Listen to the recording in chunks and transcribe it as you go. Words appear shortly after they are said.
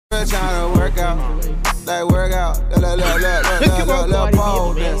nigga tryna work out. Like work out. Look,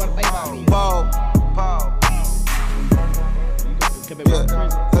 pole dance. Pole.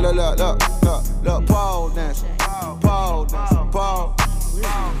 Look, pole dance. Pole dance. Pole.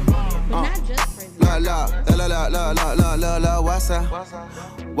 But not just prison. La,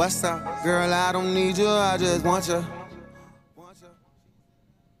 what's up? Girl, I don't need you, I just want you.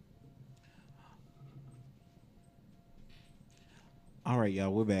 All right,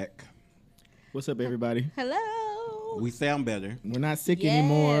 y'all, we're back. What's up, everybody? Hello. We sound better. We're not sick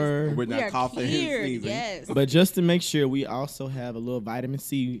anymore. We're not are coughing in cured, season. Yes. But just to make sure, we also have a little vitamin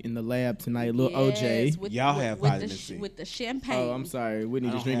C in the lab tonight, a little OJ. Y'all have vitamin C. With the champagne. Oh, I'm sorry. Whitney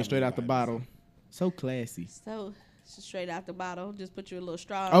I just don't drinking have straight any out the vitamin bottle. So classy. So, straight out the bottle. Just put you a little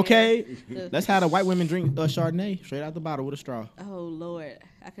straw. Okay. There. That's how the white women drink Chardonnay. Straight out the bottle with a straw. Oh, Lord.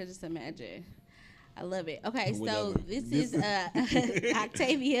 I could just imagine. I love it. Okay, Whatever. so this is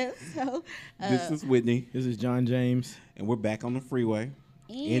Octavia. So This is Whitney, This is John James. and we're back on the freeway.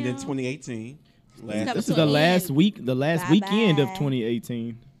 Ending 2018. coming This to is the an last end. week, the last weekend of Bye-bye.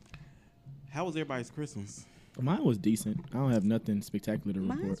 2018. How was everybody's Christmas? Mine was decent. I don't have nothing spectacular to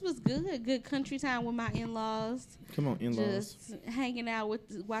report. Mine was good. Good country time with my in-laws. Come on, in-laws. Just hanging out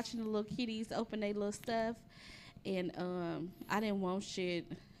watching the little kitties open their little stuff. And I didn't want shit.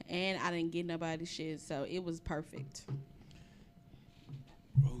 And I didn't get nobody shit. So it was perfect.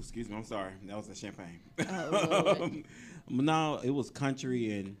 Oh, excuse me. I'm sorry. That was the champagne. Oh, Lord. No, it was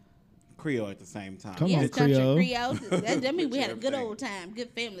country and Creole at the same time. Come Yes, on, country Creole. that means we had a good Everything. old time. Good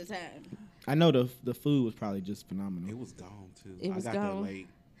family time. I know the food was probably just phenomenal. It was gone too. It was I got gone. there late.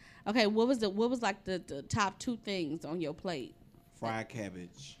 Okay, what was like the top two things on your plate? Fried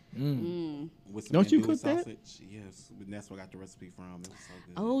cabbage with some Don't you andouille cook that? sausage. Yes, and that's where I got the recipe from. It was so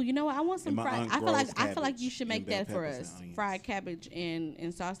good. Oh, you know what? I want some And my fried. aunt I feel like grows you cabbage should make and bell that for peppers us. and onions. Fried cabbage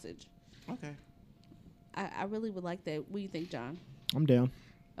and sausage. Okay. I really would like that. What do you think, John? I'm down.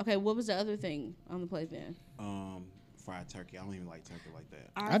 Okay, what was the other thing on the plate then? Fried turkey. I don't even like turkey like that.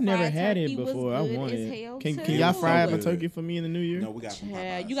 Our I've never fried had turkey it was before. I good want as it. hell, Can too. y'all So fry my good. turkey for me in the new year? No, we got from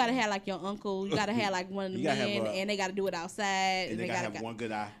Yeah, Popeyes. you gotta have like your uncle. You gotta have like one of the You gotta have men, a- and they gotta do it outside. And they gotta have one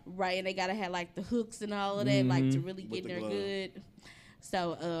good eye. Right, and they gotta have like the hooks and all of that, like to Mm-hmm. really With get in the there glove. good.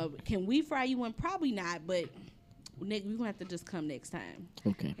 So, can we fry you one? Probably not, but Nick, we're gonna have to just come next time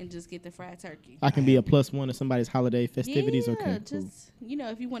Okay. and just get the fried turkey. I can be a +1 to somebody's holiday festivities. Yeah, Okay, cool. just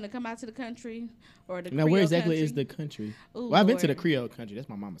if you want to come out to the country or the Now, Creole where exactly country. is the country? Ooh, Well, I've been to the Lord. Creole country. That's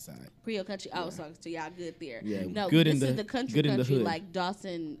my mama's side. Creole country? Oh, so y'all good there? Yeah, no, good this in is the- the country, good in the hood. like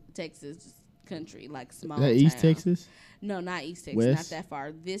Dawson, Texas country, like small. Is that East town. Texas? No, not East Texas, West? not that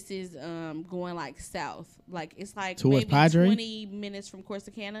far. This is going like south, like it's like Towards maybe Padre? 20 minutes from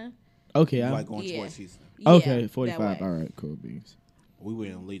Corsicana. Okay, You I'm, like going Yeah. towards Houston. okay, Yeah, 45. that way. All right, cool beans. We were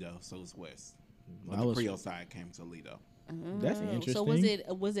in Lido, so it's west. But I the was- Creole side came to Lido. That's Oh, interesting. So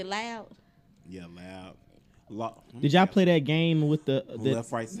was it loud? Yeah, loud. Did y'all play that game with the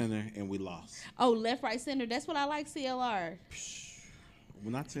left, right, center, and we lost. Oh, left, right, center. That's what I like. CLR.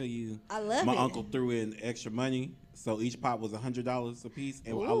 When I tell you, I love my it. uncle threw in extra money, so each pot was $100 a piece,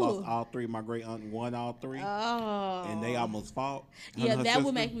 and I Ooh. lost all three. My great aunt won all three, Oh. and they almost fought. Her Yeah, and her that would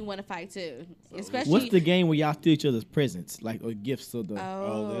sister. make me want to fight too. Especially. What's the game where y'all steal each other's presents, like or gifts of the?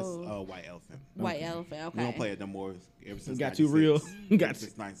 Oh, that's White Elephant. White Elephant. Okay. We don't play it no more. Ever since Got you 96. real. Got Ever you.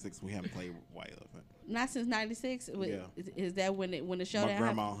 since '96, we haven't played White Elephant. Not since '96. Yeah. Is that when the show? My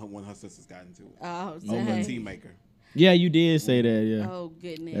grandma, when her sisters got into it. Oh, Over a dang. tea maker. Yeah, you did say that. Yeah, Oh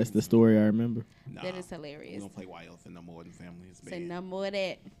goodness. that's the story I remember. Nah, That is we hilarious. don't play White Elephant no more than family. It's Say bad. no more of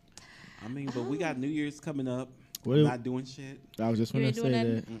that. I mean, but we got New Year's coming up. What I'm if- not doing shit. I was just You gonna ain't say doing that.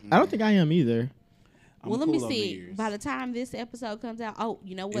 nothing? I don't think I am either. I'm Well, let cool me on New see. Year's. By the time this episode comes out, oh,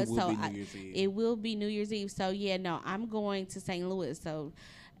 you know what? It will So be New Year's Eve. it will be New Year's Eve. So yeah, no, I'm going to St. Louis. So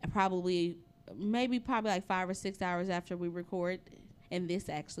probably like 5 or 6 hours after we record. And this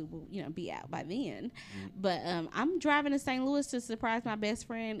actually will, be out by then. But I'm driving to St. Louis to surprise my best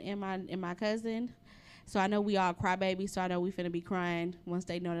friend and my cousin. So I know we all crybabies. So I know we finna be crying once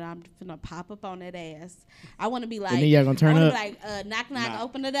they know that I'm finna pop up on that ass. I want to be like, then y'all gonna turn I wanna up? be like, knock, knock, Nah.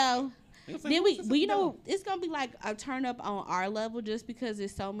 open the door. It's like, Then what's this but about? it's gonna be like a turn up on our level just because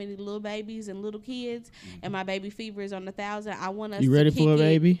there's so many little babies and little kids, and my baby fever is on 1,000. I want us. You ready to for a kick it.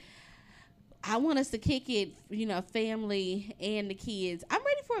 baby? I want us to kick it, family and the kids. I'm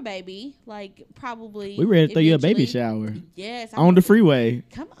ready for a baby, like probably. We ready to throw you a baby eventually. shower Yes, on the freeway.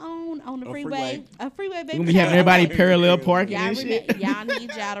 Come on the A freeway. freeway. A freeway We're baby gonna be having shower. everybody parallel parking Y'all, and shit. y'all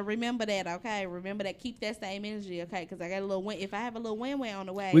need y'all to remember that, okay? Remember that. Keep that same energy, okay? Because I got a little win. If I have a little win-win on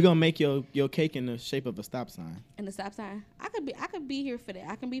the way, We're gonna make your cake in the shape of a stop sign. and the stop sign, I could be here for that.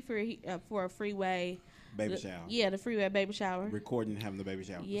 I can be for a freeway Baby shower. Yeah, the freeway baby shower. Recording and having the baby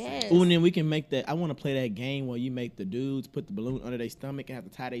shower. Yes. Ooh, and then we can make that. I want to play that game where you make the dudes put the balloon under their stomach and have to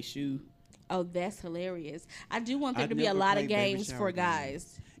tie their shoe. Oh, that's hilarious. I do want there I've to be a never lot of played baby games shower for games.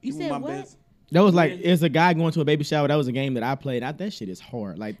 guys. You Even said my what? best- That was like, it's a guy going to a baby shower. That was a game that I played. That shit is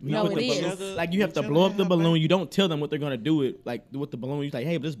hard. Like, you No, put it the is. balloon- like you have to blow up the balloon. You don't tell them what they're gonna do with with the balloon. You're like,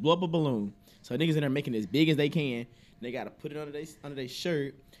 hey, just blow up a balloon. So niggas in there making it as big as they can. And they gotta put it under their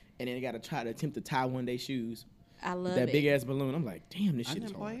shirt, and then they gotta try to attempt to tie one of their shoes. I love That it. big ass balloon. I'm like, damn, this I shit is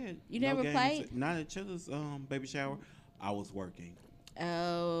didn't hard. play it. You No never games. played? Not at Chilla's baby shower. I was working.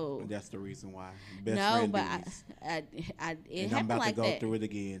 Oh. That's the reason why. Best No, friend but duties. it and I'm happened about like to go that. through it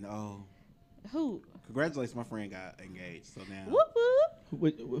again. Oh, Who? congratulations, my friend got engaged. So now Whoop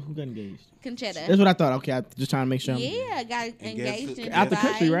whoop. Who got engaged? Conchetta. That's what I thought. Okay, I just trying to make sure. I'm Yeah, got And engaged guess in who- out the Dubai.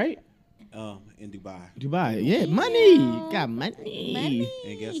 country, right? in Dubai. Dubai. Yeah, Yeah. money. Got money. Money.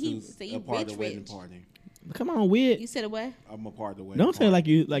 And guess who's See, a part of the rich, wedding rich. party? Come on, Wit. You said what? I'm a part of the wedding Don't say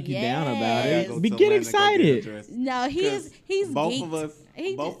party. like you down about Yes. Go it. Be to get Atlanta, go a excited. dress. No, he's both geeked. of us.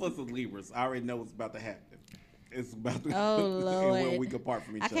 He Both of us are Libras. I already know what's about to happen. It's about to. Oh, and Lord. we're a week apart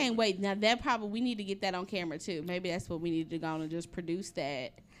from each I other. can't wait. Now that probably we need to get that on camera too. Maybe that's what we need to go on and just produce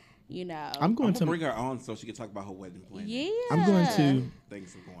that. You know. I'm I'm going gonna to. bring her on so she can talk about her wedding plan. Yeah. I'm going to.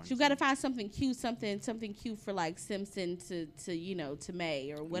 Things are going. You got to find something cute, something cute for like Simpson to to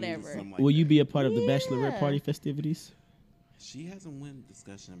May or whatever. Something like Will you that. be a part of the bachelorette Yeah. party festivities? She hasn't won a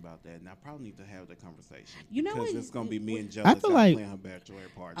discussion about that, and I probably need to have that conversation. You know because what? it's gonna be me and Joe. I that's feel out like- playing her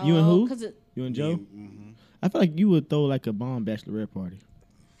bachelorette party. You and who? Because You and Joe? Mm-hmm. I feel like you would throw like a bomb bachelorette party.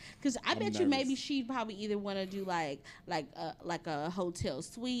 I I'm bet you maybe nervous. she'd probably either want to do like a hotel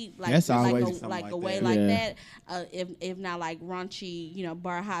suite, like That's always- like Something a like way that. like Yeah. that. If not like raunchy,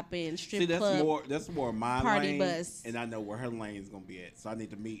 bar hopping, strip See, that's club. more my party lane, bus. and I know where her lane is gonna be at. So I need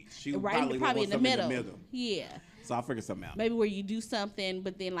to meet. She Right, probably, probably want in the something middle. Yeah, So I'll figure something out. maybe where you do something,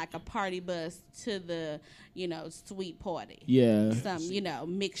 but then like a party bus to the suite party. Yeah.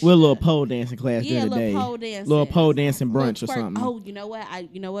 Some mixture. We're a little pole dancing class Yeah, during the day. little pole dancing. Little pole dancing Little brunch or twerk. something. Oh, you know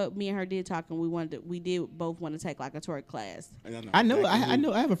what? Me and her did talk, and we did both want to take like a twerk class. And I know. exactly I who-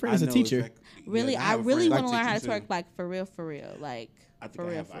 know. I have a friend as a know teacher. exactly- Really, yeah, I have a really friend want to learn how to teaching twerk like for real, like I think for I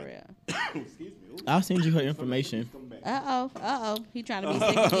real, have- for real. Excuse me. Ooh. I'll send you her information. Come back. Uh oh. He trying to be sick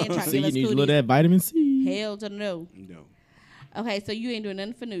again, trying to See, give you us need a little cooties. that vitamin C. Hell to the no. No, Okay, so you ain't doing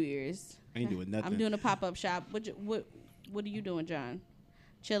nothing for New Year's. I ain't doing nothing. I'm doing a pop up shop. What are you doing, John?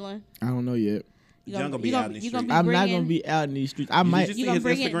 Chilling. I don't know yet. You John gonna be out in the you gonna street. be I'm not bringing, gonna be out in these streets. I Did might. you You see gonna his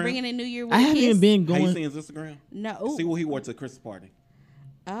bring Instagram? in New Year with I a haven't kiss? even been Have you going. seen his Instagram? No. See what he wore to the Christmas party.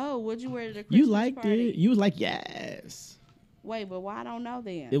 Oh, what'd you wear to the Christmas You liked party? it. You was like, yes. Wait, but why I don't know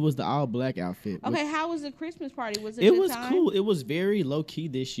then? It was the all black outfit. Okay, how was the Christmas party? Was it? a It good was time? cool. It was very low key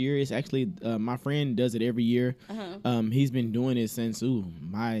this year. It's actually my friend does it every year. Uh-huh. He's been doing it since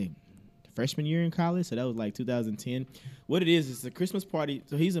my freshman year in college, so that was like 2010. What it is, it's a Christmas party.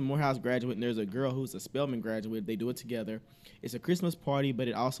 So he's a Morehouse graduate, and there's a girl who's a Spelman graduate. They do it together. It's a Christmas party, but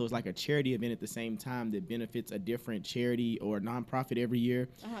it also is like a charity event at the same time that benefits a different charity or nonprofit every year.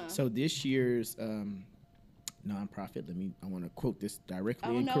 Uh-huh. So this year's nonprofit, I want to quote this directly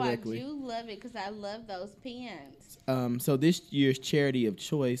Oh and no, I correctly. do love it because I love those pens. So this year's charity of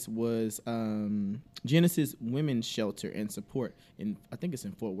choice was Genesis Women's Shelter and Support, I think it's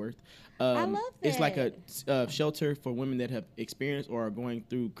in Fort Worth. love It's like a that. shelter for women that have experienced or are going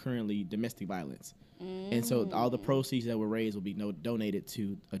through currently domestic violence. And so all the proceeds that were raised will be donated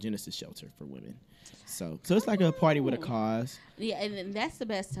to a Genesis shelter for women. So it's like a party with a cause. Yeah, and that's the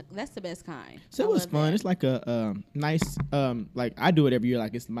best. That's the best kind. So I it was love fun. that. It's like a nice, like I do it every year.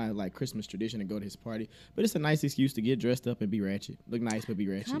 Like it's my like Christmas tradition to go to his party. But it's a nice excuse to get dressed up and be ratchet. Look nice, but be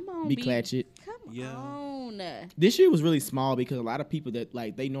ratchet. Come on, be be- clatchet. Come Yeah. on. This year was really small because a lot of people that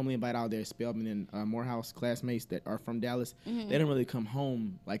like they normally invite all their Spelman and Morehouse classmates that are from Dallas. Mm-hmm. They don't really come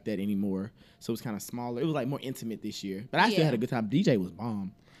home like that anymore. So it's kind of smaller. It was like more intimate this year. But I still Yeah. had a good time. DJ was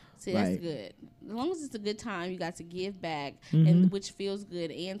bomb. See, that's Like- good. As long as it's a good time, you got to give back, Mm-hmm. and which feels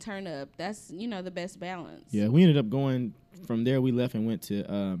good and turn up. That's the best balance. Yeah, we ended up going from there. We left and went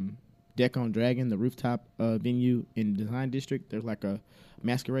to Deck on Dragon, the rooftop venue in Design District. There's like a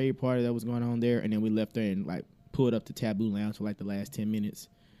masquerade party that was going on there, and then we left there and like pulled up to Taboo Lounge for like the last 10 minutes.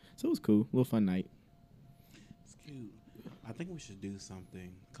 So it was cool, a little fun night. It's cute. I think we should do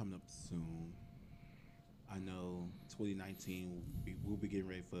something coming up soon. I know 2019 we'll be getting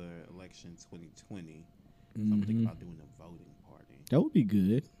ready for election 2020. So I'm thinking about doing a voting party. That would be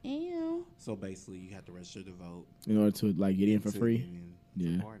good Ew. So basically, you have to register to vote. in order to like get in for to free. get in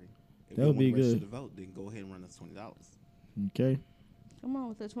Yeah. the party. If That you would be wanna register good. to vote, then go ahead and run us $20. Okay. Come on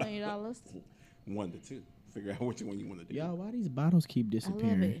with the $20. 1 to 2. Figure out which one you want to do. Y'all, why these bottles keep I love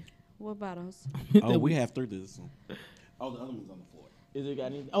disappearing? it. What bottles? Oh, we have 3 to this one. Oh, the other one's on the floor. Is it got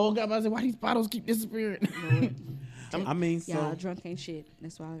any? Oh God, I said, why these bottles keep disappearing? I mean, Y'all so drunk ain't shit.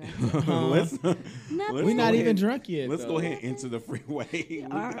 That's why I got let's, Nothing. We're not go even ahead- drunk yet. Let's though. go ahead into the freeway. We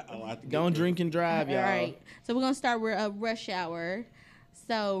got a lot to get Don't through. drink and drive, y'all. All right. So we're gonna start with Rush Hour.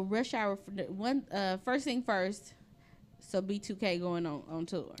 So Rush Hour for the one. First thing first. So B2K going on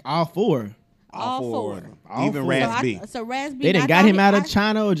tour. All four. All four. of them. All Even four. Raz B. So Raz B. They done I got thought him out of I-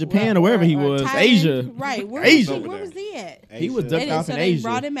 China or Japan or wherever he was. Thailand. Asia. Right. Where Asia. Was, where was he at? He was Asia. ducked off So in they Asia.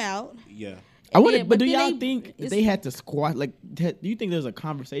 brought him out. Yeah. I wonder, Yeah, but do then y'all they- think it's- they had to squash? Like, do you think there's a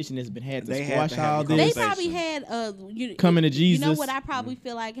conversation that's been had to They had squash to have all a They this? conversation. probably had Coming to You know Jesus. what I probably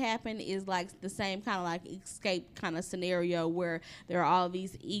feel like happened is like the same kind of like escape kind of scenario where there are all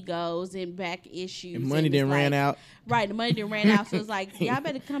these egos and back issues. And money it's then ran like- out. Right, the money didn't ran out, so it's like y'all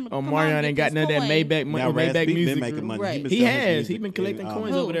better come. Oh, come Mario on, ain't get got none of this that coin. Maybach money. Now, Raz Maybach B music. been making group. money. Right. been He selling his has. music He been collecting in,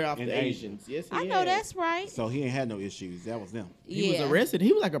 coins Who? over there off in the Asia. Asians. Yes, he I know has. that's right. So he ain't had no issues. That was them. He Yeah. was arrested.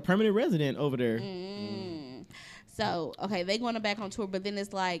 He was like a permanent resident over there. So okay, they going back on tour, but then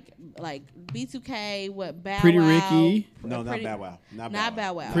it's like B2K, what Bow Pretty Wow, Ricky. No, not Pretty- Bow Wow. Not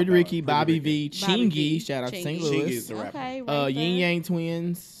Bow Wow. Pretty Ricky, Bobby Ricky. V, Bobby V, Chingy. Shout out to Chingy. St. Chingy Louis. is the rapper. Okay, right Yin there. Yang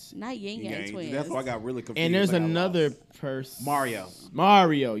Twins. Not Yin Yeah, Yang Twins. that's why I got really confused. And there's I got another lost. person. Mario.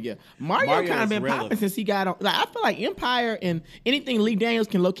 Mario, yeah. Mario Mario kind of is been popping relevant. since he got on. Like, I feel like Empire and anything Lee Daniels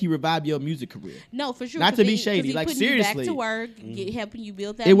can low key revive your music career. No, for sure. Not 'cause to be he- shady, 'cause he like, putting you back seriously. to work, helping you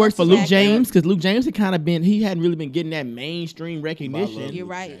build that. It worked for muscle Luke back James up. because Luke James had kind of been, he hadn't really been getting that mainstream recognition. You're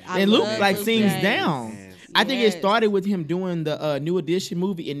right. James. I And Luke love like Luke sings James. down. Yes. I think Yes. it started with him doing the New Edition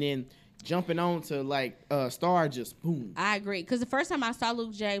movie and then jumping on to like Star, just boom. I agree, because the first time I saw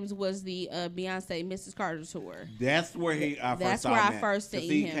Luke James was the Beyonce Mrs. Carter tour. That's where I That's first saw where I him at. first 'Cause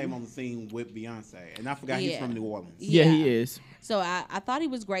seen he him. came on the scene with Beyonce, and I forgot he's Yeah. from New Orleans. Yeah, he Yeah. is. So I thought he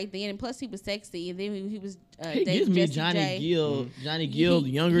was great then, and plus he was sexy, and then he was He dating gives me Jessie Johnny J. Gill, Johnny Gill,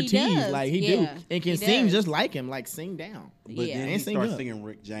 He- younger he teens. does, Like he yeah, do and can he sing does. just like him, like sing down. But Yeah. then And he sing started up. singing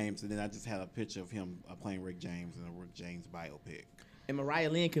Rick James, and then I just had a picture of him playing Rick James in a Rick James biopic. And Mariah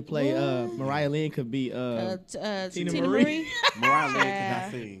Lynn could play. What? Mariah Lynn could be. Tina Tina Marie. Marie. Mariah Lynn Yeah.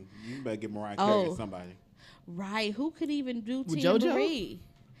 cannot sing. You better get Mariah Carey Oh. or somebody. Right? Who could even do With Tina JoJo? Marie?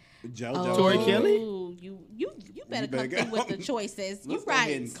 JoJo. Tori Kelly? You better better come go. through with the choices. You Let's go ahead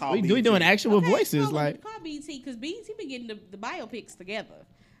right. and call we BT. doing actual Okay, voices. call Like BT, because BT been getting the biopics together.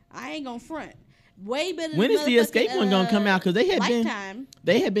 I ain't gonna front. Way better. when than is the motherfucking, Escape one gonna come out? Because Lifetime.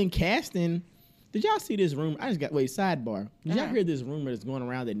 they had been casting. Did y'all see this rumor? I just got sidebar. Did y'all Uh-huh. hear this rumor that's going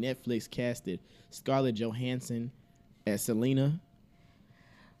around that Netflix casted Scarlett Johansson as Selena?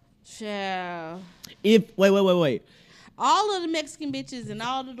 Child. If wait. All of the Mexican bitches and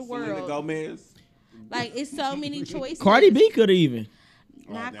all of the Selena world. Gomez. Like it's so many choices. Cardi B could even.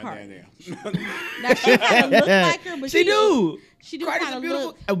 Not damn, Cardi. damn. Now she kind of look like her, but she do. She do Cardi's kind a of beautiful.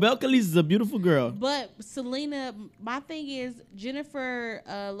 look. Belka is a beautiful girl. But Selena, my thing is Jennifer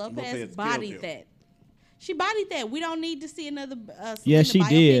Lopez Lopez bodied killed that. She bodied that. We don't need to see another. Selena Yeah, she biopic.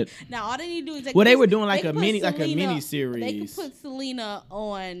 did. Now all they need to do is Well, they could were put- doing like they a could mini, put like a Selena- mini They series. could put Selena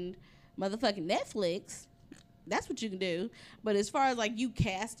on motherfucking Netflix. That's what you can do. But as far as like you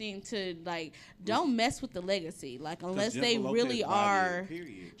casting to like, don't mess with the legacy. Like unless they Jennifer really Lopez bodied are. it,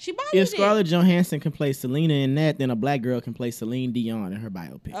 period. She bodied If it. Scarlett Johansson can play Selena in that, then a black girl can play Celine Dion in her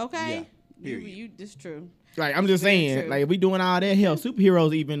biopic. Okay. Yeah, period. You this true. Like I'm just Very saying, true. like if we doing all that, hell,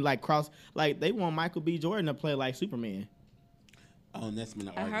 superheroes even like cross, like they want Michael B. Jordan to play like Superman. Oh, and that's been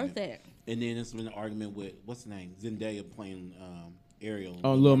an I argument. heard that. And then it's been an argument with what's the name? Zendaya playing Ariel.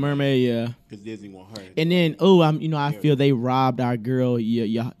 Oh, Little Mermaid, yeah. Because Disney want her. And then, I feel they robbed our girl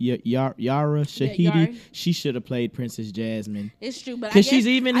Yara Shahidi. Yara. She should have played Princess Jasmine. It's true, but I 'Cause guess- she's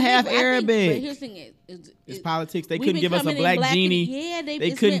even I half think- but Arabic. here's the thing: It's politics. They we've couldn't been give us a coming in black black genie. Yeah, They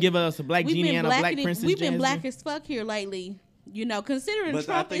it's couldn't been- give us a black we've genie been and a black blacking it- Princess We've been Jasmine. black as fuck here lately. You know, considering But I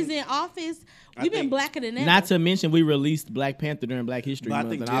Trump think- is in office, I we've been think- blacker than ever. Not to mention, we released Black Panther during Black History But I Month,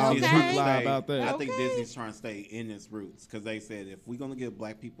 think and I always Disney's Okay. trying to lie stay. about that. I think Okay. Disney's trying to stay in its roots because they said if we're gonna give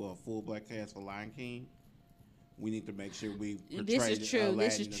black people a full black cast for Lion King, we need to make sure we portray This is true. Aladdin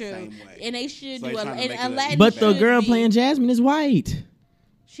This is the true. same way. And they should So do they a trying to and make it a- Aladdin. But the should girl be- playing Jasmine is white.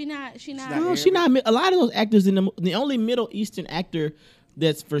 She not. not No, she not. A lot of those actors in the only Middle Eastern actor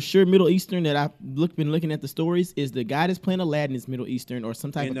that's for sure Middle Eastern that I've been looking at the stories is the guy that's playing Aladdin is Middle Eastern or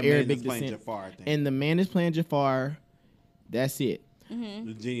some type And of the man Arabic that's playing descent. Jafar, I think. And the man is playing Jafar. That's it.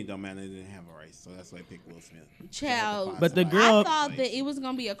 The genie don't matter. They didn't have a race, so that's why they picked Will Smith. Child. But the I girl- thought that it was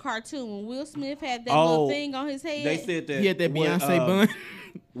gonna be a cartoon. When Will Smith had that Oh, little thing on his head. They said that He had that with, Beyonce bun.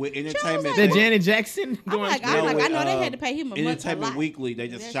 with entertainment. That Janet Jackson. I'm going like, straight. I with, know they had to pay him a Entertainment lot. Weekly, they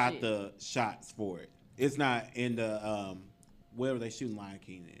just That shot shit. the shots for it. It's not in the wherever they shooting Lion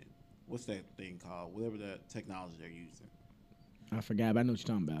King in. What's that thing called? Whatever the technology they're using. I forgot, but I know what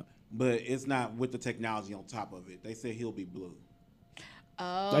you're talking about. But it's not with the technology on top of it. They said he'll be blue.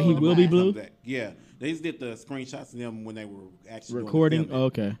 Oh, Like he will be blue? Yeah, they just did the screenshots of them when they were actually Recording? Doing the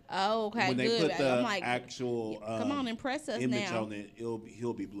filming. Okay. Oh, okay, When they good. put the I'm like, actual come on, impress us image now. on it,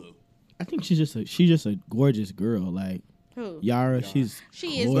 he'll be blue. I think she's just a gorgeous girl. Like Who? Yara, Yara. she's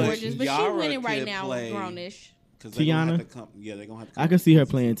She is gorgeous. gorgeous, but she Yara winning right could now, play- grownish. Cause Tiana? they're gonna have to I could see her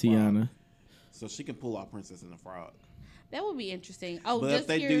playing Tiana. So she can pull out Princess and the Frog. That would be interesting. Oh, But just if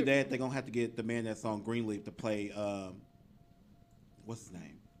they here, do that, they're gonna have to get the man that's on Greenleaf to play what's his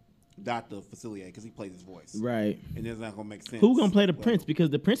name? Dr. Facilier, because he plays his voice. Right. And it's not gonna make sense. Who gonna play the But prince? Because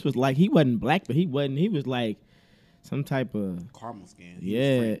the prince was like he wasn't black, but he was like some type of Caramel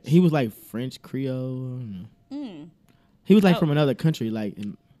skin. he was like French Creole. I don't know. Mm. He was like Oh. from another country, like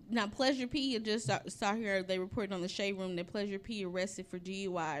in, Now, Pleasure P just saw here. They reported on the Shade Room that Pleasure P arrested for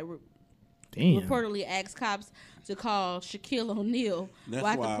DUI. damn. Reportedly asked cops to call Shaquille O'Neal That's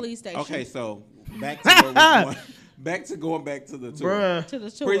while at why. the police station. Okay, so back to where we're going. Going back to the tour. Bruh. To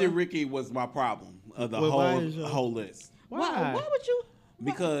the tour. Pretty Ricky was my problem of the Well, why is whole list Why would you?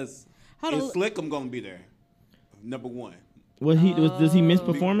 because Hold is on. Slickum gonna be there? Number one. Does he miss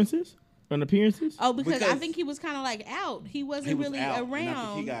performances and appearances? Oh, because I Because- think he was kind of like out. He wasn't He was really out, and I think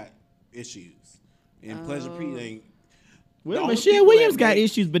around. he got issues. And Pleasure P ain't. Well, only Michelle people Williams that got make-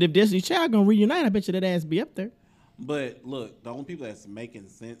 issues, but if Destiny's Child gonna reunite, I bet you that ass be up there. But look, the only people that's making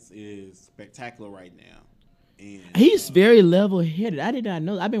sense is Spectacular right now. And He's very level-headed. I did not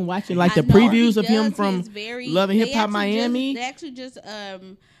know. I've been watching like the I know previews he of him does from his very- Love and they Hip Hop actually Miami. They actually just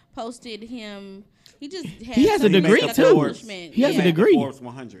posted him. He just He has a some degree, basic too. accomplishment. He has a Yeah. degree. Forbes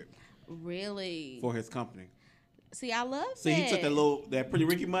 100 Really? for his company. See, I love So that. he took that Pretty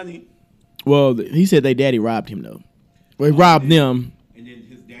Ricky money, Well, he said they daddy robbed him though. Well, he robbed them, and then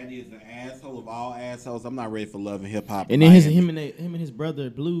his daddy is the asshole of all assholes. I'm not ready for Love and Hip Hop. and then Miami. him and his brother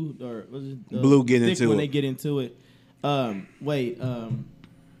Blue or was it Blue get Thick into when it. they get into it.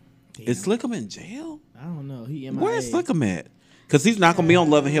 Is Slickum in jail? I don't know. He MIA. Where is Slickum at? Because he's not gonna be on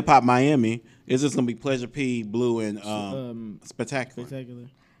Love and Hip Hop Miami. It's just gonna be Pleasure P, Blue, and Spectacular. Spectacular.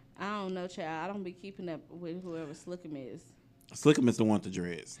 I don't know, child. I don't be keeping up with whoever Slickum is. Slickum is the one with the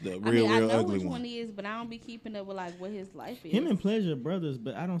dreads, the I real know ugly which one. one he is, but I don't be keeping up with like what his life is. Him and Pleasure are brothers,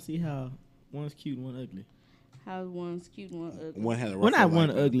 but I don't see how one's cute, and one ugly. How one's cute, one ugly. One had a Well, rougher not one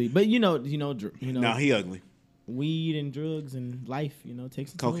life. ugly, but No, he ugly. weed and drugs and life,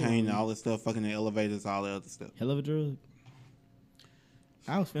 takes a toll Cocaine, on you. all this stuff, fucking the elevators, all the other stuff. Hell of a drug.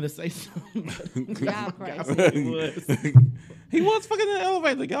 I was finna say something. Y'all crazy. He was fucking in the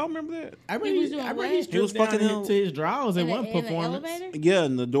elevator. Y'all remember that? I He was doing read what? he He stripped was down fucking into his drawers in one in the performance. elevator? Yeah,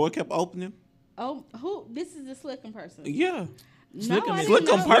 and the door kept opening. Oh, who? This is the Slickum person. Yeah. No, I is- didn't Slickum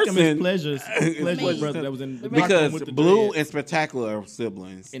know. person- Slickum is Pleasure's Pleasure. brother that was in the dark Because room with the Blue dreads. and Spectacular are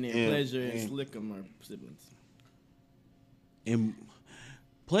siblings. and then Pleasure and Slickum are siblings. and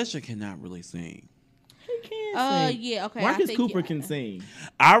Pleasure cannot really sing. He can sing. Yeah, okay. I Marcus think Cooper can sing.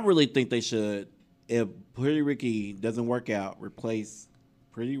 I really think they should, if Pretty Ricky doesn't work out, replace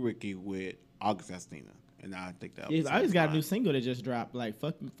Pretty Ricky with August Alsina. And I think that Yeah, was I just got a fine. new single that just dropped. Like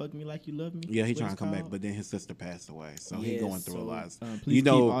fuck me like you love me. Yeah, he's What trying to it's come back, called. but then his sister passed away, so he's Yes, going through a so, lot. please You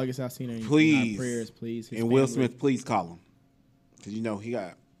know, keep August Alsina in please, our prayers, please. His and Will family. Smith, please call him, because he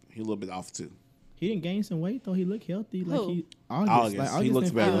a little bit off too. He didn't gain some weight though. He looked healthy. Like Who? August. Like, He August looks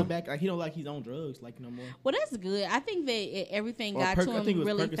didn't feel better. back. Like he don't like he's on drugs like no more. Well, that's good. I think that everything Or got I to think it him was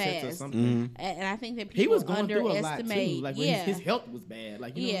really Percocets or fast. something. And I think that people He was going through a lot too. underestimate. Like when yeah, his health was bad.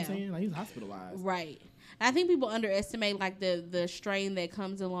 Like you know what I'm Yeah. saying? Like he was hospitalized. right. I think people underestimate like the strain that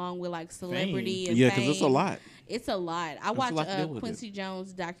comes along with like celebrity and Yeah, because it's a fame. lot. It's a lot. I a watched lot to deal with Quincy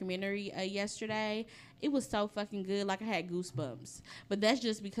Jones documentary yesterday. It was so fucking good. Like I had goosebumps. But that's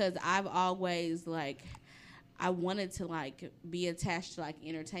just because I've always like I wanted to like be attached to like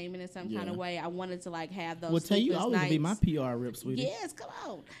entertainment in some kind Yeah. of way. I wanted to like have those. Well, tell you, I sleepless was gonna be my nights. PR rep, sweetie. Yes, come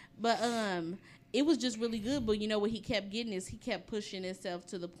on. But it was just really good. But you know what he kept getting is he kept pushing himself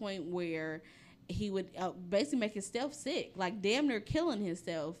to the point where he would basically make himself sick, like damn near killing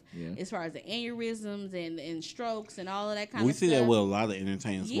himself, as far as the aneurysms and strokes and all of that kind We of see stuff. that with a lot of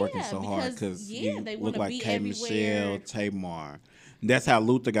entertainers working Yeah, so hard because, because they you wanna look like be K. everywhere. Michelle, Tamar. That's how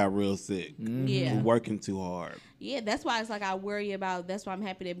Luther got real sick. Yeah. For working too hard. Yeah, that's why it's like I worry about. That's why I'm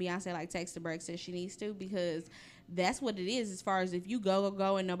happy that Beyonce like takes the break since she needs to, because that's what it is. As far as if you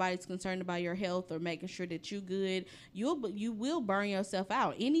go and nobody's concerned about your health or making sure that you good, you will burn yourself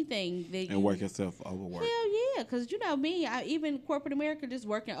out. Anything that And work yourself overwork. Hell yeah, because you know me, even corporate America just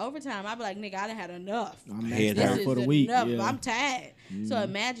working overtime. I be like, nigga, I done had enough. I'm Head maxed out out This for is the week. enough. Yeah. I'm tired. So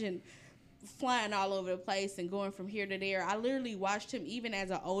imagine flying all over the place and going from here to there. I literally watched him even as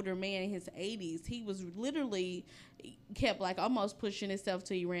an older man in his 80s. He was literally kept like almost pushing himself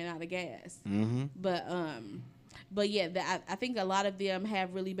till he ran out of gas. Mm-hmm. But yeah, I think a lot of them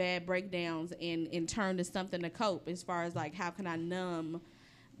have really bad breakdowns and turn to something to cope as far as like, how can I numb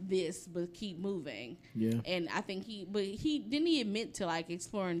this but keep moving? Yeah. And I think he didn't he admit to like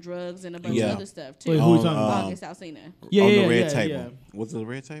exploring drugs and a bunch Yeah. of other stuff too. Wait, who you talking about? August Alsina. Yeah, on yeah, the red yeah, table. yeah. Was it the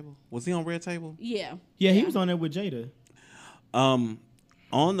red table? Was he on red table? Yeah. Yeah, he was on there with Jada. On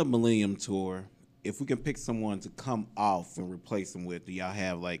the Millennium Tour, if we can pick someone to come off and replace him with, do y'all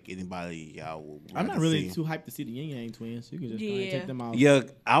have like anybody y'all would I'm rather not really see? too hyped to see the Yin Yang Twins. You can just go ahead and Yeah. take them off. Yeah,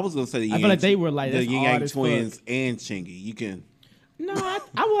 I was gonna say the I feel like they were like, the that's Yin odd Yang as Twins fuck. and Chingy. You can. No, I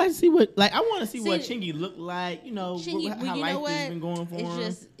want to see what I want to see what See, Chingy looked like. You know, Chingy, how well, you life know what? has been going for it's him.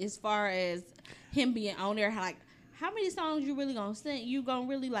 just as far as him being on there, like how many songs you really gonna sing? You gonna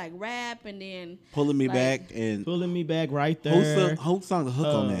really like rap and then Pulling me like, back and Pulling me back right there. who sung the hook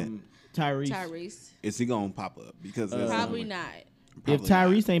on that? Tyrese. Tyrese? Is he gonna pop up? Because that's Probably only- not. If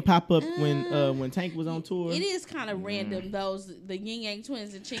probably Tyrese ain't pop up when Tank was on tour, It is kind of random. The Yin Yang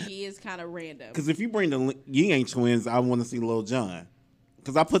Twins and Chingy is kind of random. Because if you bring the Yin Yang Twins, I want to see Lil Jon.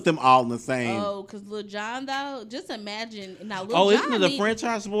 Because I put them all in the same. Oh, because Lil Jon though, just imagine now. Lil Oh, Jon isn't it the need-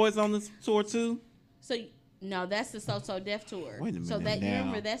 Franchise Boys on this tour too? So no, that's the So Def tour. Wait a So minute that you now.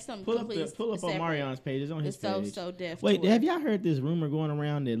 remember that's something pull up completely on separate. Marion's page. It's on The his page. So Def Wait, tour. have y'all heard this rumor going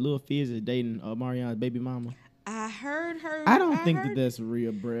around that Lil Fizz is dating Marion's baby mama? I heard her. I don't think heard- that's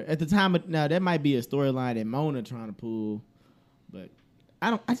real, bro. At the time, now that might be a storyline that Mona trying to pull, but I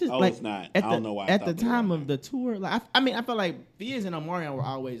don't. I just Oh, like it's not. At I the, don't know why I At the thought they were. time of the tour, like I feel like Fizz and Omarion were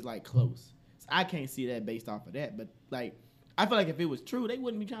always like close. So I can't see that based off of that, but like I feel like if it was true, they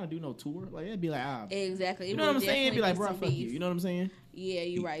wouldn't be trying to do no tour. Like it'd be like Exactly. you It know what would I'm saying? It'd be like, definitely bro, some fuck you. beef. You know what I'm saying? Yeah,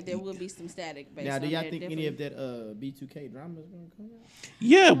 you're right. There will be some static. Based Now, do on y'all that, think any definitely. of that B2K drama is gonna come out?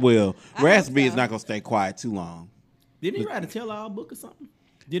 Yeah, well, I hope Raspy is so. not gonna stay quiet too long. Didn't he write a tell-all book or something?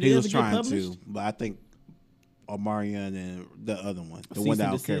 Did He it was ever get trying published? to, but I think Omarion and the other one, the Cease one that I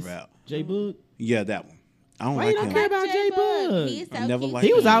and don't care desist. about. J Boog. Yeah, that one. I don't Why like you don't him. care about J Boog? He's so I never cute. liked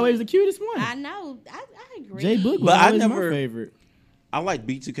He was him. always the cutest one. I know. I agree. J Boog was But I always never- my favorite. I like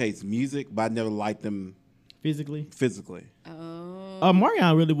B2K's music, but I never liked them Physically. physically. Oh.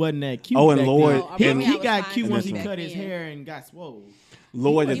 Marion really wasn't that cute. Oh, and back Lloyd- then. No, He Omarion got was cute fine once he back cut his then. hair and got swole.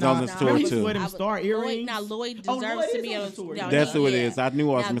 Lloyd is No, on this no, tour Remember he too. swear them I star would- earrings? Now Lloyd Oh, deserves Lloyd to is be on on the tour. no, That's who it yeah. is. I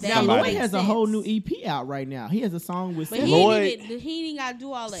knew I was Now missing that Now somebody. Lloyd makes has a whole sense. new EP out right now. He has a song with But Seth. he Lloyd- ain't even got to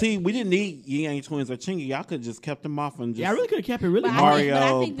do all that. See, we didn't need Yin Yang Twins or Chingy. Y'all could just kept them off and just. Yeah, I really could have kept it really But Mario,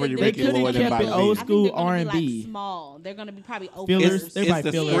 I think Pretty that Ricky, they're Lloyd, gonna and be- Bobby Lee. I think School they're gonna be, R&B. like, small. They're gonna be probably Fillers. openers. They're It's probably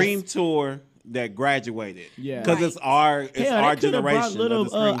the fillers. Scream tour that graduated. Yeah. because Right. it's our Hell, they our coulda generation. brought little of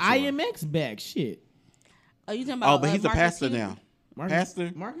the Scream tour. IMX back. Shit. Oh, you talking about? Oh, but he's a Marcus pastor Hughes? now. Marcus,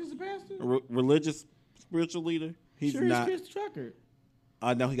 Pastor? Marcus is a pastor? Religious, spiritual leader. He's sure, not. it's Chris Trucker.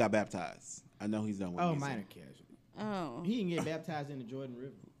 I know he got baptized. I know he's done with Oh, music. minor casualty. Oh, He can get baptized in the Jordan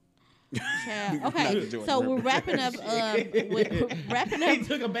River. child. Not Okay, Jordan so River. we're wrapping up. Wrapping He up.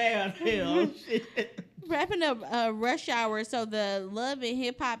 took a bath. Hell, shit. Wrapping up Rush Hour. So the Love and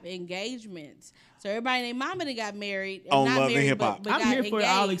Hip Hop engagements. So everybody and their mama that got married. On not Love and married, Hip Hop. but I'm got here for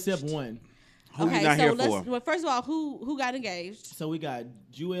all engaged. except one. Who you Okay, not so here let's. for? Well, first of all, who got engaged? So we got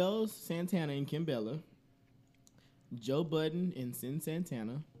Jewel Santana and Kimbella, Joe Budden and Sin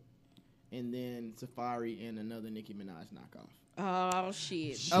Santana, and then Safari and another Nicki Minaj knockoff. Oh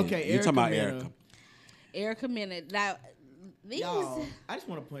shit, Shit, Okay, you talking about Mena. Erica? Erica Minute. Now these. Y'all, I just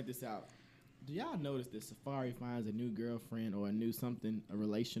want to point this out. Do y'all notice that Safari finds a new girlfriend or a new something, a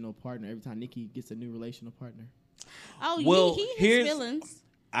relational partner every time Nicki gets a new relational partner? Oh, Well, he his here's- feelings.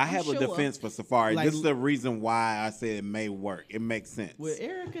 I I'm have sure. a defense for Safari. Like- This is the reason why I said it may work. It makes sense With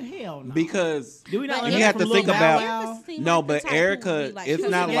Erica, hell no. because do we not But learn you that have from to Lil think Bow about- Wow? Erica seemed No, like the but type who Erica, would be, like, it's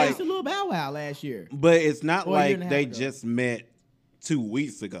shut not it like- It's a little Bow Wow last year. but it's not Or a year like and a half they ago. just met 2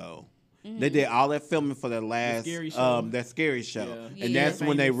 weeks ago. They did all that filming for that last Scary Show. that scary show, Yeah. and Yeah. that's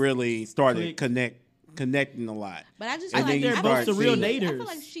when they Famous really started click. connecting a lot. But I just And feel then like you I start feel seeing- like- I daters. feel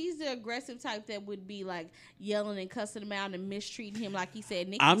like she's the aggressive type that would be like yelling and cussing him out and mistreating him, like he said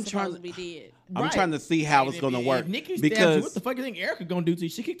Nikki I'm supposed trying- to be dead. I'm Right. trying to see how And it's if- going to if work Nikki stabs you, because what the fuck you think Erica gonna do to you?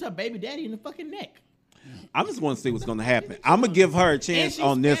 She kicked her baby daddy in the fucking neck. I'm just going to see what's going to happen. I'm going to give her a And chance she's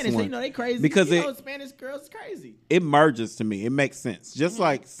on this Spanish, so one you know they crazy. because you know, Spanish girls crazy. it merges to me. It makes sense, just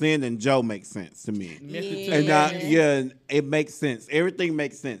like Sin and Joe make sense to me. Method to Yeah. And madness. yeah, it makes sense. Everything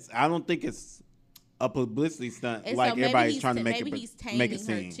makes sense. I don't think it's a publicity stunt And like so maybe everybody's he's trying to make maybe it he's make taming it her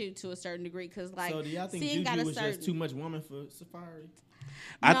seem. too to a certain degree because like So do y'all think Sin got Juju a was certain just too much woman for Safari?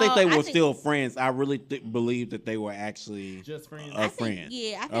 I think No, they I were think- still friends. I really believe that they were actually Just friends? a I friend. think,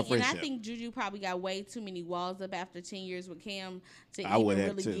 yeah, I a think, and I friendship. think Juju probably got way too many walls up after 10 years with Cam to I would even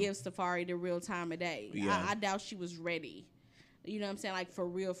have really too. give Safari the real time of day. Yeah. I doubt she was ready. You know what I'm saying? Like for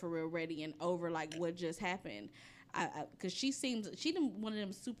real ready and over like what just happened. Because she one of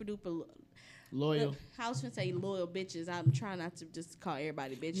them super duper. Loyal. I was gonna say loyal bitches. I'm trying not to just call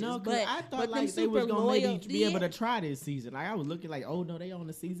everybody bitches. No, but I thought but like them they was super gonna loyal, maybe be able yeah. to try this season. Like I was looking like, oh no, they on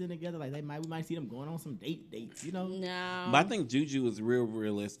the season together. Like we might see them going on some dates. You know? No, But I think Juju is real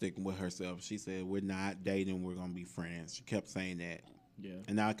realistic with herself. She said, "We're not dating. We're gonna be friends." She kept saying that, Yeah.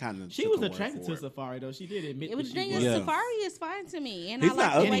 and I kind of She was attracted to Safari though. She did admit it was that the she thing was. is Yeah. Safari is fine to me, and He's I not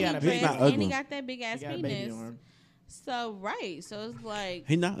like the ugly. way he He's dressed, not and he ugly. got that big ass He got a baby penis. arm. So right, so it's like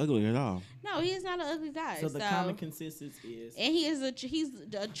He's not ugly at all. no, he is not an ugly guy. So the common consensus is, and he's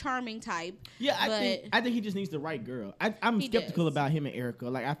a charming type. yeah, but- I think he just needs the right girl. I'm He skeptical does. about him and Erica.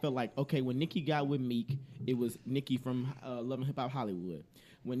 Like I felt like okay, when Nikki got with Meek, it was Nikki from Love and Hip Hop Hollywood.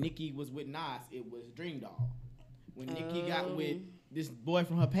 When Nikki was with Nas, it was Dream Doll. When Nikki got with this boy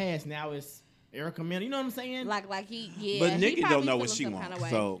from her past, now it's Erica Mena. You know what I'm saying? Like he, yeah. But he Nikki probably don't know what feeling she some kinda wants, way.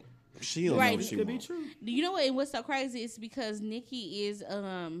 so she don't Right. know what It she could be wants. true. You know what? And what's so crazy is because Nikki is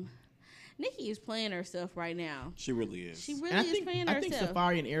playing herself right now. She really is. She really And is playing I think herself.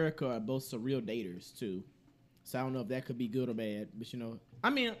 Safari and Erica are both surreal daters too. So I don't know if that could be good or bad, but you know, I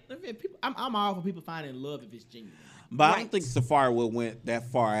mean, I'm all for people finding love if it's genuine. But I Right. don't think Safari would went that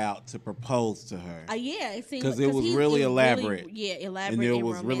far out to propose to her. Yeah, it seemed 'Cause it was he really elaborate. elaborate, And it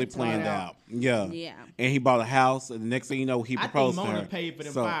was really romantic. planned out. Yeah. Yeah. And he bought a house, and the next thing you know, he I think proposed to Mona her. paid for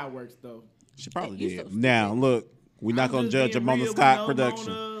them So, fireworks though. she probably You so did. stupid. Now, look, we're not I'm going to just judge a being Mona real. We Scott know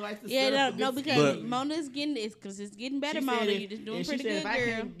production. Mona likes to Yeah, set up no, a good because But- Mona's getting it's because it's getting better. She Mona, said you're if- just doing and she pretty said, good, if I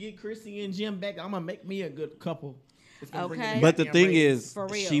girl. can get Chrissy and Jim back, I'm gonna make me a good couple. It's gonna bring Okay. in But the goddamn thing ratings. is, For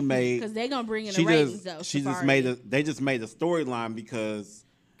real, she made. because they're gonna bring in She the ratings just, though. she just Safari. made a. They just made a storyline because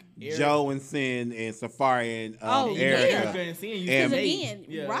Eric- Joe and Sin and Safari and Oh, You know, Erica. Erica and Sin used to And- Because date. again,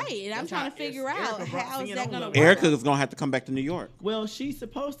 Yeah. right, and I'm That's trying how to figure Erica out brought how is Sin that on gonna the work. Erica is gonna have to come back to New York. Well, she's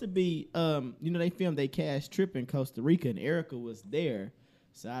supposed to be. You know, they filmed a cast trip in Costa Rica, and Erica was there.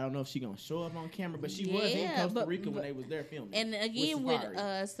 So I don't know if she gonna show up on camera, but she was in Yeah, Costa but- Rica when but- they was there filming. And again, with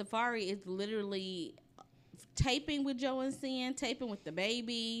Safari. Safari is literally taping with Joe and Sin, taping with the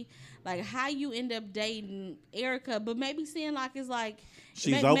baby. Like how you end up dating Erica, but maybe Sin like is like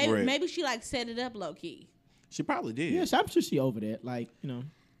She's over maybe, it. Maybe she like set it up low key. She probably did. yeah, I'm sure she over that. Like you know,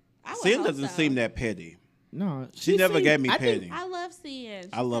 I would Sin hope doesn't so. seem that petty. no, She never seemed- gave me I think- petty. I love Sin.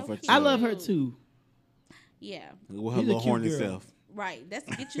 I love her She's too. I love her cute. too. Yeah, With her She's a little cute horny girl. self. right.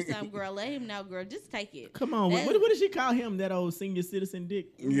 That's get you some girl. Let him know, girl. Just take it. Come on, That- what did she call him? That old senior citizen dick.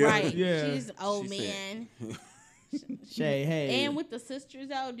 Yeah. Right. Yeah. She's old She said- man. Shay, hey, And with the sisters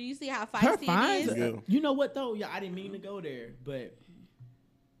though, do you see how her feisty fine. it is? Yeah. You know what though? Yeah, I didn't mean to go there, but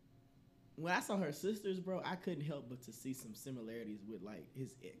when I saw her sisters, bro, I couldn't help but to see some similarities with like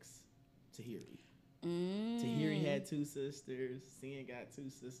his ex, Tahiri. Tahiri had two sisters. Sin got two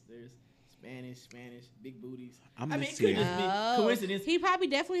sisters. Spanish, big booties. I I mean, miss it could Sin. just be Oh, coincidence. he probably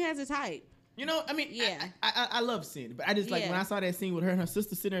definitely has a type. You know, I mean, Yeah. I love Sin, but I just like when Yeah. I saw that scene with her and her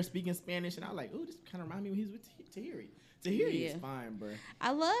sister sitting there speaking Spanish, and I was like, oh, this kind of remind me when he was with Tahiri. Tahiri Yeah. is fine, bro.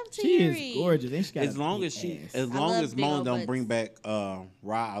 I love She Tahiri. is gorgeous, and she got As a long big as she, ass. as I long love as big Mona old don't butts. bring back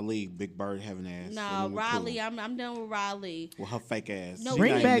Ra Ali, Big Bird having ass. No, then we Riley, cool. I'm done with Riley. With her fake ass. No, She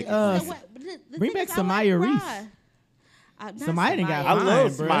Bring not back, even- You know what? But the bring thing back is, I like Samaya Reese. Rye. Not Samaya done got I fine,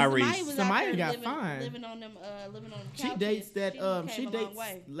 love bro. Samaya Reese. Samaya was out Samaya there got living, fine. living on them She couches. dates that She she came a long dates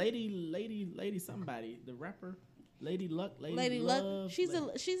way. lady somebody, the rapper, Lady Luck, Lady Love. Luck. She's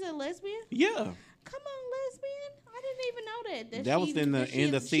a lesbian. Yeah. Come on, lesbian. I didn't even know that. That was she- in the that she-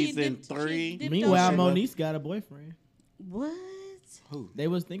 end of she season dipped- 3. she dipped Meanwhile, over- Monique got a boyfriend. What? Who? They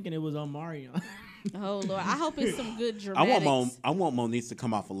was thinking it was Omarion. Oh Lord, I hope it's some good I dramatics. want Monique to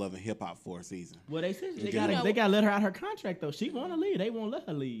come off of Love and Hip Hop for a season. Well, they said You they know- got to let her out her contract though. She want to leave. They won't let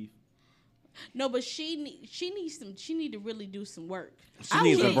her leave. No, but she need to really do some work. She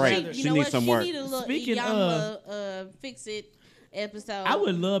needs a would break. rather- She needs some work. She need a little Speaking Iyanla, Fix It episode. I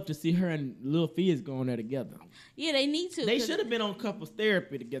would love to see her and Lil Fizz going there together. Yeah, they need to. They 'cause- should have been on couples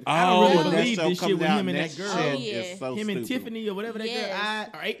therapy together. Oh, I don't really that believe show this shit comes with out him and that next girl. shit Oh, yeah. is so Him and stupid. Tiffany or whatever that Yes.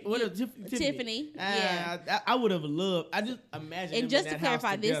 girl. What is Tiffany? Tiffany, yeah. I would have loved. I just imagine. And them just in to that house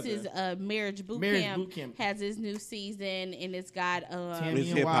clarify, this together. is Marriage Boot Marriage Camp. Boot Camp. Has its new season, and it's got Tammy It's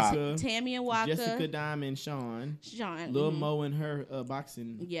and hip-hop. Waka, Tammy and Waka, Jessica Diamond, Sean, Sean, Lil Mo and her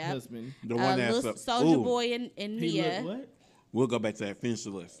boxing Yep. husband. The one that's Lil up. Soldier Ooh, Boy and He Nia. look what? we'll go back to that. Finish the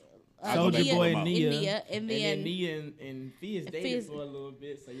list. I'll go Soldier back to Boy Lil and Mo. Nia, and then then Nia and Fizz dated Fizz. for a little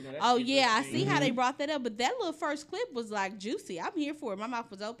bit. So you know. That's Oh yeah, I interesting. see how they brought that up, but that little first clip was like juicy. I'm here for it. My mouth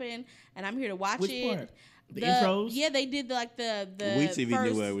was open, and I'm here to watch Which it. part? The intros? Yeah, they did like the We TV knew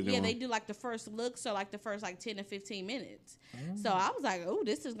first, what they were yeah, doing. they do like the first look, so like the first like 10 to 15 minutes. So I was like, oh,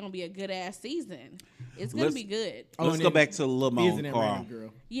 this is gonna be a good ass season. It's gonna Let's- be good. Oh, Let's and go then back to Lil Mo Fizz and and that Carl. random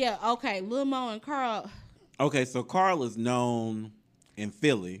girl. Yeah, okay. Lil Mo and Carl. Okay, so Carl is known in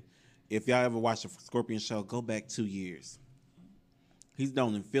Philly. If y'all ever watched the Scorpion show, go back 2 years. He's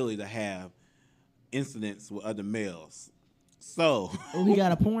known in Philly to have incidents with other males. So, Oh, he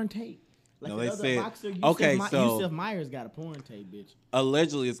got a porn tape. Like No, the they other said- boxer, okay, Yusef, so- Yusef Myers got a porn tape, bitch.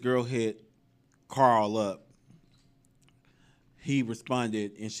 allegedly, this girl hit Carl up. He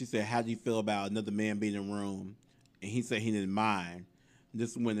responded, and she said, "How do you feel about another man being in the room?" And he said he didn't mind.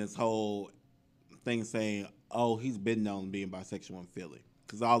 This is when this whole thing saying, "Oh, he's been known being bisexual in Philly,"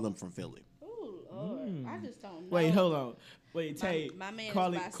 because all of them from Philly. Oh Lord, I just don't know. Wait, hold on. Wait, My- Tay. my man is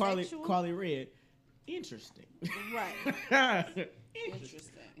Carly bisexual? Red. Interesting. Right.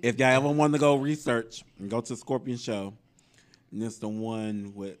 Interesting. If y'all ever want to go research and go to Scorpion Show, and it's the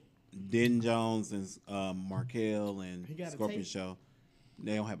one with Den Jones and Markel and He got a Scorpion tape? Show.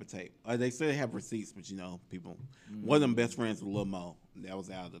 They don't have a tape. They say they have receipts, but you know, people. One of them best friends with Lil Mo. That was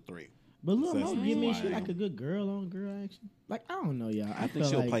out of the three. But Lil So Mo that's give me why. shit like a good girl on girl action. Like I don't know, y'all. I think feel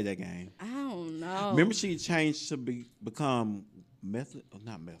she'll like, play that game. I don't know. Remember, she changed to become Methodist,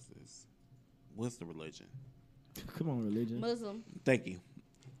 not Methodist. What's the religion? Come on, religion. Muslim. Thank you.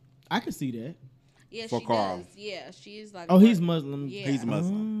 I could see that. Yeah, For she Carl. does. Yeah, she's like. Oh, he's Muslim. Yeah. He's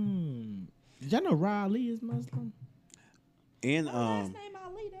Muslim. Did y'all know Ra Ali is Muslim? And Last name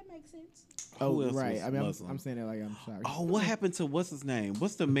Ali. That makes sense. Oh, else right. was I mean, Muslim? I'm saying that like I'm sorry. oh, what happened to what's his name?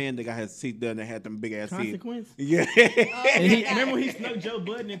 What's the man that got his teeth done that had them big ass teeth? Consequence. Yeah. And he, God. remember when he snuck Joe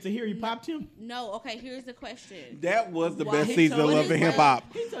Budden into here? He popped him. No. Okay. Here's the question. That was the Why best he season told of his hip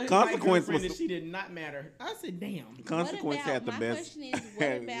hop. He told his Consequence white girlfriend was that she did not matter. I said, damn. Consequence What about- had the my best. question is,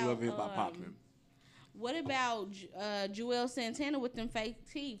 what about, Love hip hop popping. What about Joel Santana with them fake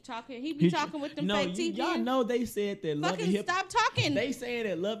teeth? He be talking with them no, fake teeth. y'all in? know they said that Love and Fucking Hip. stop talking. They saying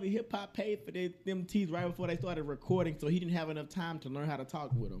that Love and Hip Hop paid for them teeth right before they started recording, so he didn't have enough time to learn how to talk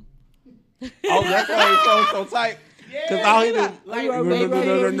with them. Oh, that's why he's so tight. Because all he did. Like,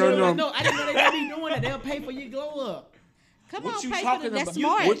 No, no. No, I didn't know they be doing that. They'll pay for your glow up. Come What on, you pay for talking the, that's about?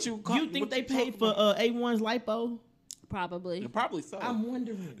 smart. What you You think they paid for A1's lipo? Probably. Probably so. I'm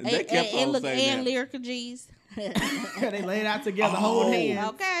wondering. And they kept on look, saying and that. Lyrical G's. They laid out together, hold hands.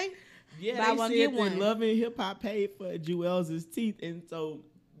 Okay. Yeah, Buy one, they get said that one. Love and Hip Hop paid for Jewel's teeth, and so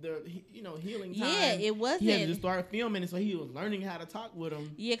the healing time. Yeah, it He had to wasn't. start filming, and so he was learning how to talk with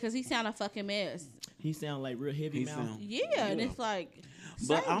him. Yeah, because he sound a fucking mess. He sound like real heavy He mouth. sound- Yeah, and it's like.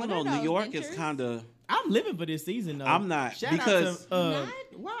 But sir, I what don't know. are New those York is dentures? kind of. I'm living for this season though. I'm not, Shout because- out to, Not?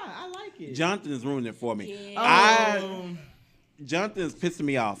 why I like it. Jonathan is ruining it for me. Yeah. Jonathan is pissing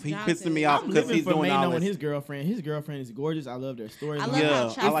me off. He's Jonathan. pissing me off I'm because living he's for doing all Mano and this. his girlfriend. His girlfriend is gorgeous. I love their stories. I love Yeah, how I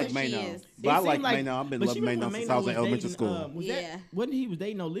like chocolate she Mano. is. But I It like seemed like- Mano. I've been but loving she remember Mano since Mano I was in elementary dating, school. Yeah. Wasn't he was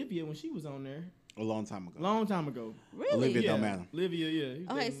dating Olivia when she was on there? A long time ago. Long time ago. Really? Olivia don't matter. Olivia, yeah. He was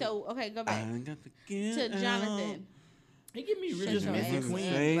Okay, dating- so go I back ain't got to get to Jonathan. he give me Shut really your messy ass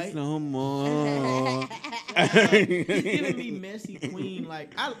queen. Say Like, no more. he's giving me messy queen.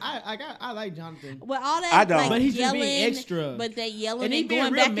 Like I like Jonathan. Well, all that I don't. like But he's just yelling, being extra. But they yelling And he and being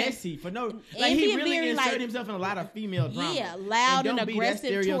going real back messy for no. Like and he being really very, inserted like- himself in a lot of female drama. Yeah, loud and don't be that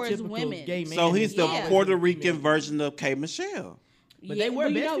aggressive towards stereotypical women. Gay man So he's the Yeah. Puerto Rican version of K. Michelle. But they were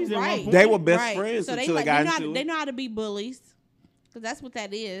you besties at one point. They were best right. friends So they until like, they got they know, into they it. know how to be bullies, because that's what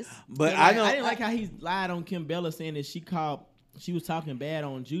that is. But But I like, know I didn't like how he lied on Kim Bella saying that she was talking bad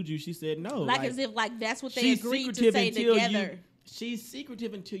on Juju. She said no. Like as if like that's what they she's agreed to secretive say until together. She's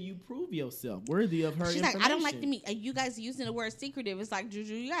secretive until you prove yourself worthy of her She's information. like, I don't like to meet. You guys using the word secretive. It's like,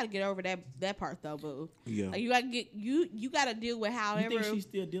 Juju, you got to get over that part though, boo. Yeah. Like, you got to get you got to deal with You however. think she's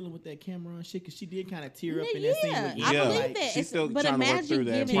still dealing with that Cameron shit? Because she did kind of tear up in that scene with I Yeah. believe Like, that. she's It's- still but trying to work imagine through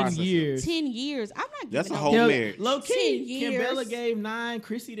that giving process. 10 years. 10 years. I'm not That's giving a no whole Hell, marriage. low 10 key, years. Kim Bella gave 9.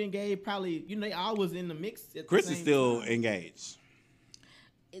 Chrissy then gave probably, they all was in the mix. At Chris the is same still time. engaged.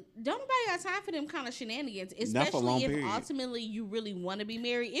 Don't nobody got time for them kind of shenanigans, Not for a long especially if period. ultimately you really want to be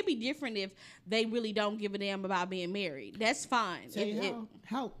married. It'd be different if they really don't give a damn about being married. That's fine. Say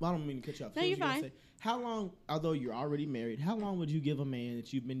how I don't mean to cut you off. No, Say you're what you gonna fine. say. How long, although you're already married, how long would you give a man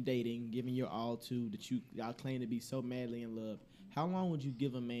that you've been dating, giving your all to, that y'all claim to be so madly in love? How long would you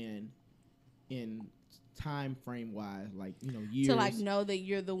give a man in time frame wise, like years, to like know that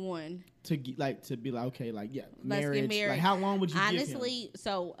you're the one. to be like okay, like yeah, Let's marriage. get married. Like how long would you Honestly,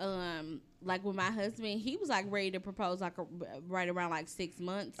 so like with my husband, he was like ready to propose like right around like 6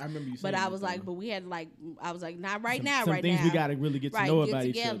 months. I remember you saying But I that, was though. like, but we had like, I was like, not right Some- now, some right things now. we gotta really get to right, know get about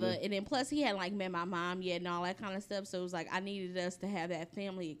each together. other. And then plus he had like met my mom yet and all that kind of stuff. So it was like, I needed us to have that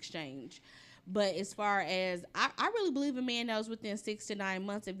family exchange. But as far as, I really believe a man knows within 6 to 9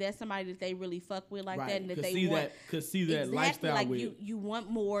 months if that's somebody that they really fuck with like that and that they want. Could see that Exactly, lifestyle like with. you want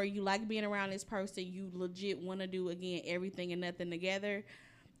more, you like being around this person, you legit want to do again everything and nothing together.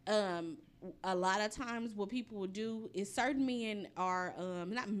 A lot of times what people will do is certain men are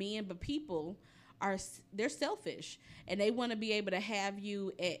not men but people are, they're selfish and they want to be able to have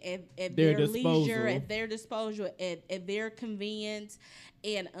you at Their their disposal. leisure, at their disposal, at their convenience.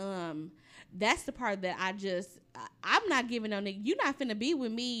 And that's the part that I'm not giving no nigga. You're not finna be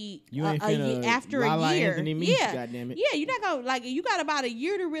with me You ain't finna after la-la a year. Anthony me, yeah, goddammit. yeah. You're not gonna like. You got about a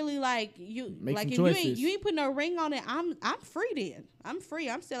year to really like you. Make like some if choices. you ain't put no ring on it. I'm free then. I'm free.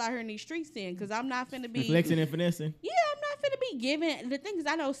 I'm still out here in these streets then because I'm not finna be Flexing and finessing. Yeah, I'm not finna be giving. The thing is,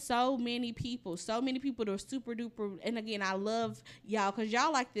 I know so many people that are super duper. And again, I love y'all because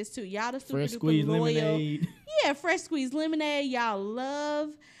y'all like this too. Y'all the super Fresh duper squeezed loyal. lemonade. Yeah, fresh squeezed lemonade. Y'all love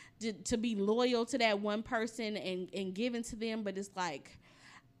to be loyal to that one person and giving to them. But it's like,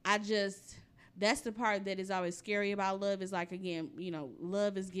 that's the part that is always scary about love is like, again,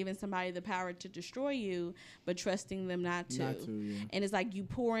 love is giving somebody the power to destroy you, but trusting them not to. Yeah. And it's like you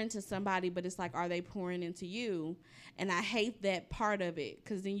pour into somebody, but it's like, are they pouring into you? And I hate that part of it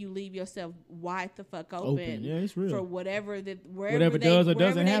because then you leave yourself wide the fuck open. Yeah, it's real. For whatever Whatever does or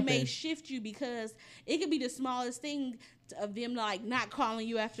doesn't they happen. may shift you because it could be the smallest thing of them like not calling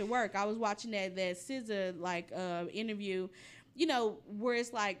you after work. I was watching that SZA interview, where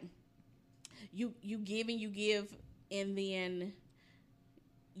it's like you give and you give and then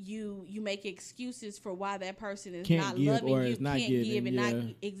you make excuses for why that person is Can't not give loving or you, is not can't giving, give and yeah.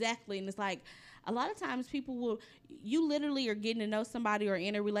 not exactly. And it's like a lot of times you literally are getting to know somebody or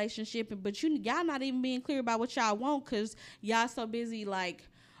in a relationship, but y'all not even being clear about what y'all want because y'all so busy like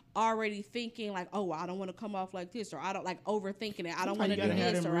already thinking like, oh, I don't want to come off like this, or I don't like overthinking it. I don't want to do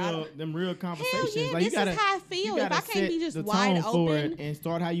this, or I don't. Them real conversations. Hell yeah, like, this you gotta, is how I feel. you If gotta I can't be set just the wide tone for open it and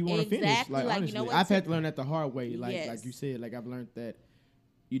start how you want to finish. Exactly, Like, like, you honestly, know what, I've had to learn that the hard way. Like Yes. you said, like I've learned that.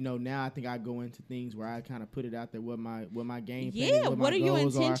 Now I think I go into things where I kind of put it out there what my game plan is, Yeah, what what my are your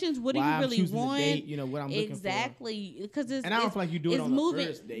goals intentions? What do why you I'm really choosing to want? date, what I'm looking for. Exactly, because it's And I don't feel like you do it it's on the moving.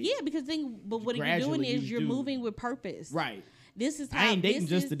 first date. Yeah, because but what you're doing Gradually is you you're do. moving with purpose. Right. This is I how ain't dating this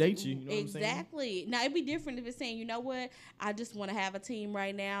just is- to date you, you know what I'm saying? Exactly. Now it'd be different if it's saying, you know what, I just want to have a team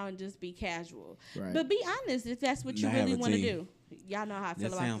right now and just be casual. Right. But be honest if that's what you Not have really a want to team. do. Y'all know how I feel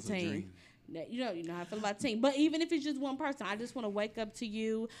That about sounds the a team. dream. You know how I feel about the team. But even if it's just one person, I just want to wake up to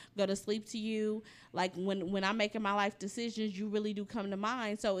you, go to sleep to you. Like when I'm making my life decisions, you really do come to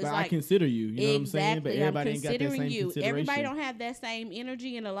mind. So it's But like I consider you. You know what I'm saying? But exactly. everybody I'm ain't got that considering same you. consideration. Everybody don't have that same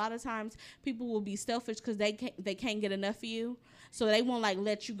energy, and a lot of times people will be selfish because they can't get enough of you, so they won't like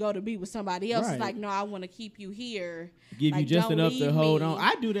let you go to be with somebody else. Right. It's like, no, I want to keep you here. Give Like, you just don't enough to leave hold me. on.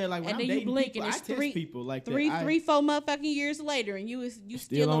 I do that like when And I'm then you dating blink people. and I it's test three- people like Three, that. 4 motherfucking years later, and you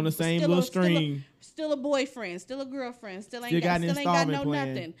Still on the same little string. Still a boyfriend, still a girlfriend, still ain't Still got got, an still ain't got no installment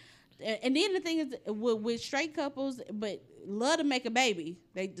plan. nothing. And then the thing is with straight couples, but love to make a baby.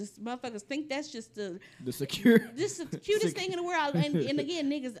 They just motherfuckers think that's just the secure. this is the cutest thing in the world. And again,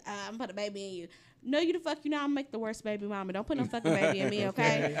 niggas, I'm put a baby in you. No, you the fuck you know I'm make the worst baby mama. Don't put no fucking baby in me,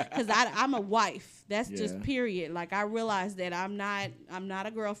 okay? Because I'm a wife. That's just Yeah. period. Like I realize that I'm not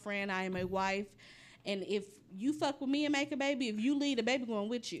a girlfriend. I am a wife. And if you fuck with me and make a baby, if you leave, the baby going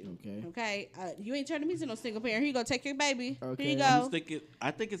with you. Okay. Okay. You ain't turning me to no single parent. Here you go. Take your baby. Okay. Here you I go.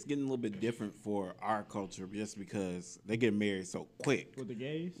 think it's getting a little bit different for our culture just because they get married so quick. With the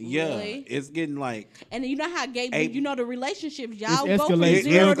gays? Yeah, Really? it's getting like And you know how gay, Hey, you know the relationships, y'all It's go from escalated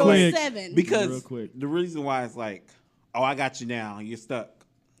 0 real to quick. 7. Real because quick. the reason why it's like, oh, I got you now, you're stuck.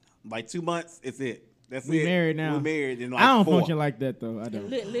 Like 2 months, it's it. That's We it. married now. We're married in like I don't 4. function like that though. I don't.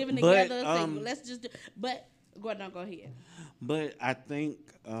 Living But, together. Say, let's just do. But go ahead. But I think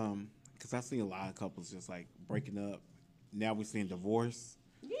because I see a lot of couples just like breaking up. Now we're seeing divorce,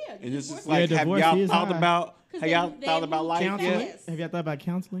 Yeah. and it's just divorce- like, Yeah, have divorce y'all is thought high. about? 'Cause Have y'all they thought about move life Counseling? yet? Yes. Have y'all thought about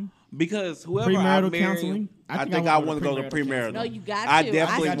counseling? Because whoever Premarital I marry, counseling? I think I want to go to premarital premarital. No, you got I to.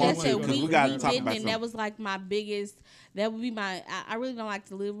 definitely I want suggested to because we got to talk didn't, about and that something. was like my biggest. That would be my. I really don't like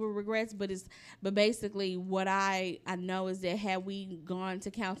to live with regrets, but basically what I know is that had we gone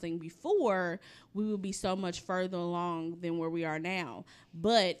to counseling before, we would be so much further along than where we are now.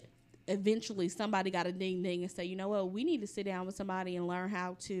 But eventually somebody got a ding ding and say, you know what, we need to sit down with somebody and learn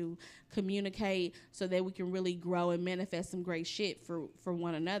how to communicate so that we can really grow and manifest some great shit for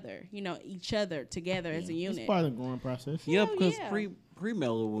one another, you know, each other together as a unit. It's part of the growing process. Yeah, Hell because yeah.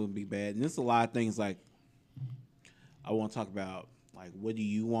 pre-mellow wouldn't be bad. And there's a lot of things like I want to talk about, like what do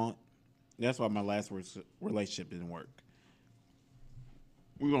you want? That's why my last relationship didn't work.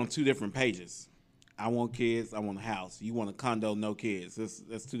 We were on 2 different pages. I want kids. I want a house. You want a condo, no kids.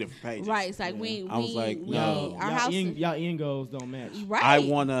 That's 2 different pages. Right, it's like we I was like, we no. our house Y'all end goals don't match. right. I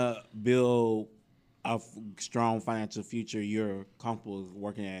want to build a strong financial future. You're comfortable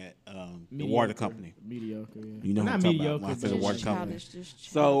working at the water company. Mediocre, yeah. You know what Not I'm talking mediocre, about when I say but the Just water just company. childish,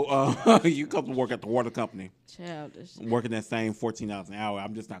 So you comfortable work at the water company, childish. working that same $14 an hour.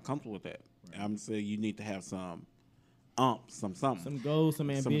 I'm just not comfortable with that. I'm saying you need to have some something. Some goals,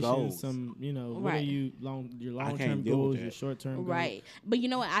 some ambitions, goals. some you know, what are Right. you your long term can't deal with goals, that. your short term goals. Right. But you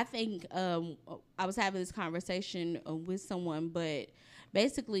know what? I think I was having this conversation with someone, but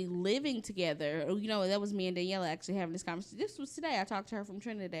basically living together, you know, that was me and Daniela actually having this conversation. This was today. I talked to her from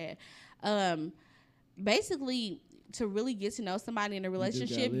Trinidad. Basically, to really get to know somebody in a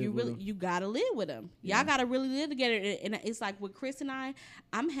relationship, you gotta live with them. Y'all gotta really live together. And it's like with Chris and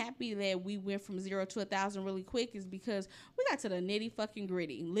I'm happy that we went from 0 to 1,000 really quick, is because we got to the nitty fucking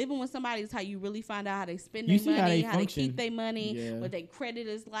gritty. Living with somebody is how you really find out how they spend You their see how money, they how they function. keep their money, Yeah. what their credit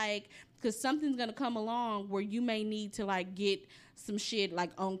is like. Because something's gonna come along where you may need to like get some shit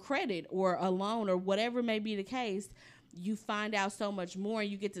like on credit or a loan or whatever may be the case. You find out so much more,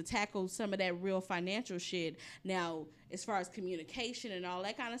 and you get to tackle some of that real financial shit. Now, as far as communication and all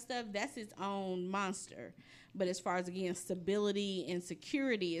that kind of stuff, that's its own monster. But as far as, again, stability and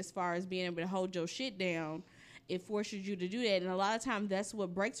security, as far as being able to hold your shit down, it forces you to do that. And a lot of times that's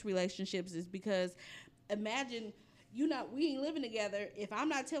what breaks relationships, is because imagine we ain't living together. If I'm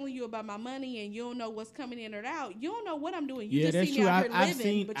not telling you about my money and you don't know what's coming in or out, you don't know what I'm doing. You Yeah, just that's see true. me out here I've living,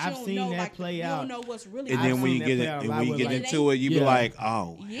 seen- but you I've don't seen know that like play you out. don't know what's really And going then on. when you that get play it, out a and lot when you with, get like- into it, you be Yeah. like,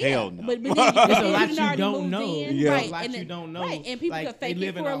 oh hell no. But then It's a lot done you already don't moved know. in, Yeah. right? A lot and you then- don't know. right? And people Like, could fake they it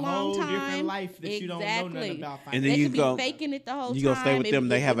live for in a long whole time. different life that you don't know nothing Exactly. about. And then They you could go- be faking it the whole You time. gonna stay with them?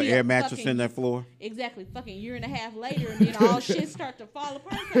 They have an air mattress in their floor. Exactly, fucking year and a half later, and then all shit start to fall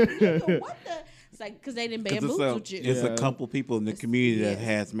apart. Like, nigga, what the? It's like because they didn't Because bamboozled you. it's a Yeah. couple people in the community that yes.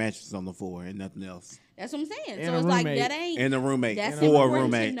 has mattresses on the floor and nothing else, That's what I'm saying. And So a it's like roommate. that ain't. and a roommate, That's 4 important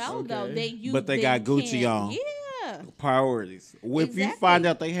roommates. to know, though. Okay. That you, But they that got Gucci can't- on. Yeah. Priorities. Well, if you Exactly. find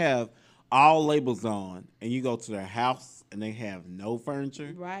out they have all labels on, and you go to their house and they have no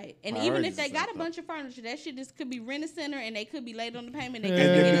furniture, Right. And Priorities even if they is got a up. bunch of furniture, that shit just could be rent a center and they could be late on the payment. They And could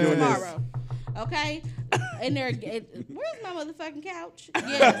they be be getting it doing this. tomorrow. Okay? And where's my motherfucking couch?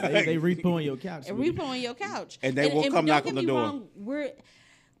 Yes. They repo on your couch. And repo on your couch. And they will come don't knock get on the me door. wrong,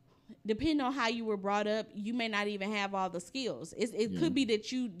 depending on how you were brought up, you may not even have all the skills. It could be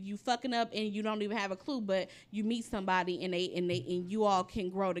that you fucking up and you don't even have a clue, but you meet somebody and you all can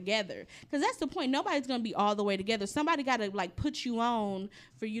grow together. Because that's the point. Nobody's gonna be all the way together. Somebody got to like put you on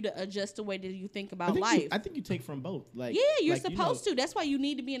for you to adjust the way that you think about life. I think you take from both. Like Yeah, you're like, supposed to. That's why you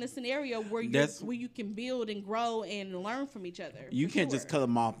need to be in a scenario where That's- you can build and grow and learn from each other. you for can't just sure. cut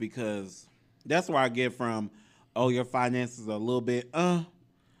them off because that's where I get from. Oh, your finances are a little bit.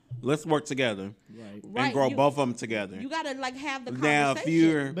 let's work together Right. and grow you- both of them together. You gotta like have the Now, conversation. if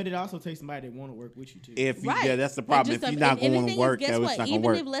you're, But it also takes somebody that want to work with you too. if you, Right. yeah, that's the And problem. If just you're not and the going thing to work, is, guess that what? it's not going Even to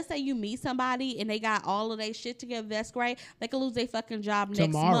work. if let's say you meet somebody and they got all of their shit together, that's great. They can lose their fucking job next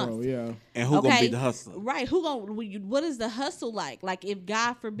Tomorrow, month. yeah. And who gonna Okay. be the hustler? Right? Who gonna? What is the hustle like? Like if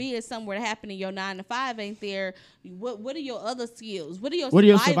God forbid somewhere to happen and your 9 to 5 ain't there, what are your other skills? What are your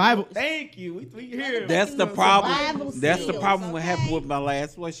survival? Thank you. We here. That's the Survival problem. That's the skills, problem. What happened okay? with my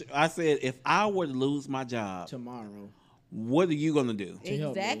last relationship? I said, if I were to lose my job, Tomorrow. what are you gonna do? to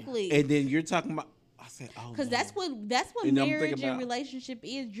help me. Exactly. And then you're talking about. I said, oh, Because no. that's what You know, I'm marriage thinking and about- relationship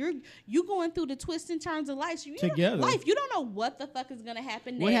is. You going through the twists and turns of life. So you Together. Life. You don't know what the fuck is gonna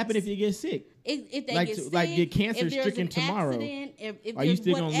happen next. What happened if you get sick? If they like get to- sick, like get cancer if there's stricken an tomorrow? accident, if Are you there's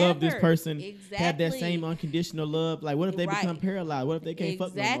still gonna love this whatever. person? Exactly. Have that same unconditional love? Like, what if they Right. become paralyzed? What if they can't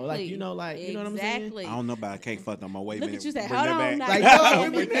fuck no more? Like, you know, like, you know what I'm saying? Exactly. I don't know about I can't fuck no more. Wait a Look minute. at you say, Bring hold that on back. now. Like, Yo,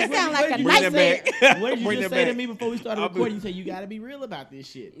 no, that sound like a Bring that nightmare. back. What did you Bring just that say to back. me before we started I'll be- recording? You said you got to be real about this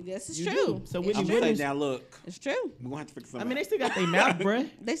shit. This is You true. do. So It's Whitney I'm true. saying Williams. now, look, It's true. we're gonna have to fix I something. mean, they still got their mouth, bruh.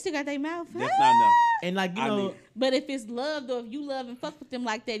 They still got their mouth. That's not enough. And like, you I know, mean- But if it's love, though, if you love and fuck with them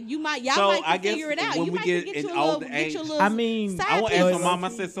like that, y'all So, might I can guess figure it out. when You we might get can in get you a little, older age- little I mean, side I want to piece. ask my mom. I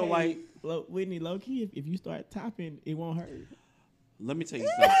said, so like, Whitney, low key, if you start topping, it won't hurt. let me tell you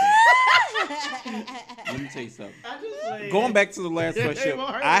something. Let me tell you something. Going back to the last relationship,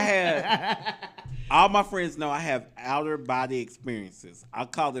 I had all my friends know I have outer body experiences. I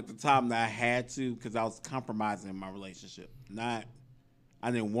called it the time that I had to because I was compromising in my relationship. I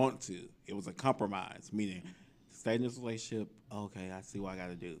didn't want to. It was a compromise, meaning stay in this relationship. Okay, I see what I got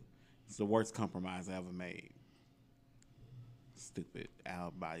to do. It's the worst compromise I ever made. Stupid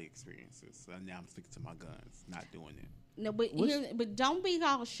out body experiences. So now I'm sticking to my guns, not doing it. No, but don't be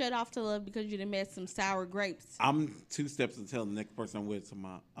all shut off to love because you done met some sour grapes. I'm 2 steps to tell the next person I'm with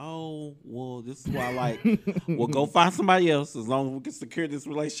tomorrow. Oh, well, this is what I like. Well, go find somebody else. As long as we can secure this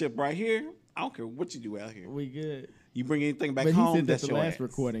relationship right here, I don't care what you do out here. We good. You bring anything back But he home, said that that's the your last ass.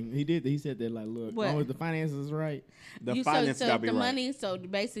 recording. He said that, like, look, as What? long as the finances is right. The finance so got to be the right. money. So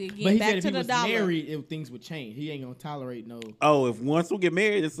basically, But getting he back said if to he the was dollar. married, things would change. He ain't gonna tolerate no. Oh, if once we get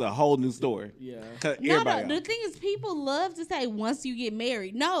married, it's a whole new story. Yeah. Cut No, everybody the off. thing is, people love to say once you get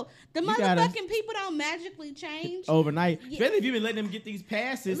married. No, the You gotta- motherfucking people don't magically change. Overnight, Yeah. especially if you've been letting them get these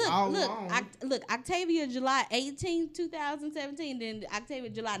passes all along. Look, Octavia, July 18, 2017, then Octavia,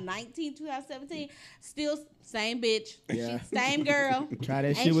 July 19, 2017, still same bitch, Yeah. same girl. Try that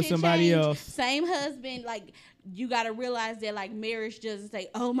Ain't shit with somebody changed. else. Same husband. Like, you got to realize that, like, marriage doesn't say,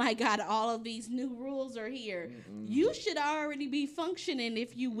 oh my God, all of these new rules are here. You should already be functioning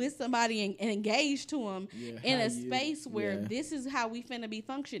if you with somebody and engaged to them Yeah, in how a you- space where yeah. this is how we finna be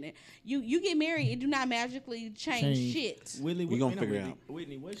functioning. You get married, it do not magically change shit. Whitney, We gonna figure it out.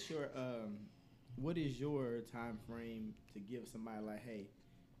 Whitney, what's your what is your time frame to give somebody like, hey,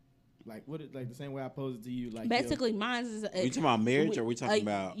 like what? Like the same way I posed it to you, like Basically, mine is. we talking about marriage or we talking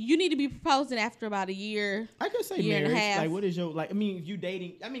about? You need to be proposing after about a year. I could say year and a marriage. half. Like, what is your like? I mean, if you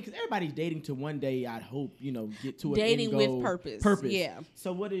dating, I mean, because everybody's dating to one day. I'd hope get to an Dating end with goal. purpose. Purpose. Yeah.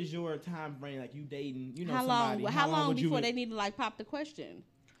 So, what is your time frame? Like, you dating? You know, How somebody. long? How long would you before they need to like pop the question?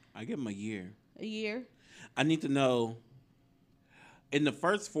 I give them a year. A year. I need to know. In the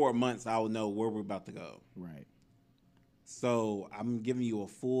first 4 months, I will know where we're about to go. Right. So I'm giving you a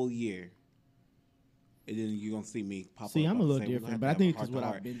full year, and then you're gonna see me pop up. See, I'm a and little say, we're different, gonna but I have think to it's have a what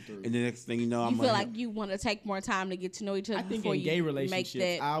heart I've to been heart. through. And the next thing you know, You I'm feel gonna like you want to take more time to get to know each other I think before in you gay make relationships,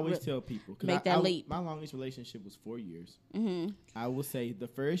 that. I always tell people 'cause make that leap. My longest relationship was 4 years. Mm-hmm. I will say the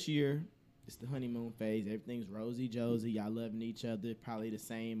first year, it's the honeymoon phase. Everything's rosy josy. Y'all loving each other, probably the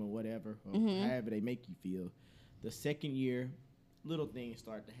same or whatever, or Mm-hmm. however they make you feel. The second year, little things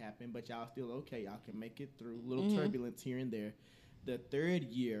start to happen, but y'all still okay. Y'all can make it through. Little Mm-hmm. turbulence here and there. The third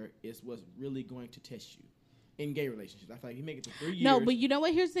year is what's really going to test you in gay relationships. I feel like you make it to 3 years. No, but you know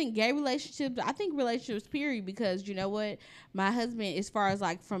what? Here's the thing: gay relationships. I think relationships, period. Because you know what, my husband, as far as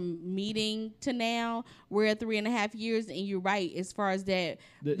like from meeting to now, we're at 3.5 years, and you're right. As far as that,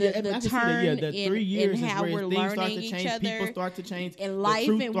 the I can see turn the in, 3 years in is how where we're things start learning to each change. other, People start to change. and life the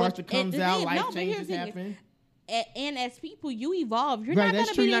truth and starts what to comes and the out. thing- Life no, but here's changes the thing, happen. and as people, you evolve. You're Right, not that's going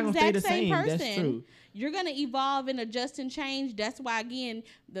to true. be You're the not gonna stay exact the same same. person. That's true. You're going to evolve and adjust and change. That's why, again,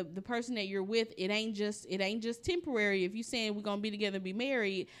 the person that you're with, it ain't just temporary. If you're saying we're going to be together and be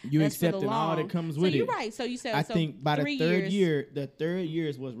married, You that's for the accepting all that long. comes So with you're it. right. So you said I so think by the 3 third years, year, the third year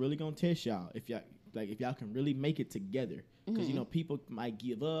is what's really gonna test y'all. If y'all can really make it together, because Mm-hmm. people might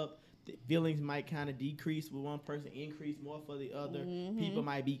give up. feelings might kind of decrease with one person, increase more for the other. People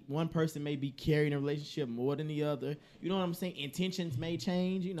might be, one person may be carrying a relationship more than the other. You know what I'm saying? Intentions may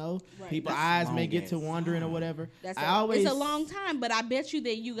change, you know. Right. People's That's eyes may get to long-ass wondering or time. whatever. It's a long time, but I bet you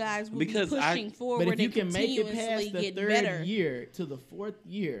that you guys will Because be pushing forward But if you and can make it continuously past the get third better. year to the fourth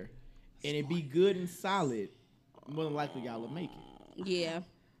year and it be good and solid, more than likely y'all will make it. Yeah.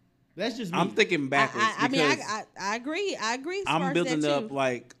 That's just me. I'm thinking backwards. I mean, because I agree. I agree. as far I'm as building that up too.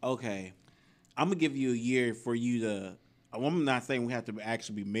 like, okay, I'm gonna give you a year for you to. I'm not saying we have to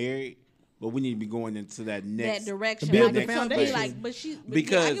actually be married, but we need to be going into that next that direction. build like, the so be foundation. like, but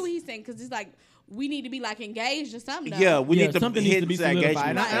Because- yeah, I get what he's saying because it's like we need to be like engaged or something. Though. Yeah, we need to something hit needs to be that solidified.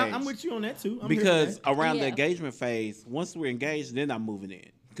 engagement And phase. I'm with you on that too. I'm here for Because that. around the Yeah. engagement phase, once we're engaged, then I'm moving in.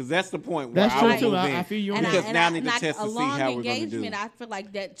 Because that's the point where That's I true will too. move I in. feel you on And that. Because now I need to like test a to see long how we're going to do. engagement, I feel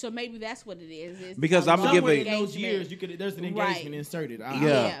like that. So maybe that's what it is. It's Because a I'm gonna long give Somewhere it- in those engagement. years, you could. There's an Right. engagement inserted. I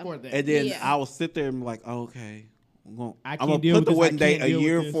Yeah. support that. And then Yeah. I will sit there and be like, oh, okay, I'm going I to can't deal put with the this, I wedding date can't a deal with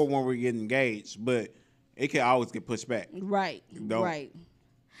year this. before when we're getting engaged, but it can always get pushed back. Right. Don't- Right.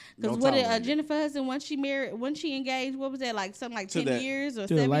 don't Because what did tolerate it. Jennifer Hudson when she married, when she engaged, what was that like? Something like To 10 that- years or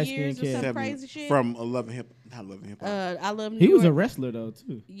to a 7 light-skinned years or kid. some 7 crazy shit. From 11 hip, not 11 hip hop. I love New He York. was a wrestler though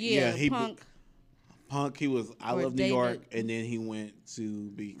too. yeah, he- Punk. Punk, he was I or Love New David. York, and then he went to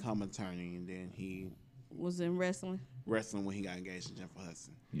become attorney, and then he Was in wrestling. wrestling when he got engaged to Jennifer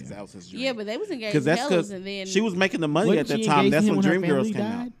Hudson. 'Cause Yeah. that was his dream. Yeah, but they was engaged Because that's hellas because and then she was making the money Wasn't at that she time. engaged That's to him when her Dreamgirls family came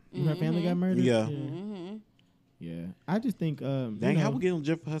out. died? When her family got murdered. Yeah. hmm Yeah. I just think. Dang, you how know, we get on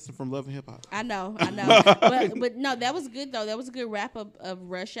Jennifer Hudson from Love and Hip Hop? I know. but no, that was good though. That was a good wrap up of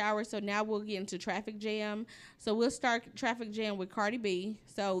Rush Hour. So now we'll get into Traffic Jam. So we'll start Traffic Jam with Cardi B.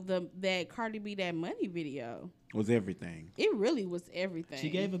 So that Cardi B That Money video, Was everything. it really was everything. she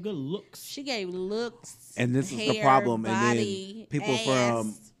gave a good looks. She gave looks, And this is the hair, problem. body, And then people ass.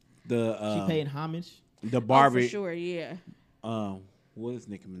 from the She paid homage. the Oh, Barbie. for sure, yeah. What is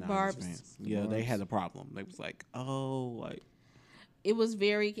Nicki Minaj's Barb's. fans? Yeah, they had a problem. They was like, oh, like It was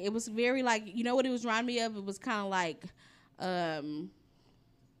very like, you know what it was reminding me of? It was kind of like,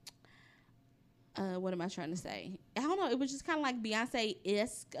 what am I trying to say? I don't know. It was just kind of like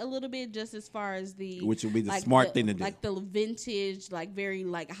Beyonce-esque a little bit, just as far as the which would be the like smart thing to do. like the vintage, like very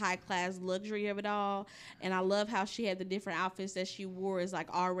like high class luxury of it all. And I love how she had the different outfits that she wore as like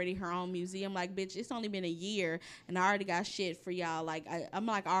already her own museum. Like, bitch, it's only been a year and I already got shit for y'all. Like, I'm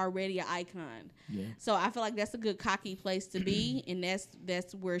like already an icon. Yeah. So I feel like that's a good cocky place to be, and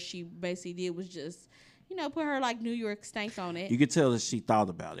that's where she basically did was just, you know, put her like New York stank on it. You could tell that she thought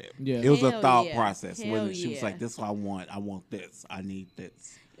about it. Yeah. It was a Hell thought yeah. process. Hell When she was yeah. like, "This is what I want. I want this. I need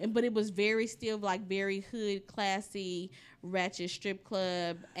this." But it was very still like very hood, classy, ratchet strip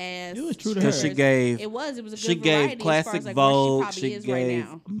club ass. It was true to Because her. she gave It was a good she variety gave as classic far as like Vogue. where she probably She is gave right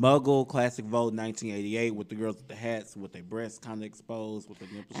now. Muggle classic Vogue 1988 with the girls with the hats with their breasts kind of exposed with the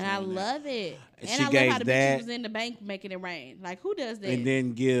nipples. And I showing that. love it. And And she I love gave how the that- bitch was in the bank making it rain. Like, who does that? And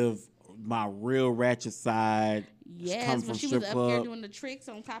then give my real ratchet side. yes, come when from she strip was up club. there doing the tricks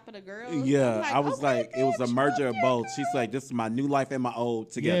on top of the girls. Yeah, I'm I was okay, like, it was a bitch, merger of okay, both. girl. She's like, this is my new life and my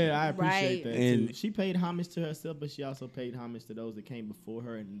old together. Yeah, I appreciate Right. that And- too. She paid homage to herself, but she also paid homage to those that came before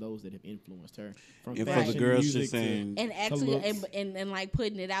her and those that have influenced her. From And for fashion the to girls, music she's to- saying, And actually, looks. and like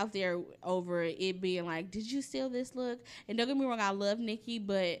putting it out there over it being like, did you steal this look? And don't get me wrong, I love Nicki,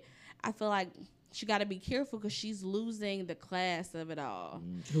 but I feel like she got to be careful because she's losing the class of it all.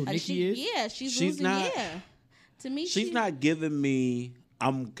 Who Like, Nicki is? Yeah, she's She's losing. not- Yeah, to me, she's not giving me,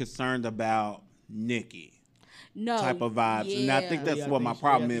 I'm concerned about Nicki no type of vibes. And I think Yeah. that's what my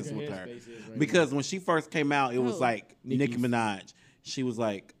problem is with her. Because when she first came out, it was Who? like Nicki Nicki's. Minaj. She was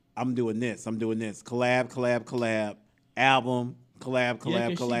like, I'm doing this. Collab, album, Yeah, 'cause she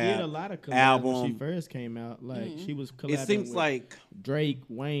did a collab. lot of collabs album. when she first came out. Like Mm-hmm. she was collabing It seems with like Drake,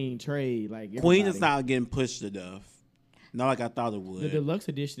 Wayne, Trey, like Queen everybody. is not getting pushed enough. Not like I thought it The would. deluxe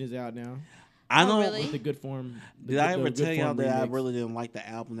edition is out now I Oh, don't. really? with the good form. Did I ever good tell y'all form that I remix. really didn't like the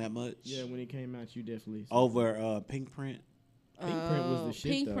album that much? Yeah, when it came out, you definitely Over Pink Print. Pink Print was the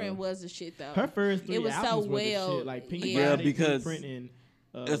shit. Pink though. Print was the shit though. Her first three It was so albums were well- the shit. Like Pink yeah. Yeah, Friday, because Pink Print and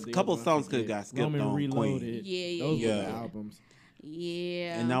there's a the couple other one, songs I could forget. got skipped Roman on Reloaded. Yeah. Those were Yeah. the albums.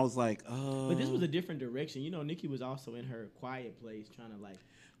 Yeah, And I was like, But this was a different direction. You know, Nicki was also in her quiet place trying to like.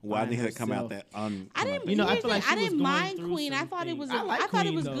 well, I find need her to come out herself. that on. I didn't. You know, I here's feel like the- she I was didn't going mind through Queen. I some thought it was. things. I like I thought it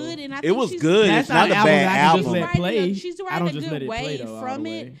Queen, was though. good, and I It think was she's- good. That's It's not a not an bad album I can just album. let play. She's I riding don't a just good let it play, way though, all from the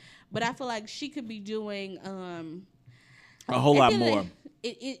it, way. but I feel like she could be doing A whole at lot the end of more. the-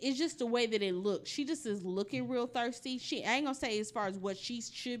 it's just the way that it looks. She just is looking real thirsty. I ain't gonna say as far as what she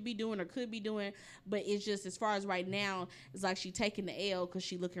should be doing or could be doing, but it's just as far as right now, it's like she taking the L because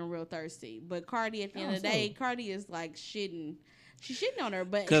she looking real thirsty. But Cardi, at the end of the day, Cardi is like shitting. She's shitting on her,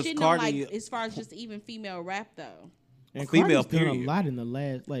 but shitting Cardi, on like as far as just even female rap though. And female Cardi's done period. a lot in the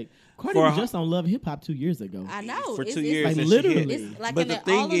last Cardi was just on Love Hip Hop 2 years ago. I know For it's, 2 it's years, like and literally. she hit, It's like but in the all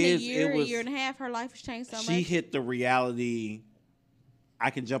thing of a is, year, it was, year and a half, her life has changed so much. she hit the reality. I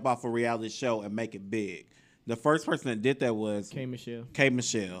can jump off a reality show and make it big. The first person that did that was K Michelle. K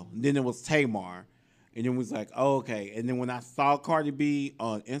Michelle. Then it was Tamar. And then it was like, oh, okay. And then when I saw Cardi B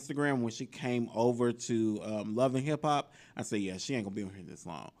on Instagram when she came over to Love and Hip Hop, I said, yeah, she ain't gonna be on here this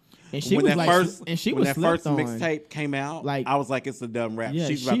long. And she when was that like, first, and she when was that slept first on. mixtape came out, Like, I was like, it's a dumb rap. Yeah,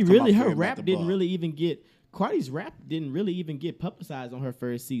 She's about she to come really, off her here rap about the didn't ball. really even get. Cardi's rap didn't really even get publicized on her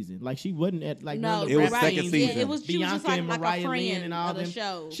first season. Like she wasn't at like No, none of the It was rap second scenes. season. Yeah, it was. She was Bianca just like, and like Mariah a friend Lynn and all of the them.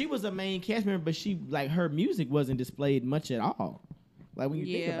 show. She was a main cast member, but she like her music wasn't displayed much at all. Like when you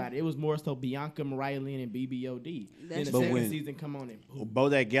think Yeah. about it, it was more so Bianca, Mariah Lynn, and BBOD. Then That's the But second when- season come on and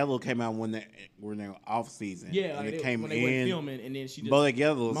Bodak Yellow came out when they were off season. yeah, and like it came when they went in. filming, and then she just Bodak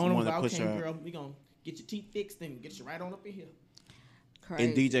Yellow was the Mona one was to like, push okay, her. girl, we gonna get your teeth fixed and get you right on up in here. Crazy.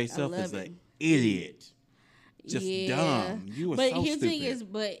 And DJ I Self love is it. an idiot. Just Yeah. dumb. You were But so his stupid. thing is,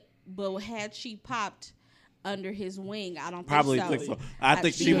 but had she popped under his wing, I don't Probably think so. think so. I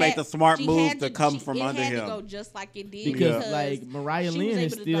think she had- made the smart she move had to come from it under had him. to go just like it did Because, like, Mariah she Lynn was able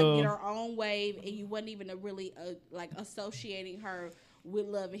is to still- like, get her own wave, and you wasn't even really like associating her with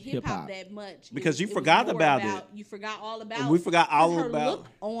Love and Hip Hop Hip-hop. that much Because you was forgot more about it. You forgot all about. We forgot all her about- look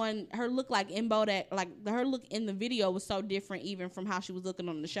on her look like in Bodak, like her look in the video was so different even from how she was looking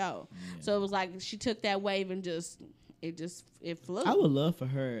on the show. So it was like she took that wave and it flew. I would love for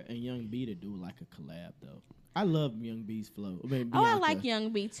her and Young B to do like a collab though. I love Young B's flow. I mean, Oh, I Bianca. like Young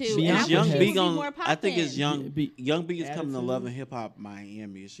B too. Bianca And I Is wish Young she B would be gonna? more I think it's poppin'. Young B is coming to Attitude. Love and Hip Hop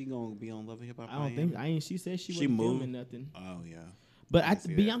Miami. Is she gonna be on Love and Hip Hop I don't Miami? think she said she She wasn't moved. filming nothing. Oh yeah. But I see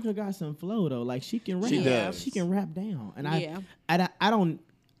that. Bianca got some flow though. Like she can rap. She does. She can rap down. And Yeah. I don't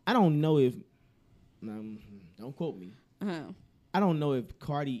know if don't quote me. Uh-huh. I don't know if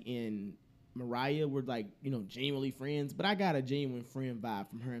Cardi and Mariah were like, genuinely friends, but I got a genuine friend vibe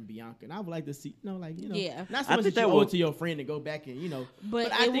from her and Bianca. And I would like to see, Yeah. not so I much think that you that owe would- it to your friend to go back and,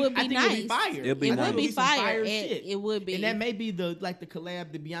 But I it would be I think nice. it'd be fire. It'd be It nice. would be some fire. shit. It would be. And that may be the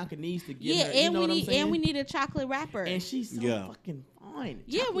collab that Bianca needs to get Yeah, her. and you know we what I'm need saying? a chocolate rapper. And she's so Yeah. fucking fine.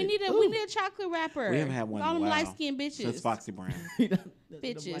 yeah, we need Chocolate. a chocolate rapper. We haven't had one All in a them while. light skinned bitches. Since Foxy Brown.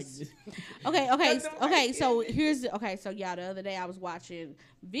 Bitches. Okay, Okay. So so y'all, the other day I was watching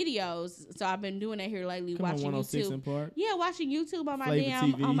videos. So I've been doing that here lately, Come on, watching 106 YouTube. in Park. Yeah, watching YouTube on my Flavor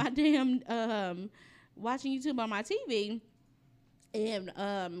TV. watching YouTube on my TV.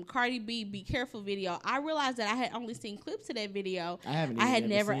 And Cardi B Be Careful video. I realized that I had only seen clips of that video. I haven't. I had even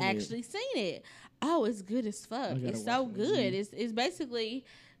never seen it. actually seen it. Oh, it's good as fuck. I gotta It's so watch it. good. It's basically,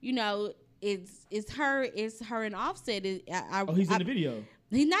 it's her and Offset. He's in the video.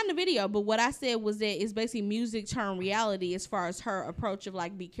 He's not in the video, but what I said was that it's basically music turned reality as far as her approach of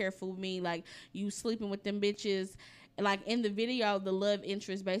like, be careful with me, like you sleeping with them bitches. Like in the video, the love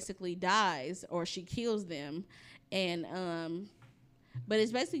interest basically dies or she kills them, and but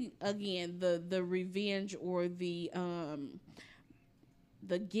it's basically again the revenge or the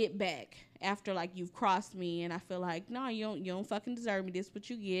get back after like you've crossed me, and I feel like no, you don't fucking deserve me. This what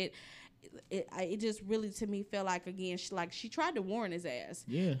you get. It just really to me felt like again she tried to warn his ass.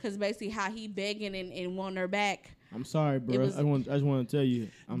 Yeah. Because basically how he begging and wanting her back. I'm sorry, bro. was- I just want to tell you,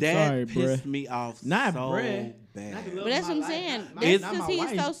 I'm that sorry, bro. pissed me off Not so bruh. bad. Not the love But that's of what I'm my saying. life. That's Not because my he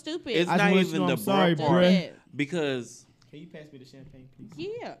is wife. so stupid. It's I just not want you to even know the I'm sorry, bruh bruh. part Yeah. because Can you pass me the champagne, please?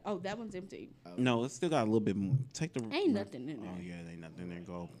 Yeah. Oh, that one's empty. no, it's still got a little bit more. Take the Ain't nothing in there. Oh yeah, ain't nothing in there.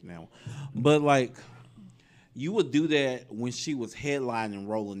 Go now, but like you would do that when she was headlining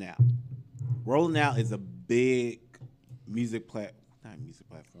Rolling Out. Rolling Out is a big music festival.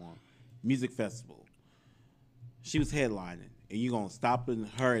 She was headlining, and you gonna stop her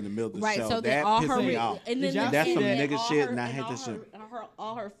in the middle of the Right. show. So that that all pissed her me off. and Did then y'all That's see some that? nigga all shit, her- and I hate that all shit.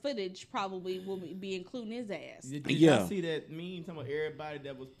 all her footage probably will be including his ass. Did Yeah. y'all see that meme talking about everybody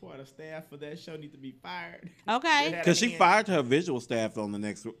that was part of staff for that show need to be fired? Okay. Because she fired her visual staff on the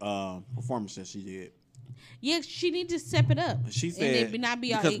next performance that she did. Yeah, she need to step it up. She And said it not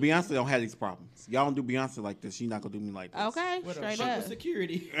be all- because Beyonce don't have these problems. Y'all don't do Beyonce like this. She not gonna do me like this. Okay, What straight up? up.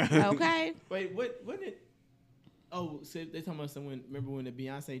 Security. Okay. Wait, what? Wasn't it? Oh, so they talking about someone. Remember when the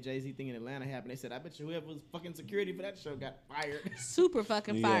Beyonce Jay-Z thing in Atlanta happened? They said, "I bet you whoever was fucking security for that show got fired." Super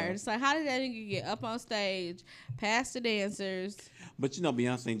fucking Yeah. fired. It's like, how did that nigga get up on stage, past the dancers? But you know,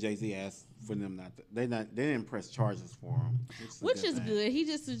 Beyonce and Jay-Z asked for them not to. They didn't press charges for him, Which is thing. good. He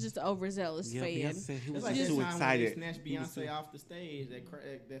just was just overzealous Yeah, fan. Beyonce said he was It's like just that too time excited. when they snatched Beyonce off the stage.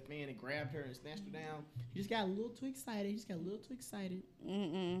 That fan that grabbed her and snatched her down. He just got a little too excited. He just got a little too excited.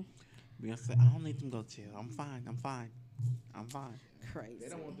 Beyonce, I don't need them to go chill. I'm fine. Crazy. They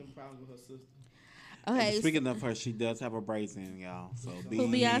don't want them problems with her sister. Okay. Speaking of her, she does have her braids in, y'all. So Who,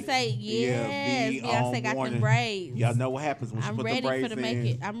 Beyonce? Yes, be Beyonce on got warning. them braids. Y'all know what happens when she I'm put the ready braids for to in.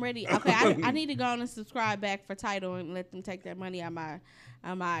 make it. I'm ready. Okay, I need to go on and subscribe back for Tidal and let them take that money on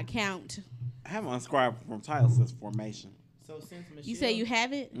my account. I haven't unscribed from Tidal since formation. So since Michelle, You say you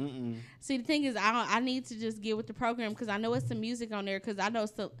have it? Mm-mm. See, the thing is, I need to just get with the program because I know it's some music on there. Because I know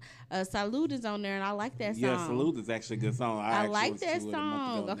Salute is on there, and I like that song. Yeah, Salute is actually a good song. I actually like listened that to it a month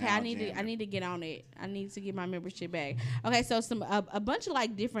song. ago Okay, now, I need to get on it. I need to get my membership back. Okay, so a bunch of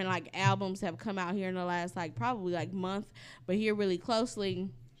like different like albums have come out here in the last like probably like month, but here really closely.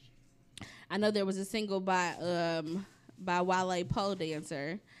 I know there was a single by Wale Pole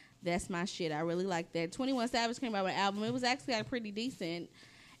Dancer. That's my shit. I really like that. 21 Savage came out with an album. It was actually like pretty decent.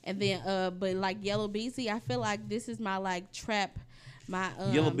 And then but like Yellow Beezy, I feel like this is my like trap. My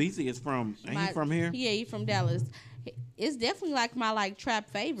Yellow Beezy is from. Ain't he from here? Yeah, he from Dallas. It's definitely like my like trap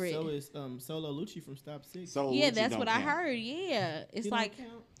favorite. So is Solo Lucci from Stop Six. So Yeah, Lucci that's don't what I count. heard. Yeah, it's He don't like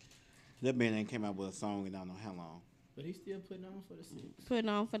count, That man ain't came out with a song in I don't know how long. but he's still putting on for the Six. putting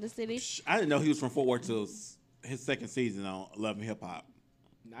on for the city. I didn't know he was from Fort Worth till his second season on Love and Hip Hop.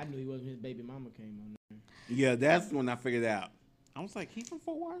 I knew he wasn't. His baby mama came on there. Yeah, that's when I figured out. I was like, he from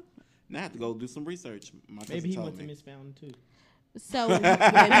Fort Worth? Now I have to go do some research. My cousin Maybe he told went to me. Miss Fountain too. So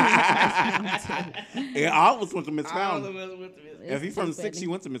Yeah, I always went to Miss All Fountain. of us went to Miss. If he's from too the 6, funny.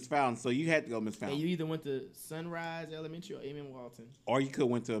 you went to Miss Fountain, so you had to go Miss And Fountain. you either went to Sunrise Elementary or Amen Walton. Or you could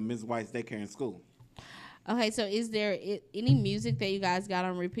went to Miss White's daycare in school. Okay, so is there any music that you guys got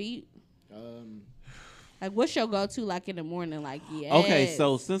on repeat? Like, what's your go-to like in the morning? Like, yeah. Okay,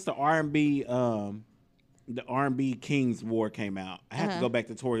 so since the R&B Kings War came out, I had to go back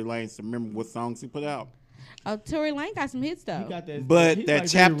to Tory Lanez to remember what songs he put out. Oh, Tory Lane got some hits though. He got that, But he's that like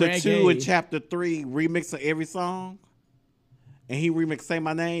chapter very 2 reggae. and chapter 3 remix of every song, and he remixed "Say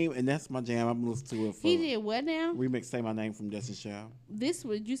My Name," and that's my jam. I'm listening to it for He did what now? remix "Say My Name" from Destiny's Child. This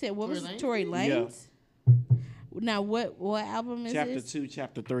was you said what Tory was it? Lanez? Tory Yeah. Lanez? Now what album is Chapter this? 2,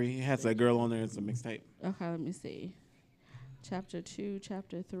 chapter 3. It has that girl on there. It's a mixtape. Okay, let me see. Chapter 2,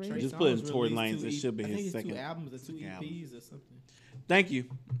 chapter 3. Trey Just Songz put in Tory released Lanez. It two should be I his think it's second. 2 albums or 2 second album. EPs or something. Thank you.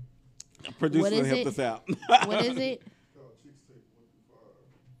 Producer What is helped it? us out. What is it?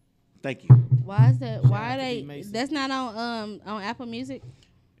 Thank you. Why is that? Why out are to they? D. Mason. That's not on Apple Music.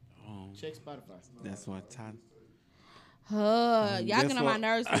 Check Spotify. That's what time. Y'all guess get on my what?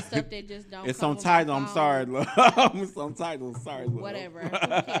 nerves with stuff that just don't. It's come on with my title. I'm phone. sorry, love. It's on title. Sorry, love. Whatever.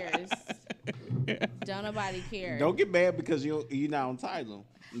 Who cares? Don't nobody care. Don't get mad because you're not on title.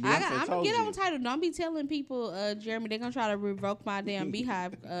 I'm Beyonce gonna told get you. on title. Don't be telling people, Jeremy, they're gonna try to revoke my damn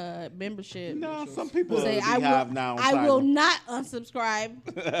Beehive membership. No, some people Say, have now on I title. will not unsubscribe.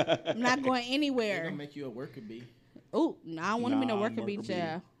 I'm not going They're anywhere. gonna make you a worker bee. Oh, no, I don't want to be no Nah, worker bee, worker bee.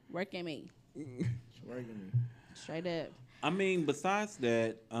 child. Work at me. Working me. Straight up. I mean, besides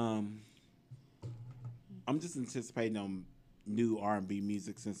that, I'm just anticipating on new R&B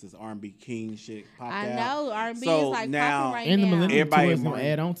music since this R&B King shit popped I out. know R&B So is like now- popping right And the now. Millennium Everybody Tour is gonna more-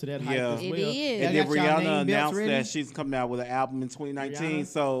 add on to that hype Yeah. as It well. is. And Y'all then got y'all Rihanna name belts announced ready? that she's coming out with an album in 2019. Rihanna?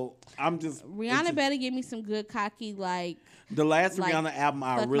 So I'm just Rihanna better give me some good cocky like the last like, Rihanna album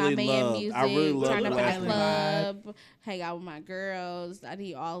I fuck really my man loved. music, I really loved turn the up in last the one. club, hang out with my girls. I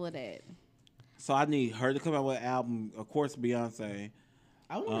need all of that. So I need her to come out with an album. Of course, Beyonce.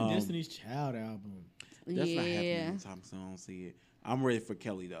 I want a Destiny's Child album. That's not happening yeah, anytime soon. I don't see it. I'm ready for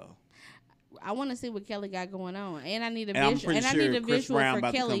Kelly though. I want to see what Kelly got going on, and I need a And I'm visual. pretty And I sure need a Chris visual Brown for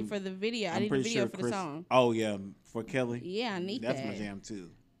about to Kelly come- for the video. I I'm need a pretty video sure for Chris. the song. Oh yeah, for Kelly. Yeah, I need That's that. my jam too.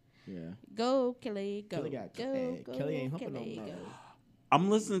 Yeah. Go Kelly, go, Kelly got- go, go. Kelly ain't humping no Kelly, more. go. I'm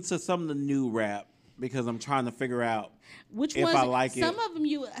listening to some of the new rap because I'm trying to figure out Which if ones? I like some it. of them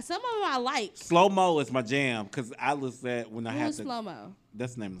I like. Slow Mo is my jam because I listen to that when I have Who's to. slow mo?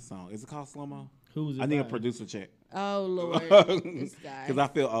 That's the name of the song. Is it called Slow Mo? Who's it I need a by? producer check Oh Lord, this guy. because I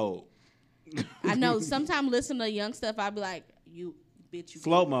feel old. I know. Sometimes listening to young stuff, I'll be like, "You bitch, you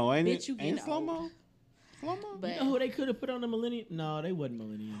Slow get- Mo, ain't bitch, it? you Ain't get Slow old." Mo? Slow Mo? But You know who they could have put on the Millennium? No, they wasn't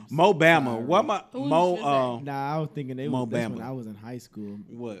Millenniums. Mo Bama. Sorry. What my Who you Mo? should say? Nah, I was thinking they Mo was that's when Bamba. I was in high school.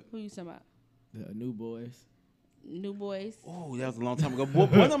 What? who you talking about? The New Boys. New Boys. Oh, that was a long time ago.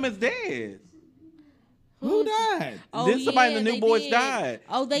 One of them is dead. Who died? Then somebody in the they New Boys did. died.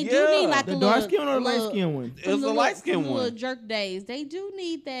 Oh, they Yeah. do need like The a dark little, skin or the light little- skin one? It was the light skin from the little one. jerk days. They do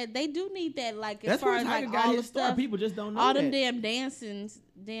need that. They do need that. Like as That's far where as Tiger like got all his the star. stuff, People just don't know all that. them damn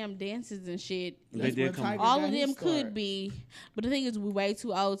dances and shit. They That's did where come. Tiger All got of his them could start. be, but the thing is, we're way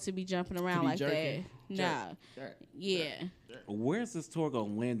too old to be jumping around be like jerking. that. Nah, Jerk. yeah. Where's this tour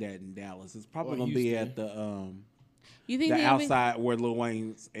gonna land at in Dallas? It's probably Or gonna be Houston. at the You think the they'll be- outside where Lil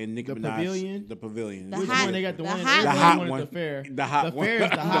Wayne's and Nicki The Minaj. pavilion? The pavilion. The Which hot- one? They got the the one. hot The everybody hot wanted one. The fair. The hot The one. fair is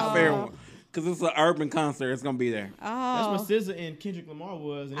the hot fair one. one. Because it's an urban concert. It's gonna be there. That's Oh, what SZA and Kendrick Lamar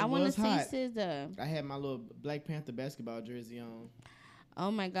was, and it I want to was see hot. SZA. I had my little Black Panther basketball jersey on.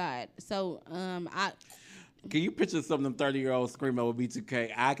 Oh my god. So Can you picture some of them 30-year-olds screaming over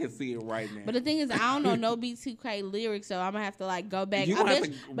B2K? I can see it right now. but the thing is, I don't know no B2K lyrics, so I'm gonna have to like go back. You I gonna bet,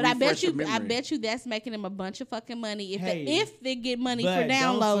 have to but I bet refresh your you, I memory. bet you that's making them a bunch of fucking money Hey, if they get money But for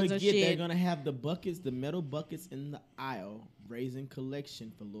downloads don't and forget, they're shit. gonna have the buckets, the metal buckets in the aisle, raising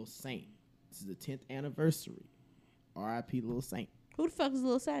collection for Lil Saint. This is the 10th anniversary. R.I.P. Lil Saint. Who the fuck is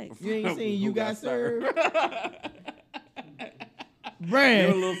Lil Saint? You ain't seen Who You got Got Served? Your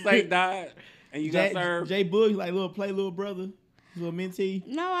Bruh. little Saint died, and you got served. Jay Boog, like little brother, little mentee.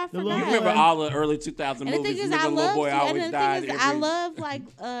 No, I The little You forgot. remember all the early 2000 And the movies? thing is, Remember I Little love. Boy And Always the Died. thing is, I love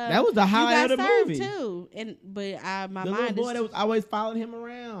like. That was the highlight You of Got the Served movie. too. And but my The mind little boy is. that was always following him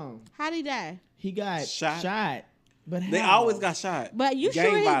around. How'd he die? He got Shot. shot. But They how? always got shot. But you Gang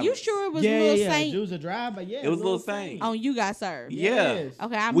sure? You violence. sure it was yeah, Lil yeah. Saint? It was a drive, but yeah, It was Lil Saint. On You Got Served. Yeah. Yes.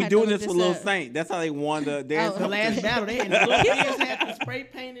 Okay, I'm We gonna doing have this to for look Lil up. Saint. That's how they won the dance. The last battle, they had the little kids had the spray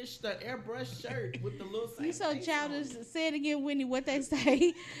painted the airbrush shirt with the Lil Saint. You so face childish. on it. Say it again, Whitney. What they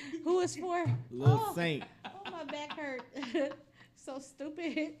say? Who is for? Lil Oh, Saint. oh, my back hurt. So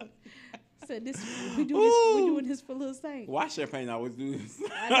stupid. So this we doing this for Lil Saint. Why Champagne always do this?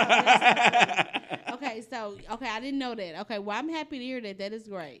 Okay, so I didn't know that. Okay, well I'm happy to hear that. That is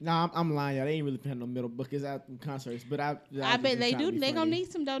great. Nah, I'm lying, y'all. They ain't really paying no middle buckets out in concerts, but I bet they do. They gonna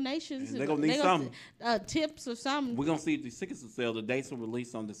need some donations. They gonna need something. Tips or something. We're gonna see if the tickets will sell. The dates will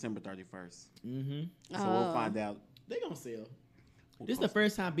release on December 31st. Mm-hmm. So we'll find out. They gonna sell. This is the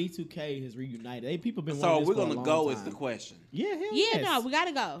first time B2K has reunited. People been So wanting this we're for a gonna long go time. is the question. Yeah, hell Yeah, yes. no, we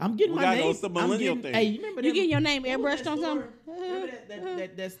gotta go. I'm getting We my gotta go. name. It's the millennial thing. Hey, you remember You that? getting your name what was airbrushed that on store? something? Remember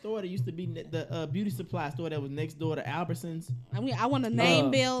that store that used to be the beauty supply store that was next door to Albertsons? I want a name Uh,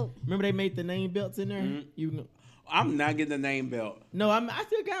 belt. Remember they made the name belts in there? Mhm. You know, I'm not getting the name belt. no, I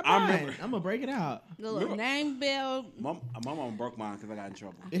still got I mine. remember- I'm gonna break it out. The little name belt. My mom broke mine because I got in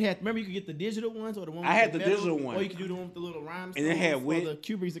trouble. It had. Remember you could get the digital ones or the one. I with had the metal, digital one. or you could do the one with the little rhymes. And it had or with- the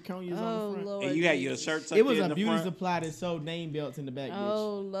Kubrick zirconias on Oh the front. Lord. And you had your Jesus. shirt tucked It was in a the beauty front. supply that sold name belts in the back.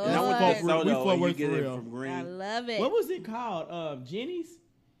 Oh bitch. Lord. And I went Lord. to We Soto, fought and you work get for it real. from Green. I love it. What was it called? Jenny's?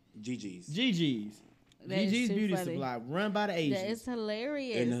 GG's. GG's. That is GG's too Beauty funny. Supply, run by the That Asians. is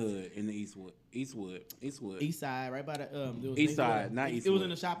hilarious. In the hood, in the Eastwood. East side, right by the there was East next door. side, not It was Eastwood. in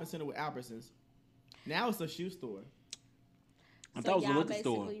the shopping center with Albertsons. Now it's a shoe store. I So thought it was a y'all liquor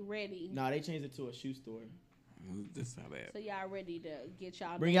store. basically ready. No, they changed it to a shoe store. This is how bad. So y'all ready to get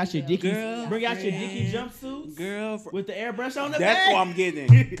y'all Bring name out your belts. Dickies. Girl, Bring out your friend. Dickie jumpsuits Girl, with the airbrush on the that's back. what I'm getting.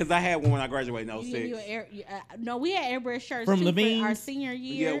 Because I had one when I graduated in You get you 06. no, we had airbrush shirts From too for our Levine's? senior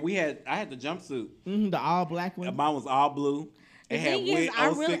year. Yeah, I had the jumpsuit. The all black one. Mine was all blue. The It had thing is, wit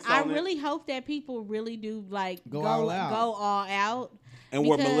I 06 I on it. really hope that people really do like Go all out. Go all out. And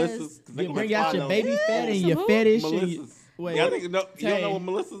wear because- Melissa's. 'cause they Yeah, gonna bring have out your follow. baby fat and Some your who? fetish. And your, Melissa's. wait, Y'all think, you don't Tay, know what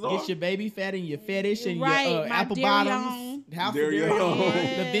Melissa's are? get your baby fat and your fetish and Right, your my apple Darion. bottoms. House of Darion. Darion,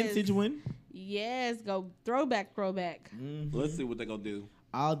 the Yes. vintage one. Yes, go throwback. Let's see what they gonna do.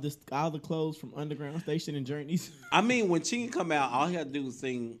 All the clothes from Underground Station and Journeys. I mean, when Chingy come out, all he had to do was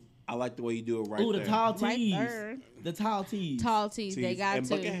sing "I Like the Way You Do It" right Ooh, there. the tall Right tees. there. The tall tees. Tall tees, they Tees got and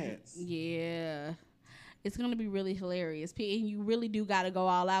to. bucket hats. Yeah, it's gonna be really hilarious. And you really do got to go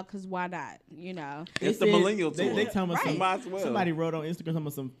all out because why not? You know. It's They the said- millennial tour. They tell me Right. Might as well. somebody wrote on Instagram talking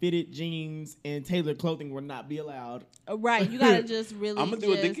about some fitted jeans and tailored clothing will not be allowed. Right, you gotta just really. I'm gonna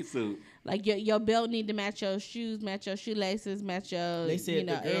do a just- Dickie suit. Like your belt need to match your shoes, match your shoelaces, match your. They said you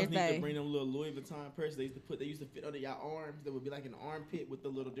know, the girls need to everything. bring them little Louis Vuitton purses. They used to fit under your arms. That would be like an armpit with the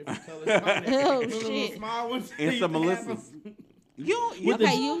little different colors. on it. Oh, The little shit. small ones. And They some used to have Melissas. them. You Okay,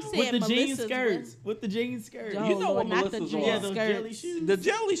 know, you with said the jean Melissa's skirts. With the jean skirts. Oh, You know Lord, what not the Melissa's jean are. Yeah, those jelly skirts. shoes. the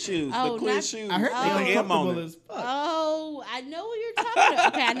jelly shoes, Oh, the clear not- shoes. I heard Oh. they with the M on uncomfortable it. as fuck. Oh, I know what you're talking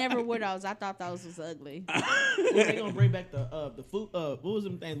about. Okay, I never wore those. I thought those was ugly. They gonna bring back the food. What was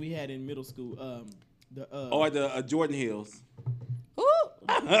them things we had in middle school? Or the Jordan Hills. Ooh,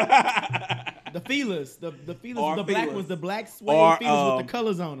 The feelers, the feelers, Or the black feelers. ones, the black suede Or, feelers with the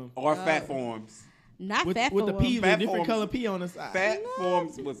colors on them, Or Fat Forms. Not with fat the for P, Fat with different Forms. color P on the side. Fat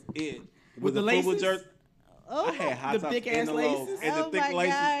Forms was it. With the FUBU laces? jersey. Oh, I had hot The tops thick and ass the lows laces? and the Oh thick my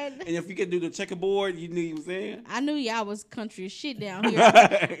laces. God. And if you could do the checkerboard, you knew you was in. I knew y'all was country as shit down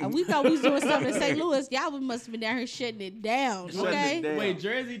here. We thought we was doing something in St. Louis. Y'all must have been down here shutting it down. Shutting Okay. it down. Wait,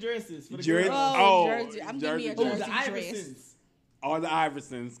 jersey dresses for the Jersey- girls. Oh, Oh, jersey. I'm giving me a jersey jersey the dress. Iversons. Or the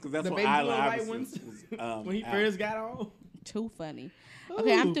Iversons, because that's The what baby Isla blue and white Iverson ones was. when he out. first got on. Too funny.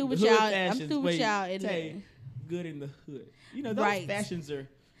 Okay, I'm Ooh, through with hood y'all. fashions. I'm through with Wait, y'all. In Tay, good in the hood. You know those Right. fashions are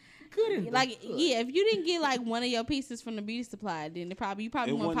good in the like, hood. yeah, if you didn't get like one of your pieces from the beauty supply, then you probably It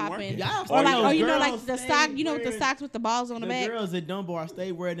won't wasn't pop working. in. Y'all Or stay like, those or you know, girls like the stay sock. You know, with the wearing- socks with the balls on the The back. girls at Dunbar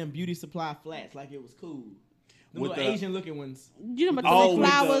stay wearing them beauty supply flats like it was cool. The With little the- Asian looking ones. You know, but Oh, the with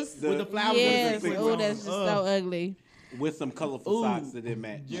flowers. the- with the flowers Yes. with the Oh, things that's just on. so ugly. With some colorful Ooh. socks that didn't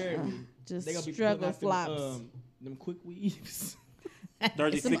match. Jeremy. Just They gonna be struggle putting out flops. them quick weaves.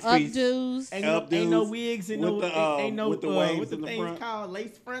 36 Some piece. updos. Ain't no wigs and with no the, ain't no with the waves what the in the things front. called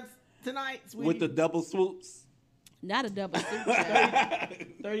lace fronts tonight, sweetie. With the double swoops. Not a double suit. child.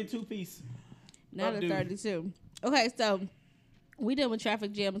 32 piece. Not a Updo. 32. Okay, so we done with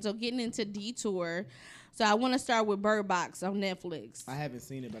traffic jam. So getting into Detour. So I want to start with Bird Box on Netflix. I haven't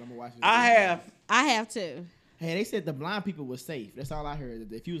seen it, but I'm gonna watch it. I have. I have to. Hey, they said the blind people was safe. That's all I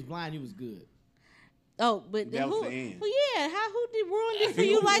heard. If you was blind, you was good. Oh, but That was who? the end. Well, yeah. Who did ruin it for Who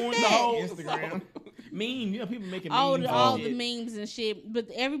you like ruined the that? whole- Instagram. Meme. You know, people making All memes. the, and all shit. the memes and shit, but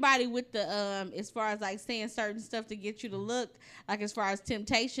everybody with the as far as like saying certain stuff to get you to look, like as far as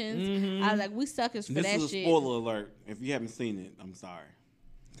temptations, I was like, we suckers for This that is a shit. spoiler alert. If you haven't seen it, I'm sorry.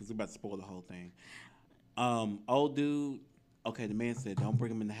 Because we're about to spoil the whole thing. Old dude. Okay, the man said, don't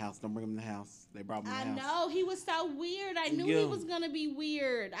bring him in the house. Don't bring him in the house. They brought him in I the house. know he was so weird. I knew he Yeah. was gonna be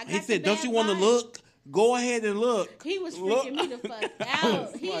weird. I got He the said, don't bad you want to vibes. look? Go ahead and look. He was Look. freaking me the fuck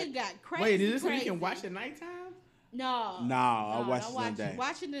out. He Like- got crazy. Wait, is this so you crazy. can watch at nighttime? No, I watched don't it in the day.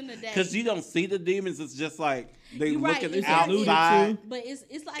 Watch it in the day. Because you don't see the demons. It's just like they You're right, looking it's alluded outside. to. But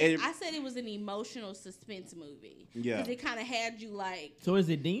it's like It- I said, it was an emotional suspense movie. Yeah. because it kind of had you like. So is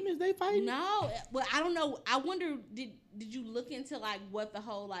it demons they fighting? No, well, I don't know. I wonder, did you look into like what the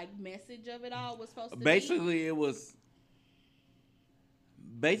whole like message of it all was supposed to be?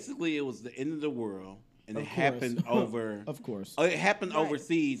 Basically, it was the end of the world, and Of it course. happened over. Of course. It happened Right.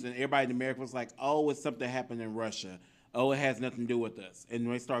 overseas, and everybody in America was like, "Oh, it's something happened in Russia. Oh, it has nothing to do with us." And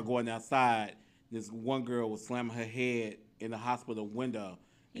when they started going outside, this one girl was slamming her head in the hospital window.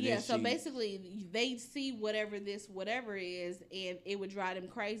 And Yeah, then so she- basically they see whatever is, and it would drive them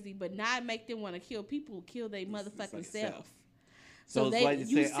crazy, but not make them want to kill people, kill their motherfucking like self. So, So it's they like you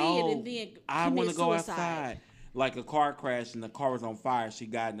they see say, it "Oh, and then I want to commit go suicide. outside." Like a car crash, and the car was on fire. She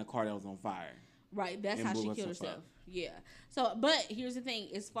got in the car that was on fire. Right, that's And how blew she herself killed up. herself. Yeah. So, but here's the thing: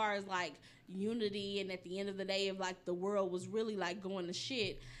 as far as like unity, and at the end of the day, if like the world was really like going to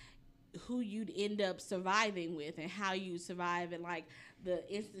shit, who you'd end up surviving with, and how you survive, and like the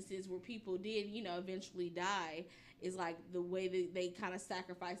instances where people did, eventually die, is like the way that they kind of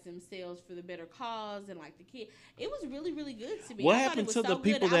sacrifice themselves for the better cause, and like the kid. It was really, really good to me. What I thought happened it was to so the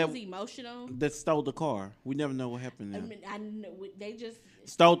people good. I that- was emotional. That stole the car. We never know what happened. I Now. mean, I know they just.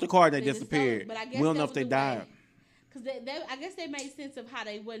 Stole the car. They They just disappeared. stole it, but I We guess don't that know if was they the died. way. Because I guess they made sense of how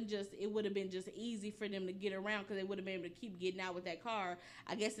they wasn't just, it would have been just easy for them to get around, because they would have been able to keep getting out with that car,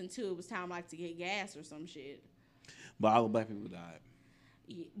 I guess, until it was time like to get gas or some shit. But all the black people died.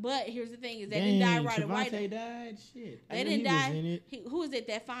 Yeah. But here's the thing, is they Dang, didn't die right Trevante away. died. Shit. I They knew didn't he die. Was in it. Who is it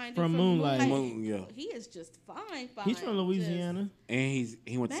that find From Moonlight. Moon, yeah. He is just fine. He's from Louisiana. And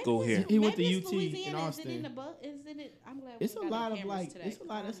he went to Maybe school it's- here. He went to maybe it's UT in Louisiana. Austin. Is it in the Isn't it? I'm glad we It's a got the lot of cameras like. today. It's a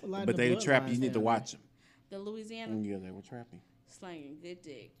lot. It's a lot. But of they the trap you. You bloodlines need to down watch them. The Louisiana Yeah, they were trapping. slanging good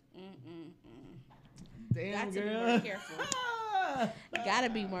dick. there. Damn, Got to be girl. more careful. Gotta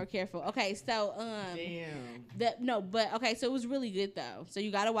be more careful. Okay, so Damn. okay, so it was really good though. So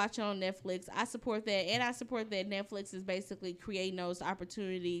you gotta watch it on Netflix. I support that, and I support that Netflix is basically creating those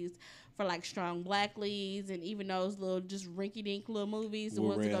opportunities for like strong black leads, and even those little just rinky dink little movies, the Were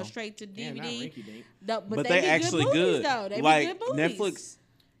ones that go real. straight to Damn, not DVD. Rinky Dink. But they be actually good. Movies, good. though. They Like be good movies. Netflix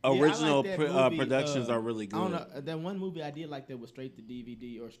Yeah, I like original that movie, productions are really I don't good. know. That one movie I did like that was straight to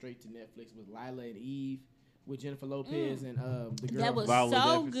DVD or straight to Netflix was Lila and Eve with Jennifer Lopez and the girl. That was Viola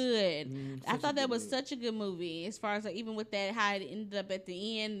so Davis. good. I such a thought that good was movie. such a good movie. As far as like, even with that, how it ended up at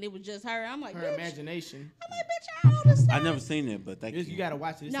the end, it was just her. I'm like, Her bitch. imagination. I'm like, bitch, how old is I that? never seen it, but thank You you. gotta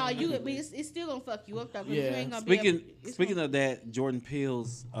watch it. It's No, on you. Netflix. But it's still gonna fuck you up though. 'Cause Yeah. you ain't gonna be Speaking able, it's speaking gonna- of that, Jordan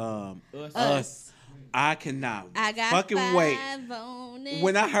Peele's Us. Us I cannot I got fucking five wait. on it.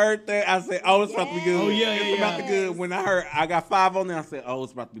 When I heard that, I said, "Oh, it's about to be good." Oh, yeah, it's yeah, about to yeah. be good. When I heard I got 5 on there, I said, "Oh,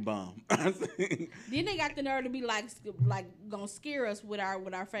 it's about to be bomb." Then they got the nerve to be like gonna scare us with our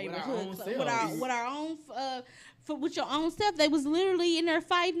favorite our own hooks, selves. with our own with your own stuff. They was literally in there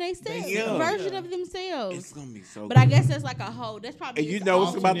fighting themselves, Yeah. a version Yeah. of themselves. It's gonna be so. But I good. guess that's like a whole. That's probably And you his know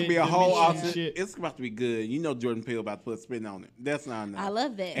it's about to be a alternate whole dimension alternate. shit. It's about to be good. You know Jordan Peele about to put a spin on it. That's not enough. I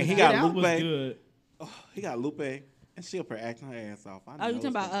love that. And he Get got Out was Lupe. good. Oh, he got Lupe, and she up there acting her ass off. I Oh, know you talking it's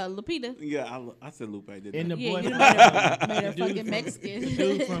about gonna- Lupita? Yeah, I said Lupe. Didn't And I? the Yeah, boy you from, made her the dude fucking from-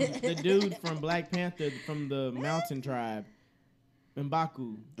 Mexican. the dude from Black Panther from the Mountain Tribe,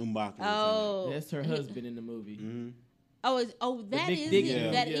 M'Baku. M'Baku. Oh, That's her husband in the movie. Mm-hmm. That big is dick him.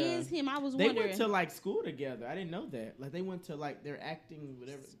 dude. That Yeah. is him. I was They wondering. went to like school together. I didn't know that. Like they went to like their acting,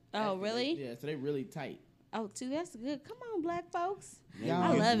 whatever. Oh, acting. really? Yeah. So they really tight. Oh, too. That's good. Come on, black folks. Yeah,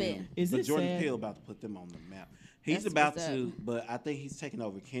 I love it. Is But it Jordan sad? Peele about to put them on the map. He's That's about what's up. to, but I think he's taking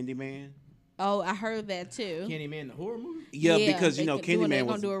over Candyman. Oh, I heard that too. Candyman, the horror movie. Yeah, Yeah, because they you know could do it. They Candyman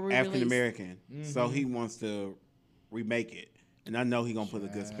gonna was do a re-release. African American, so Mhm. he wants to remake it, and I know he's gonna put a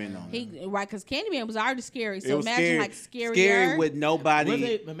good spin on it. He right because Candyman was already scary. It So was imagine scary, like scarier. scary with nobody. Was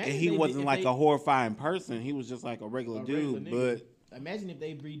it- and imagine he they wasn't did- if like they- a horrifying person. He was just like a regular A dude. regular nigga. But Imagine if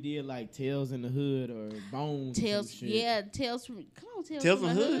they redid like Tales in the Hood or Bones. or Tales, some shit. yeah, Tales from. Come on, Tales, Tales from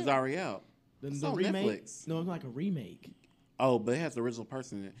from the Hood is already out. It's The on remake. Netflix. No, it's like a remake. Oh, but it has the original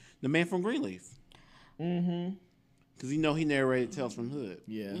person in it, the man from Greenleaf, Mm-hmm. because you know he narrated Tales from Hood.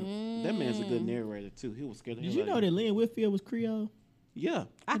 Yeah. That man's a good narrator too. He was scared of Did you know that Lynn Whitfield was Creole? Yeah,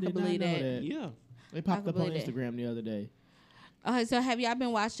 I did could not believe know that. yeah. They popped could up on believe that. Instagram the other day. Okay, so have y'all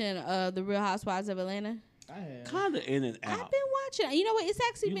been watching The Real Housewives of Atlanta? I have. Kind of in and I've out. been watching. You know what? It's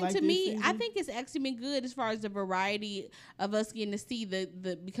actually You been like to this me. I season? think it's actually been good as far as the variety of us getting to see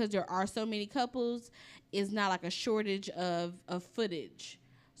the because there are so many couples. It's not like a shortage of footage.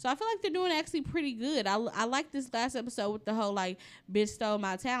 So I feel like they're doing actually pretty good. I like this last episode with the whole like bitch stole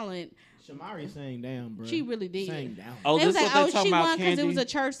my talent. Shamari sang down, bro. She really did. Sang down. Oh, It was this like, what oh, they talking she about, won because it was Candy? a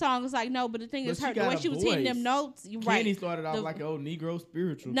church song. It's like, no, but the thing But is, she her the got way a she was hitting them voice. notes. You're Candy right. started off The- like an old Negro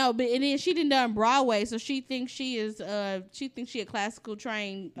spiritual. No, but and then she didn't done Broadway, so she thinks she is. She thinks she a classical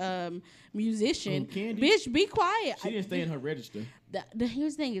trained musician. Who, Candy? Bitch, be quiet. She didn't stay in her register.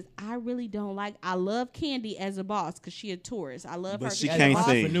 Here's the thing is, I really don't like. I love Candy as a boss because she a tourist. I love But her. 'cause she she's a can't boss.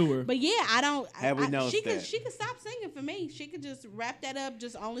 sing. Entrepreneur. But yeah, I don't. Have we I, noticed she could. that? She could stop singing for me. She could just wrap that up.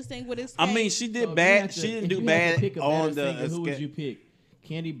 Just only sing with his. I mean, she So did if you bad. had to- She didn't if do you had to bad pick a on better the. singer, who would esca- you pick?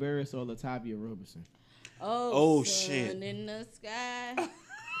 Candy Burris or Latavia Robertson? Oh, sun shit. in the sky.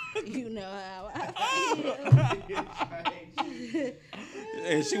 You know how I feel.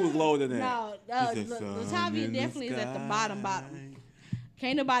 And she was lower than that. No, She said, "Sun Latavia in the definitely is at the bottom.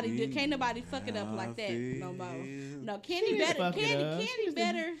 Can't nobody fuck it up like that no more. No, Candy She didn't better. fuck it up. Candy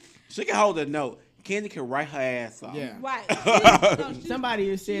better. She can hold a note. Candy can write her ass off. Yeah. Right. No, she's- Somebody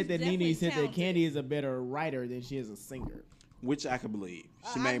has said she's that definitely Nene said that talented. Candy is a better writer than she is a singer. Which I can believe.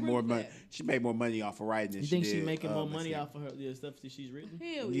 She I made agree more with money. that. She made more money off of writing than You she think did. she's making more the money singing. off of the stuff that she's written?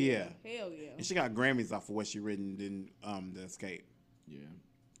 Hell Yeah. yeah. Hell yeah. And she got Grammys off of what she written than the Escape Yeah.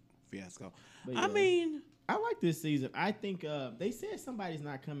 fiasco. But I yeah. mean, I like this season. I think they said somebody's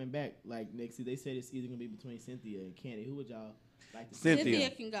not coming back like next season. They said it's either gonna be between Cynthia and Candy. Who would y'all like to see? Cynthia. Cynthia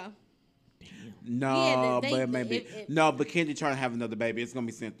can go. no, Yeah, but it may be. No, but Candy trying to have another baby. It's gonna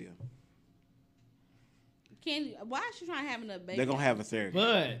be Cynthia. Candy, why is she trying to have another baby? They're gonna have a surrogate.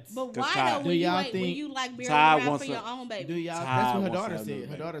 But But 'Cause why Ty- though? Do When you, y'all ain't, when think you like barely Ty around wants for your to- own baby? do y'all? Ty That's what her wants to daughter have said. another Her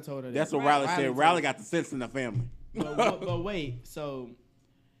baby. daughter told her. That's that. what Riley said. told Riley her. got the sense in the family. But wait, so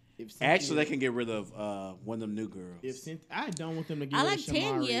if Cynthia, Actually, they can get rid of one of them new girls. If Cynthia, I don't want them to get I rid like of Shamari.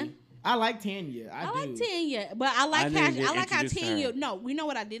 Tanya. I like Tanya. I I do. like Tanya, but I like I how need to I like how introduce Tanya. her. No, you know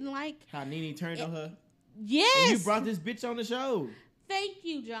what I didn't like? How Nene turned on her. Yes. And you brought this bitch on the show. Thank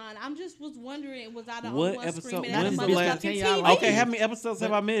you, John. I'm just was wondering, was I the What only one episode- screaming what at is the the last- motherfucking Tanya, I TV? like Okay, how many episodes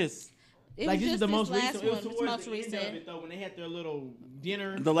have I missed? It Like was this is just the most last recent. It was one. It's towards most the end of recent. it though, when they had their little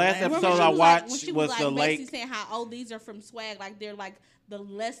dinner. The last Remember episode she I was like, when watched she was like the basically lake. saying how these are from swag, like they're like the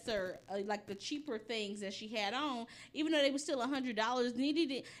lesser, like the cheaper things that she had on, even though they were still $100.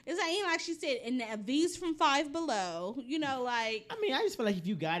 Needed it. It's like ain't like she said, and now these from Five Below. You know, like I mean, I just feel like if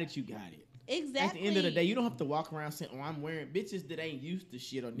you got it, you got it. Exactly. At the end of the day, you don't have to walk around saying, "Oh, I'm wearing bitches that ain't used to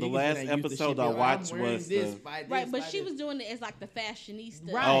shit." Or The niggas last that ain't used to episode shit, be I like, watched I'm wearing was this the- by this, Right, but by she this. was doing it as like the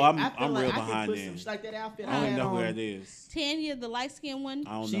fashionista. Right. Oh, I'm I feel real like I can behind put then. some like that outfit. I don't had know who on. that is. Tanya, the light skinned one.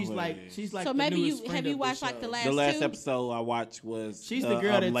 I don't She's know who like that is. she's like. So the maybe newest you friend have you of watched the like the show. last The last two? episode I watched was She's the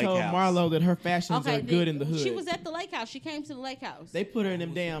girl that Lake told House. Marlo that her fashions are good in the hood. She was at the lake house. She came to the lake house. They put her in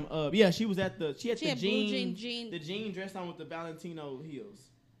them damn. Yeah, she was at the. She had She the had blue jean, the jean dress on with the Valentino heels.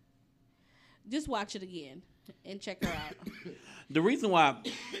 Just watch it again and check her out. The reason why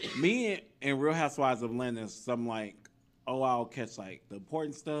me and Real Housewives of Atlanta is something like, oh, I'll catch like the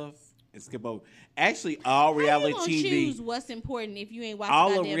important stuff and skip over. Actually, all reality How you gonna TV, choose what's important if you ain't watching all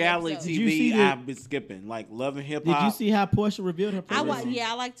of goddamn reality episodes? Did you see TV, the- I've been skipping. Like Love and Hip Did you Hop. see how Portia revealed her? I pregnancy?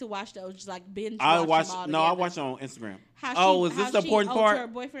 I like to watch those, just like binge I watch watch. them all No, I together. watch it on Instagram. How Oh, she- is this how the she important owed part? her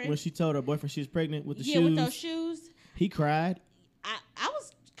boyfriend? When she told her boyfriend she was pregnant with the yeah, shoes. with those shoes. He cried. I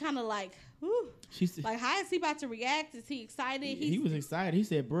was kind of like, whew. She said, Like, how is he about to react? Is he excited? he was excited. He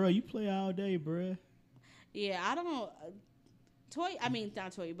said, "Bro, you play all day, bro." Yeah, I don't know.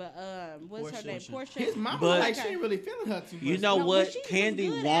 Not Toy, but what's her name? Portia. His mama But- like she ain't really feeling her too much. You know No, but what? she was Candy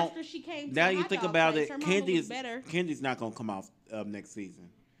good won't. after she came to Now the you hot think dog about place. it, Her mama Candy was is better Candy's not gonna come out next season.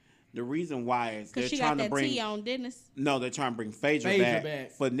 The reason why is they're because she trying got to that bring. tea on, didn't No, they're trying to bring Phaedra Phaedra back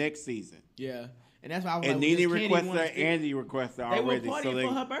back. for next season. Yeah, and that's why I was And like, Nene well, Candy requested wants her, to- Andy requested They were already. partying So they,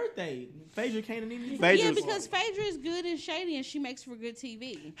 for her birthday. Phaedra came to Nene. Phaedra's- Yeah, because Phaedra is good and shady, and she makes for good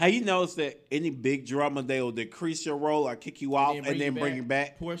TV. have you noticed that any big drama they will decrease your role or kick you off and then bring you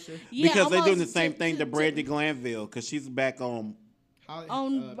back? Portia. Yeah, Because they're doing the almost same thing to Brandy Glanville because she's back on.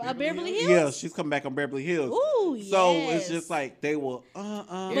 On Beverly Hills? Yeah, she's coming back on Beverly Hills. Ooh, So yes. it's just like they will.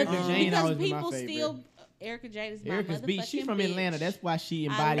 Erica But Jane because always been my people favorite. still, Erica Jane is my Erica's beat. She's motherfucking from Atlanta. bitch. That's why she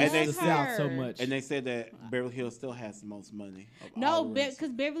I embodies love the South so her. much. And they said that Beverly Hills still has the most money. Of No, all the rest.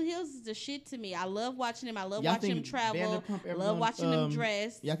 because Beverly Hills is the shit to me. I love watching them. I love Y'all watching them think travel. Vanderpump ever Love gonna, watching them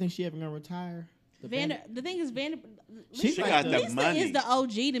dress. Y'all think she ever gonna retire? The The thing is, She's She like got the- that Lisa money. is the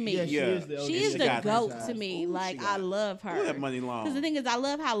OG to me. Yeah, she Yeah. is the She OG. is She the got goat that to me. Ooh, Like, she I got- love her. Ooh, that money long. Because the thing is, I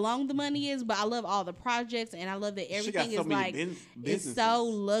love how long the money is, but I love all the projects, and I love that She got everything so is many like bin- it's businesses. so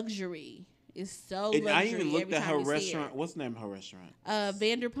luxury. It's so And luxury. I even looked every at her time you see restaurant. What's the name of her restaurant?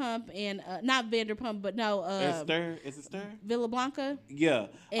 Vanderpump and not Vanderpump, but no, Stir? Is it Stir? Villa Blanca. Yeah.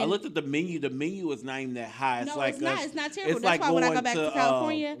 I And- looked at the menu. The menu is not even that high. It's No, like it's not. us- It's not terrible. it's That's like why when I going go back to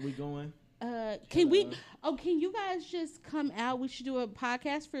California, We going? can we? Oh, can you guys just come out? We should do a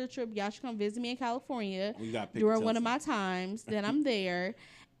podcast field trip. Y'all should come visit me in California We got during one of my times that I'm there,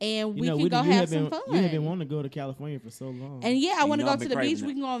 and we You know, can go have some been, fun. We have been wanting to go to California for so long. And yeah, I You want to know go I've to been the beach. craving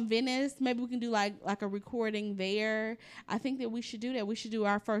We it. can go on Venice. Maybe we can do like a recording there. I think that we should do that. We should do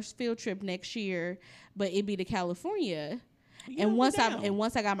our first field trip next year, but it'd be to California. Yeah, and we once down.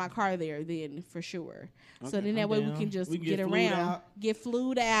 I got my car there, then for sure. So Okay. then that I'm way down. we can just We can get get flued around, out. get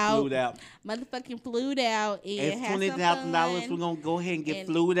flued out, Flued out. motherfucking flued out, and It's have $20,000. some We're fun. gonna go ahead and get and-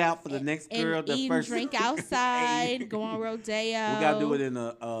 flued out for the next girl. And The eat first and drink outside, go on rodeo. We gotta do it in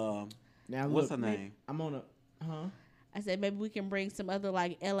a. now what's look, her name? I'm on a. I said maybe we can bring some other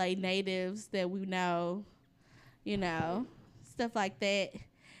like LA natives that we know, stuff like that.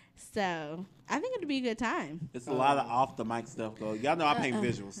 So I think it'd be a good time. It's a lot of off the mic stuff though. Y'all know I paint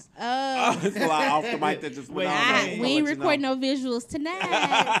visuals. Oh, It's a lot off the mic that just went on. we I'll ain't let you know. recording no visuals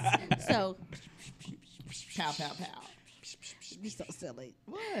tonight. So Pow pow pow. you're so silly.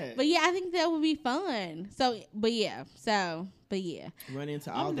 What? But yeah, I think that would be fun. But yeah. Run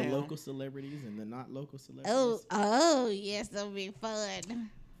into all the down. local celebrities and the not local celebrities. Oh yes, that would be fun.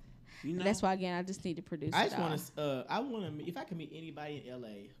 You know? That's why again, I just need to produce. I it just all. want to. I want to. If I could meet anybody in LA,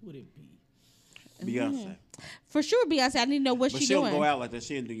 who would it be? Beyonce. For sure, Beyonce. I need to know what But she's she don't doing. go out like that.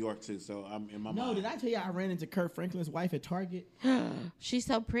 She in New York too, so I'm in my No, mind. did I tell you I ran into Kurt Franklin's wife at Target? She's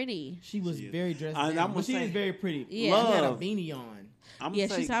so pretty. She was She is. very dressed And down, I'm but she gonna is say- very pretty. Yeah. She had a Love. beanie on. I'm Yeah,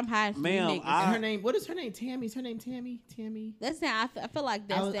 say, I'm hiding from you ma'am, niggas. And her name, what is her name? Tammy. Is her name Tammy? Tammy. That's not. I feel like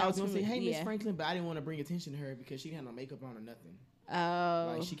that's. I was gonna say, hey, Miss yeah. Franklin, but I didn't want to bring attention to her because she didn't have no makeup on or nothing.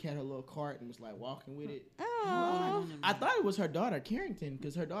 Oh. Like she had her little cart and was like walking with it. Oh. I thought it was her daughter, Carrington,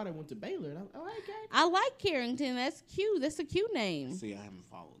 because her daughter went to Baylor. And I was, oh, hey, Carrington. I like Carrington. That's cute. That's a cute name. See, I haven't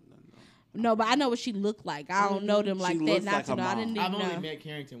followed none. No, but I know what she looked like. I don't know them She like that. looks Not like to her know. I mom. didn't I've even only know. met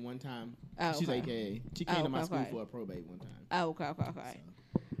Carrington one time. Oh, She's okay. AKA. She came to my okay, school okay. for a probate one time. Oh, okay.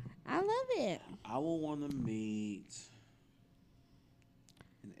 I love it. I will want to meet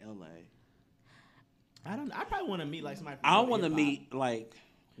in LA. I don't. I probably want to meet like somebody. From I hip want to hop. meet like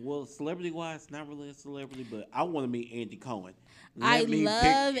Well, celebrity wise, not really a celebrity, but I want to meet Andy Cohen. I me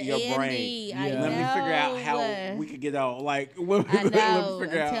love pick your Andy. brain. I Yeah. Let me figure out know. how we could get out. Like, I let me know.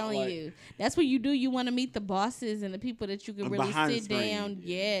 figure I'm out, telling like- you. That's what you do. You want to meet the bosses and the people that you can really Behind the sit screen. down.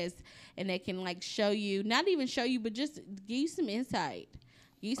 Yes. And they can like show you, not even show you, but just give you some insight.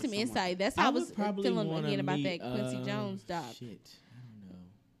 Give you some someone- insight. That's how I was would probably feeling wanna again about meet, that Quincy Jones doc. Shit, I don't know.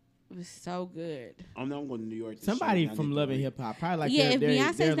 It was so good. I'm going to New York. to Somebody show, and I from need to Love and read. Hip Hop, probably like yeah, their, if their,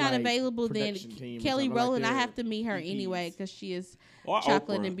 Beyonce's their, not like, available, then production team or Kelly something like Rowland, I their have to meet her EPs. anyway because she is Or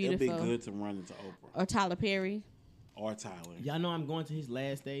chocolate Oprah. and beautiful. It'd be good to run into Oprah Or Tyler Perry. or Tyler. Y'all know I'm going to his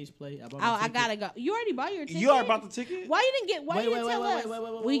last stage play. Oh, I gotta go. You already bought your ticket. You already bought the ticket? Why you didn't get? Why you didn't tell us?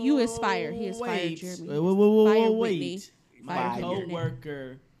 Well, you is fired. He is fired, Jeremy. Fire Whitney. My Fire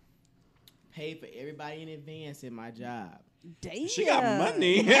co-worker paid for everybody in advance in my job. Damn. She got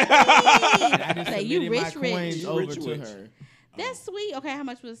money. And I just Say, you submitted my rich, coins rich. over Rich, to rich. her. That's sweet. Okay, how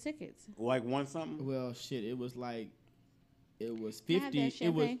much was the tickets? Like one something? Well, shit, it was like, it was Can I have 50. that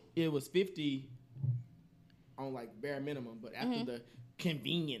champagne? It was 50 on like bare minimum, but after the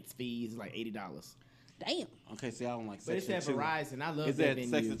convenience fees, like $80. Damn. Okay, see, I don't like But it's Section at 2. Verizon. I love Is that that venue.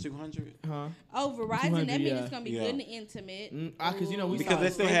 Section 200? Huh? Oh, Verizon. 200, That means yeah. it's gonna be Yeah. good and intimate. Because you know we Because saw they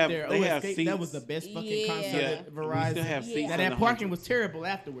still Escape have- there. they Oh, have Escape, that seats. was the best fucking Yeah. concert Yeah, at we Verizon. still have Yeah. seats. Now in that the parking hundreds. was terrible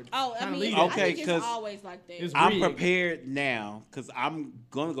afterwards. Oh, I Trying to mean, leave I that Okay, think it's 'cause always like that. it's- I'm rigged. prepared now because I'm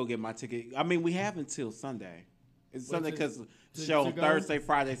gonna go get my ticket. I mean, we have until Sunday. It's What, Sunday to- because to show go? Thursday,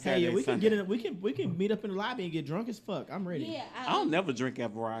 Friday, Hey, Saturday, yeah, we can Sunday. get in. We can meet up in the lobby and get drunk as fuck. I'm ready. Yeah, I don't never drink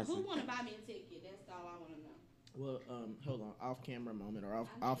at Who Verizon. want to buy me a ticket? That's all I want to know. Well, hold on, off camera moment or I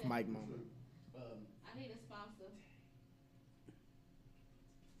off need mic moment. I need a sponsor.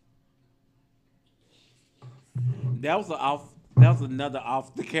 That was another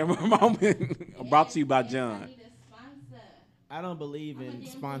off the camera moment brought to you by Yes, I John. need a sponsor. I don't believe I'm a in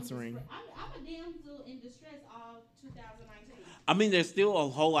damsel sponsoring. I'm a damsel in distress all 2019. I mean, there's still a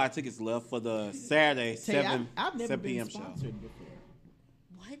whole lot of tickets left for the Saturday Tay, 7 I've never 7 been p.m. show. sponsored before.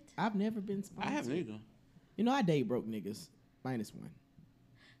 What? I've never been sponsored. I haven't either. You know, I date broke niggas. -1.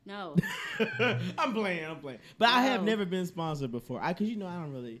 No. I'm playing. But I have No. never been sponsored before. Cause you know I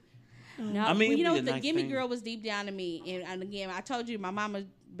don't really. No, I mean, well, it'd you know, be a the nice Gimme thing. Girl was deep down to me, and again, I told you, my mama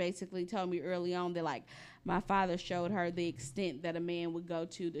basically told me early on that like my father showed her the extent that a man would go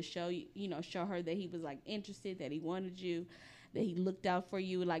to show you know, show her that he was like interested, that he wanted you, that he looked out for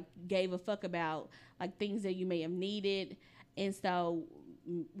you, like gave a fuck about like things that you may have needed, and so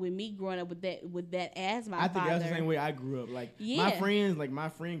with me growing up with that as my I think father, that's the same way I grew up. Like Yeah. my friends, like my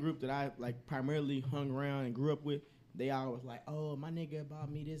friend group that I like primarily hung around and grew up with, they always like, oh, my nigga bought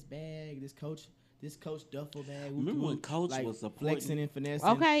me this bag, this coach duffel bag. Remember when Coach like, was supporting- flexing and finessing.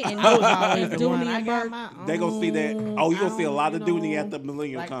 Okay, and I was always and the one. Dooney I and got Burke. my They gonna see that. own, Oh, you gonna see a I lot don't, of you Dooney know, at the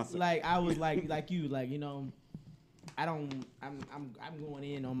Millennium like, concert. Like I was like you, like you know, I'm going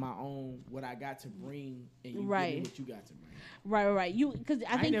in on my own what I got to bring, and you Right. give me what you got to bring. right. You because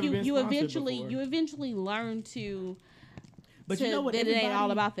I ain't think never been you sponsored eventually before. learn to. But you know what? That it ain't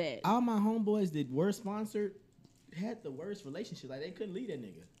all Everybody- about that. All my homeboys that were sponsored had the worst relationship. Like they couldn't leave that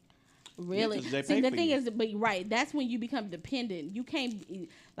nigga. Really? 'cause they See, pay the for thing you. is, but right, that's when you become dependent. You can't,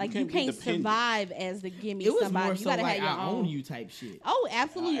 like, You you can't be can't dependent. survive as the gimme It was somebody. more You so gotta like have your I own. own you type shit. Oh,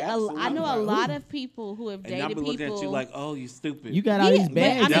 absolutely. Absolutely. I know a Like, lot ooh. of people who have and I'll dated be looking people. at you like, oh, you stupid. You got all Yeah, these but bags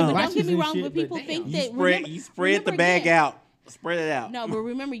I mean, and but don't watches get me and wrong, shit, but people damn. think you that spread the bag again- out. Spread it out. No, but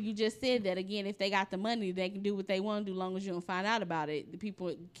remember, you just said that again. If they got the money, they can do what they want to do, long as you don't find out about it. The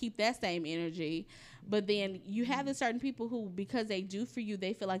people keep that same energy, but then you have the certain people who, because they do for you,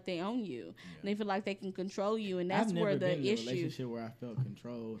 they feel like they own you. And they feel like they can control you, and that's I've never where the been in a issue. relationship where I felt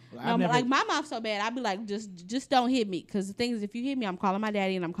controlled. Like, No, I've never, like my mouth so bad, I'd be like, just don't hit me, because the thing is, if you hit me, I'm calling my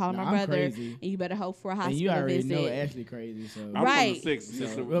daddy and I'm calling No, my I'm brother, crazy. and you better hope for a and hospital you already visit. know Ashley crazy, so. I'm Right. from the 6.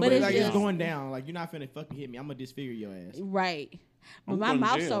 So, But but it's like it's just- going down. Like you're not finna fucking hit me. I'm gonna disfigure your ass. Right, but I'm my going to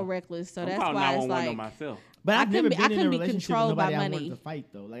mouth's so jail. reckless, so I'm that's calling why it's 911 on like. myself. But I I've never couldn't be- I been in a couldn't be relationship with controlled by nobody I money. wanted to fight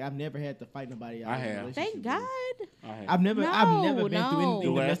though. Like I've never had to fight nobody. I was in a have. relationship Thank with. God. I had I've never No, been no. through anything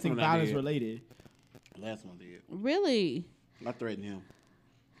The last domestic one I violence did. related. last one did. Really? I threatened him.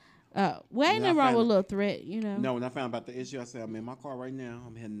 Well, ain't And nothing I wrong with a found- little threat, you know. No, when I found about the issue, I said, I'm in my car right now.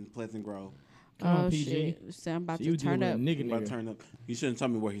 I'm heading to Pleasant Grove. Come on, Oh PG. shit! So I'm about So to you turn dealing up. with a I'm about to nigga. turn up. You shouldn't tell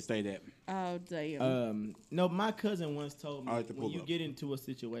me where he stayed at. Oh damn! No, my cousin once told me I like to when pull you up. get into a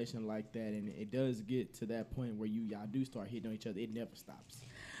situation like that and it does get to that point where y'all do start hitting on each other, it never stops.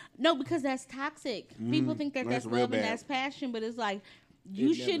 No, because that's toxic. People think that that's that's real love and bad. that's passion, but it's like you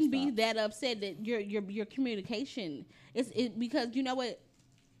It never shouldn't be stops. that upset that your communication is it because you know what.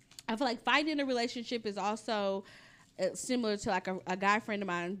 I feel like fighting in a relationship is also similar to like a guy friend of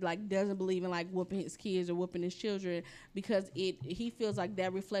mine, like doesn't believe in like whooping his kids or whooping his children because he feels like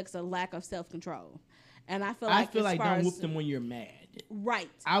that reflects a lack of self-control. And I feel like don't whoop them when you're mad. Right.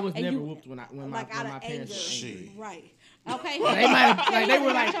 I was and never whooped when my parents were angry. Shit. Right. Okay. They might have, like, they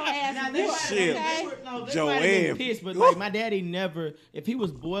were like, Shit. Joanne pissed, but like my daddy never, if he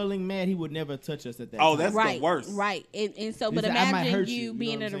was boiling mad, he would never touch us at that time. That's the worst. Right. And so, but He said, "I might imagine hurt you you,"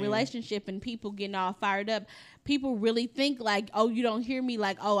 being know what in a I'm saying? relationship and people getting all fired up. People really think like, oh, you don't hear me.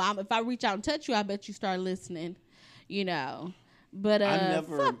 Like, oh, if I reach out and touch you, I bet you start listening. You know. But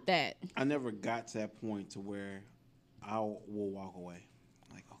fuck that. I never got to that point to where I will walk away.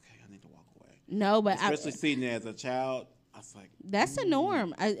 Like, okay, I need to walk away. No, but especially seeing it as a child, I was like, that's a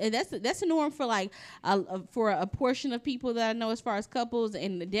norm. That's a norm for like for a portion of people that I know as far as couples,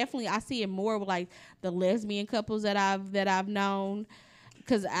 and definitely I see it more with like the lesbian couples that I've known.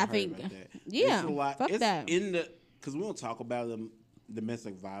 Because I think, yeah, it's a lot. Fuck it's that. Because we don't talk about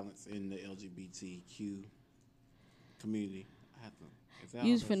domestic violence in the LGBTQ community.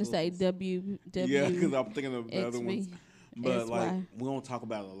 You was finna say W. Yeah, because I'm thinking of the other XV, ones. But like, XY. we don't talk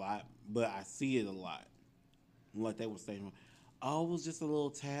about it a lot, but I see it a lot. Like they were saying, oh, it was just a little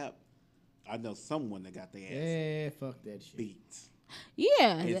tap. I know someone that got their ass Yeah, fuck that shit. beat.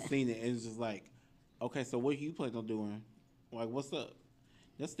 Yeah. And seen it, and it's just like, okay, so what you plan on doing? Like, what's up?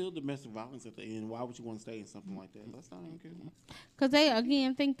 That's still domestic violence at the end. Why would you want to stay in something like that? That's not even good. Because they,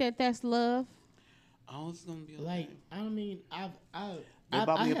 again, think that that's love. Oh, it's going to be okay. Like, I mean, I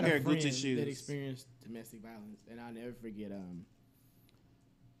bought me a had pair a of friend Gucci shoes that experienced domestic violence, and I'll never forget.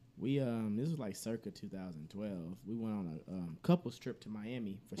 This was like circa 2012. We went on a couples trip to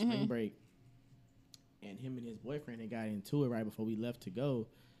Miami for spring break, and him and his boyfriend had got into it right before we left to go,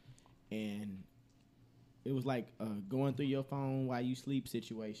 and it was like going through your phone while you sleep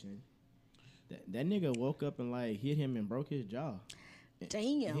situation. That nigga woke up and like hit him and broke his jaw.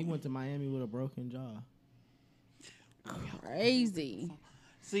 Damn. And he went to Miami with a broken jaw. Crazy.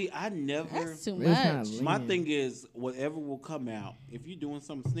 See, I never. That's too It was kinda much. lean. My thing is, whatever will come out, if you're doing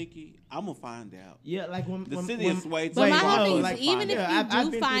something sneaky, I'm going to find out. Yeah, like when The city is way too But my small whole thing to is, like, even find if out. you I've do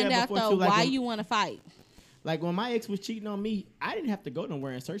been through find that out, before, though, too, like why when- you want to fight? Like when my ex was cheating on me, I didn't have to go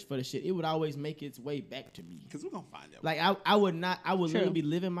nowhere and search for the shit. It would always make its way back to me. Because we're going to find out. Like I would True. literally be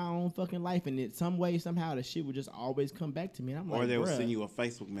living my own fucking life, and in some way, somehow, the shit would just always come back to me. And I'm Or like, they will bruh. send you a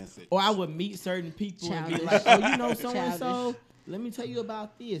Facebook message. Or I would meet certain people and be Childish. like, oh, you know, so and so. Childish. Let me tell you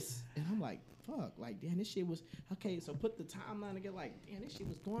about this. And I'm like, fuck, like, damn, this shit was okay. So put the timeline together, like, damn, this shit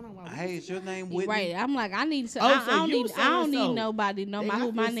was going on. While we Hey, was is your together. name Whitney? Right. I'm like, I need to. Oh, I so don't you need. I don't so-and-so. need nobody to know They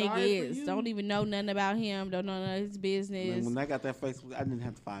who my feel nigga sorry for is. you. Don't even know nothing about him. Don't know none of his Man, business. when I got that Facebook, I didn't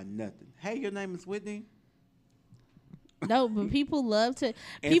have to find nothing. Hey, your name is Whitney? No, but people love to.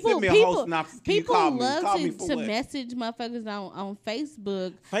 And People, send me a whole people, synopsis. Can you people call me? love Call me to, for to what? message motherfuckers on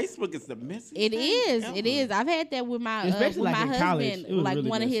Facebook. Facebook is the message. It is. thing It ever. is. I've had that with my Especially, with like, my in college. husband. It was Like really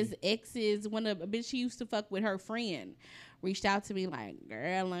one of messy. his exes, one of a bitch she used to fuck with her friend, reached out to me like,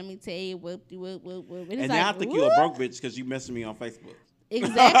 "Girl, let me tell you what." And, And now I think you're a broke bitch because you messaged me on Facebook.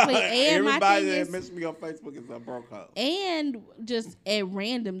 Exactly. And my Everybody thing that is, messaged me on Facebook is a broke hoe. and just at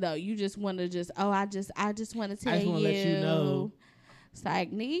random though, you just want to I just want to tell just you. wanna let you know. It's like,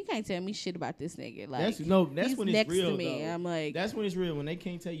 nigga, you can't tell me shit about this nigga. Like, That's he's when it's next real. to me. Though. I'm like, That's when it's real. When they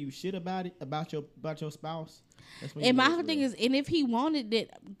can't tell you shit about it, about your spouse. That's when and you my know whole it's thing real. is, and if he wanted it,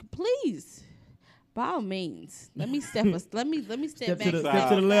 please, by all means, let me step let me step back. to the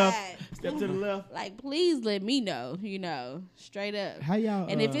Step left. Step to the left. Like, please let me know, straight up. How y'all?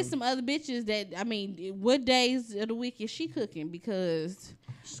 And if it's some other bitches that, I mean, what days of the week is she cooking? Because,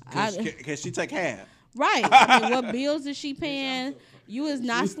 Can she take half? right, I mean, what bills is she paying? You is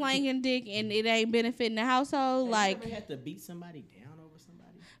not slanging dick and it ain't benefiting the household. Like, you ever had to beat somebody down over somebody?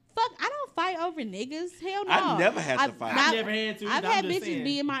 fuck, I don't fight over niggas. Hell no. I never had to fight. I never had to. I've I'm had just bitches saying.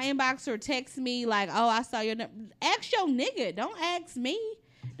 be in my inbox or text me like, "Oh, I saw your." Ask your nigga. Don't ask me.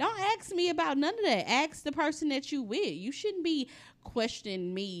 Don't ask me about none of that. Ask the person that you with. You shouldn't be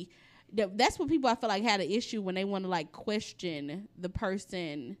questioning me. That's what people I feel like had an issue when they want to like question the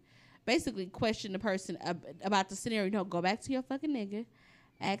person. Basically, question the person about the scenario. No, go back to your fucking nigga.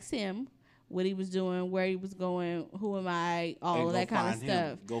 Ask him what he was doing, where he was going, who am I, all And of go that kind of find him.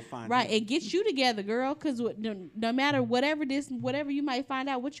 stuff. Go find Right, him. and get you together, girl. Because no matter whatever you might find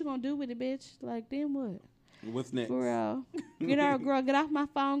out, what you gonna do with it, bitch? Like, then what? What's next? Girl, get off my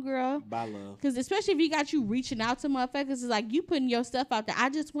phone, girl. Bye, love. Because especially if you got you reaching out to motherfuckers, it's like you putting your stuff out there.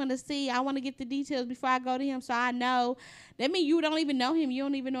 I just want to see. I want to get the details before I go to him, so I know. That means you don't even know him. You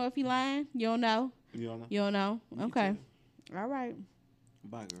don't even know if he lying. You don't know. You don't know? You don't know. Me Okay. too. All right.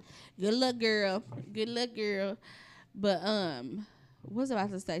 Bye, girl. Good luck, girl. Good luck, girl. But what was I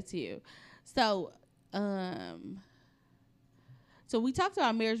about to say to you? So so we talked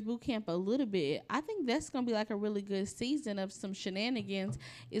about Marriage Boot Camp a little bit. I think that's gonna be like a really good season of some shenanigans.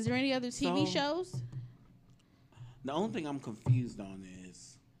 Is there any other TV shows? The only thing I'm confused on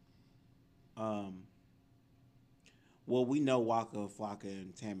is, well, we know Waka Flocka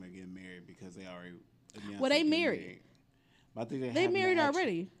and Tammy are getting married because they already. Well, they married. But I think they married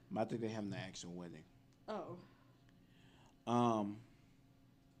already. I think they having the actual wedding. Oh.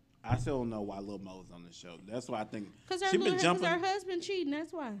 I still don't know why Lil Mo's on the show. That's why I think Because her husband cheating.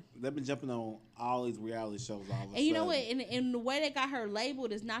 That's why. They've been jumping on all these reality shows all of a sudden. And you know what? And the way they got her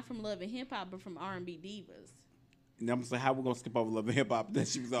labeled is not from Love and Hip Hop, but from R&B Divas. And I'm saying, how we gonna skip over Love and Hip Hop? Then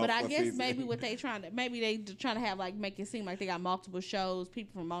she was off. But I guess maybe what they trying to have like make it seem like they got multiple shows,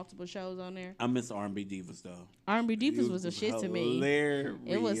 people from multiple shows on there. I miss R&B Divas though. R&B Divas was a shit to me. Hilarious.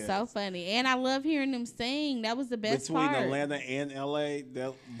 It was so funny, and I love hearing them sing. That was the best Between part. Atlanta and LA,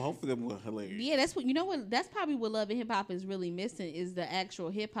 both of them were hilarious. Yeah, that's what you know. What that's probably what Love and Hip Hop is really missing is the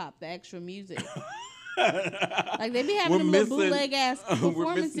actual hip hop, the actual music. Like they be having them little bootleg ass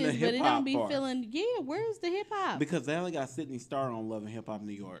performances, but it don't be feeling. Yeah, where's the hip hop? Because they only got Sydney Star on Love and Hip Hop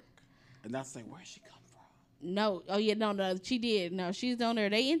New York, and that's like, where'd she come from? No, oh yeah, no, she did. No, she's on there.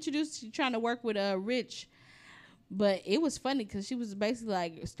 They introduced trying to work with Rich, but it was funny because she was basically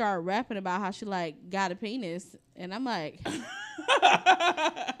like started rapping about how she like got a penis, and I'm like.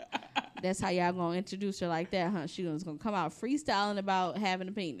 That's how y'all gonna introduce her like that, huh? She was gonna come out freestyling about having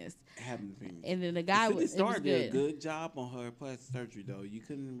a penis. And then the guy was did a good job on her plastic surgery though. You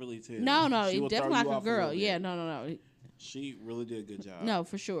couldn't really tell. No, it definitely like a girl. Yeah, no. She really did a good job. No,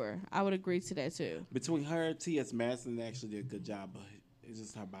 for sure. I would agree to that too. Between her and T.S. Madison actually did a good job, but it's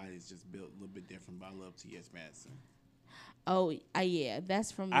just her body's just built a little bit different. But I love T.S. Madison. Oh, yeah,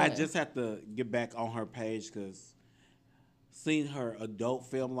 that's from. I just have to get back on her page because. Seen her adult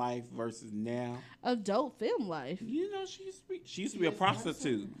film life versus now. Adult film life? You know, she used to be a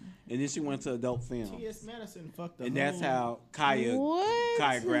prostitute. And then she went to adult film. T.S. Madison fucked the And that's how Kaya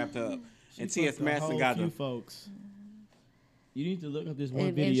grabbed her up. And T.S. Madison got her. Folks. You need to look up this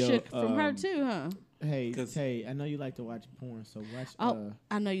one video. And shook from her too, huh? Hey, I know you like to watch porn, so watch.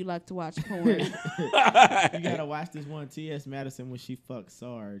 I know you like to watch porn. You gotta watch this one, T.S. Madison, when she fucked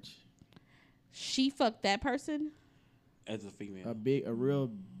Sarge. She fucked that person? As a female. A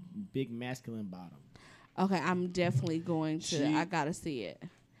real big masculine bottom. Okay, I'm definitely going to. I gotta see it.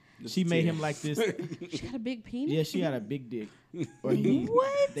 She made him like this. She got a big penis? Yeah, she got a big dick. Or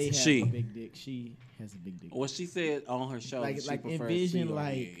what? They have a big dick. She has a big dick. What she said on her show, like envision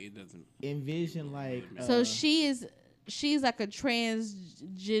like. So she's like a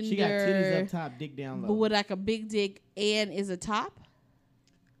transgender. She got titties up top, dick down low. But with like a big dick and is a top?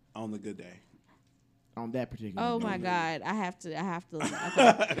 On the good day. On that particular. Oh my God! I have to.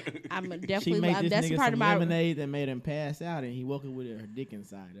 Okay. I'm definitely. She made this that's nigga part some of my lemonade that made him pass out, and he woke up with her dick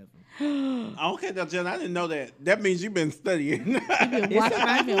inside of him. Okay, now Jen, I didn't know that. That means you've been studying. You've been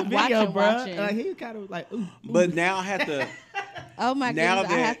watching. Like he kind of like. Ooh. But now I have to. Oh my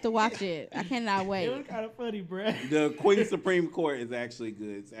goodness! I have to watch it. I cannot wait. It was kind of funny, bro. The Queen Supreme Court is actually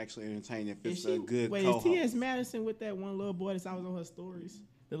good. It's actually entertaining. If it's a good co-host. Is T.S. Madison with that one little boy that's always on her stories?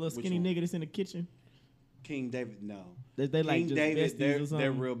 The little skinny nigga that's in the kitchen. King David, no. They like King just David,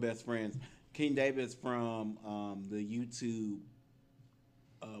 they're real best friends. King David's from the YouTube,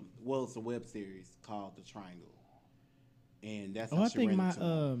 it's a web series called The Triangle, and that's how she ran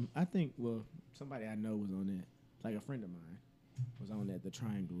into I think somebody I know was on that, like a friend of mine was on that The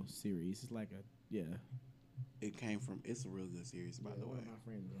Triangle series. It's like It came from. It's a real good series, by the way. My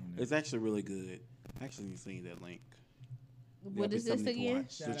friends on that. It's actually really good. I actually need to send you that link. What is this again?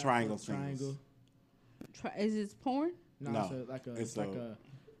 The Triangle. Is this porn? No. It's like a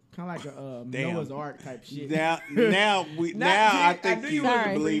kind of like a Noah's Ark type shit. Now I think you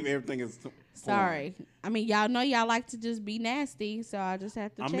would believe everything is. Sorry, I mean y'all know y'all like to just be nasty, so I just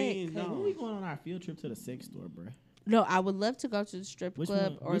have to check. When we going on our field trip to the sex store, bro? No, I would love to go to the strip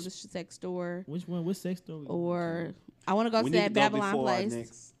club or the sex store. Which one? Which sex store? Or I want to go to that Babylon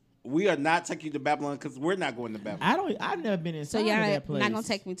place. We are not taking you to Babylon because we're not going to Babylon. I've never been inside that place. So you're not gonna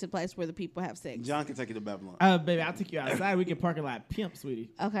take me to the place where the people have sex. John can take you to Babylon. Baby, I'll take you outside. We can parking lot pimp,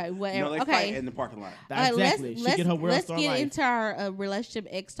 sweetie. Okay, whatever. No, they fight in the parking lot. Exactly. Let's get into our relationship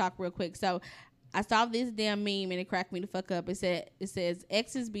X talk real quick. So I saw this damn meme and it cracked me the fuck up. It says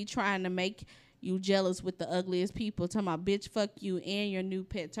exes be trying to make you jealous with the ugliest people. Talking about bitch, fuck you and your new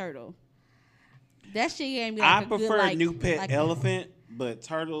pet turtle. That shit gave me like I prefer new pet elephant. But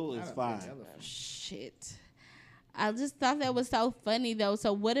turtle is fine. Shit. I just thought that was so funny though.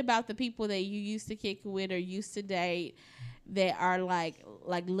 So what about the people that you used to kick with or used to date that are like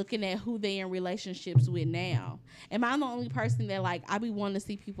looking at who they in relationships with now? Am I the only person that like I be wanting to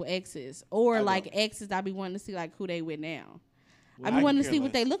see people exes or like exes I be wanting to see like who they with now? I be wanting to see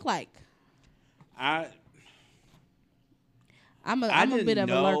what they look like. I'm a bit of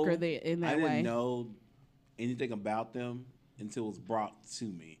a lurker there in that way. I didn't know anything about them until it was brought to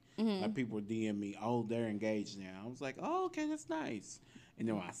me. Like people were DM me, oh, they're engaged now. I was like, oh, okay, that's nice. And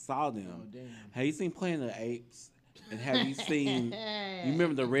then when I saw them, have you seen Planet of the Apes? And have you seen? You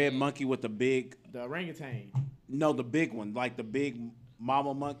remember the red monkey with the orangutan? No, the big one, like the big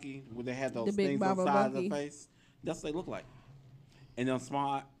mama monkey, where they had those things on the side of the face. That's what they look like. And then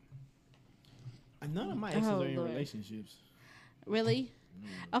smart. None of my exes are in relationships. Really?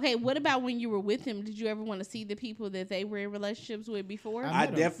 Okay, what about when you were with him? Did you ever want to see the people that they were in relationships with before? I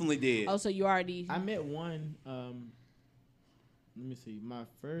definitely did. Oh, so you already... I met one, let me see, my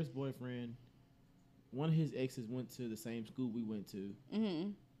first boyfriend, one of his exes went to the same school we went to.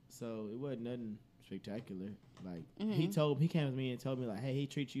 So it wasn't nothing spectacular. Like, he came to me and told me, like, hey, he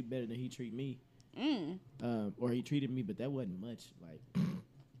treats you better than he treat me. Or he treated me, but that wasn't much. Like...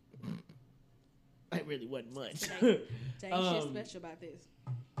 It really wasn't much. Ain't shit special about this.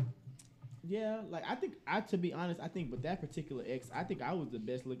 Yeah, like to be honest, I think with that particular ex, I think I was the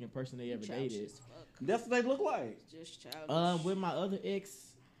best looking person they ever dated. That's what they look like. Just childish. With my other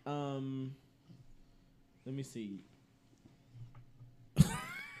ex, let me see. That's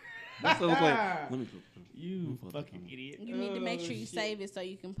what it look like. Let me You fucking idiot. You need to make sure you save it so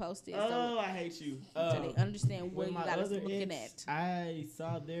you can post it. Oh, I hate you. So they understand what you got us looking at. I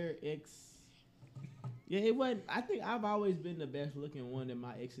saw their ex. Yeah, it wasn't. I think I've always been the best looking one that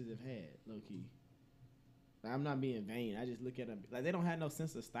my exes have had, low key. Like, I'm not being vain. I just look at them like they don't have no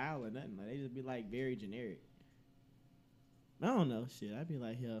sense of style or nothing. Like they just be like very generic. I don't know, shit. I'd be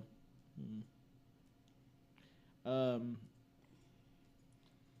like, yeah.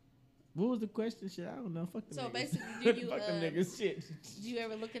 What was the question? Shit, I don't know. Fuck them. So niggas. basically, do you fuck them niggas? Shit. Do you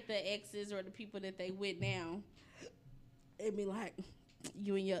ever look at the exes or the people that they with now? It'd be like.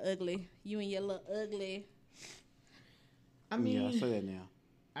 You and your little ugly. I mean, yeah, I say that now.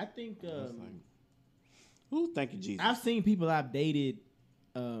 I think. Thank you, Jesus. I've seen people I've dated,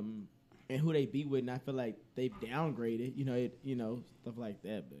 and who they be with, and I feel like they've downgraded. Stuff like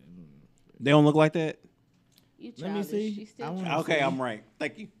that. But they don't look like that. You let me see. Okay, I'm right.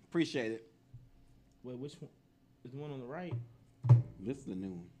 Thank you. Appreciate it. Wait, which one? Is the one on the right? This is the new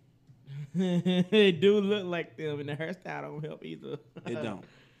one. It do look like them, and the hairstyle don't help either. It don't.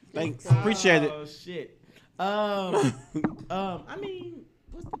 Thanks. Appreciate it. Oh shit. I mean,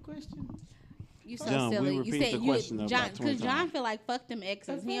 what's the question? You so John, silly. We you said the question John, because John feel like fuck them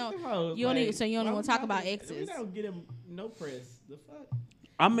exes. You don't want to talk about exes. We don't get him no press. The fuck.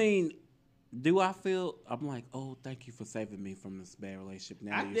 I mean, do I feel? I'm like, oh, thank you for saving me from this bad relationship.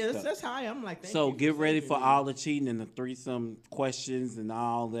 Now that's how I am. I'm like, so get ready for all the cheating and the threesome questions and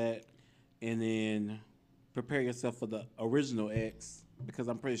all that. And then prepare yourself for the original ex because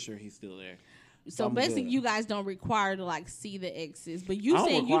I'm pretty sure he's still there. So basically, you guys don't require to like see the exes, but you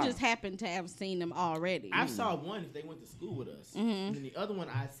saying you just happen to have seen them already. I saw one if they went to school with us, and then the other one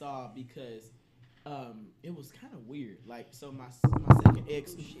I saw because it was kind of weird. Like, so my second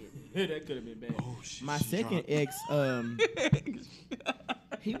ex, that could have been bad. Oh, shit, my second ex,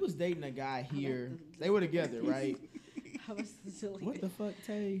 he was dating a guy here. They were together, right? What the fuck,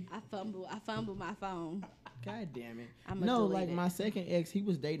 Tay? I fumbled my phone. God damn it. My second ex, he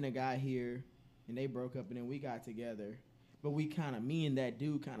was dating a guy here, and they broke up, and then we got together. But me and that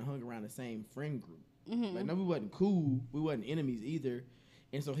dude kind of hung around the same friend group. Like, no, we wasn't cool. We wasn't enemies either.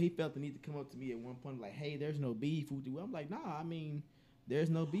 And so he felt the need to come up to me at one point, like, hey, there's no beef. I'm like, nah, I mean, there's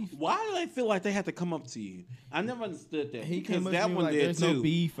no beef. Why do they feel like they have to come up to you? I never understood that. He came up to me like, there's no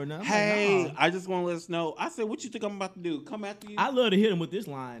beef or nothing. Hey, like, nah. I just want to let us know. I said, what you think I'm about to do? Come after you? I love to hit him with this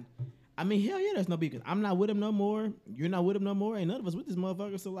line. I mean, hell yeah, there's no beef. I'm not with him no more. You're not with him no more. Ain't none of us with this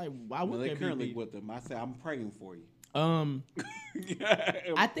motherfucker. So, like, why would they currently beef? with him? I said, I'm praying for you. I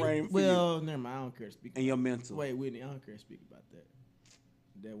think, never mind. I don't care to speak. And your mental. Wait, Whitney, I don't care to speak about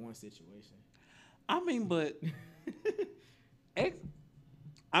that one situation. I mean, but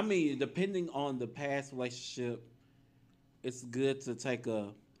depending on the past relationship, it's good to take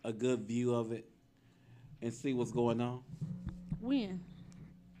a good view of it and see what's going on. When?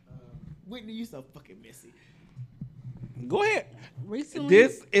 Whitney, you so fucking messy. Go ahead. Recently?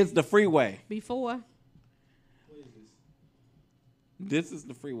 This is the freeway. Before? What is this? This is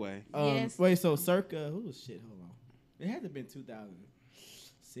the freeway. Yes. Wait, so circa, hold on. It had to have been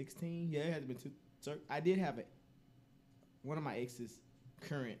 2016. Yeah, it had to have been I did have one of my exes,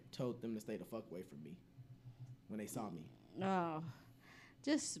 current, told them to stay the fuck away from me when they saw me. Oh,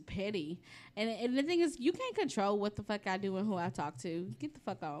 just petty. And the thing is, you can't control what the fuck I do and who I talk to. Get the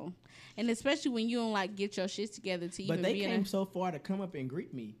fuck on. And especially when you don't like get your shit together to But even they be came so far to come up and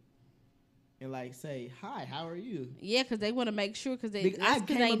greet me and like say, "Hi, how are you?" Yeah, because they want to make sure because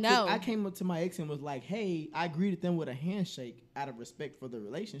I know. came up to my ex and was like, "Hey," I greeted them with a handshake out of respect for the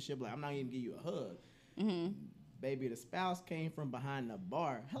relationship. Like, I'm not even give you a hug. Mm-hmm. Baby, the spouse came from behind the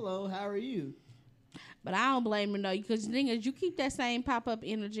bar. "Hello, how are you?" But I don't blame them though, because the thing is, you keep that same pop up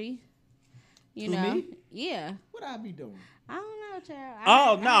energy. You Who, know, me? yeah. What I be doing? I don't know, child.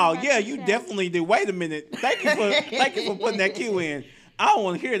 Oh I no, got yeah, you, you child. definitely do. Wait a minute. Thank you for putting that cue in. I don't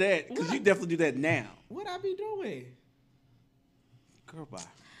want to hear that because you definitely do that now. What I be doing? Girl, bye.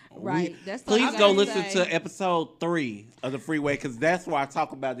 Right. That's all Please I go gotta listen say. to episode 3 of the Freeway because that's where I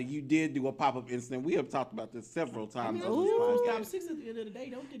talk about that you did do a pop up incident. We have talked about this several I times mean, on this podcast. stop 6 at the end of the day.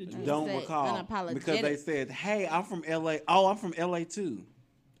 Don't get it twisted. Don't Say recall unapologetic. because they said, "Hey, I'm from LA." Oh, I'm from LA too.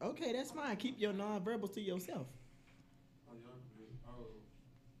 Okay, that's fine. Keep your non-verbals to yourself.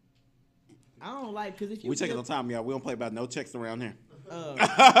 I don't like because if you We taking feel- no time, y'all. We don't play about no checks around here.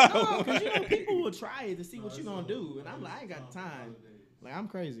 no, because people will try it to see what you gonna do, and I'm like, I ain't got time. Like, I'm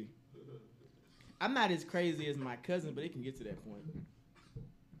crazy. I'm not as crazy as my cousin, but it can get to that point.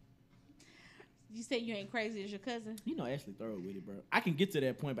 You said you ain't crazy as your cousin. You know, Ashley throw with it, bro. I can get to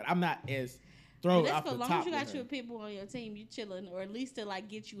that point, but I'm not as Well, throw that's off for the as long top. as you got with your her. people on your team, you chilling, or at least to like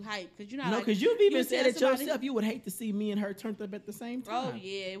get you hyped, because you're not. No, like, because you've even you said tell it somebody- yourself. You would hate to see me and her turned up at the same time. Oh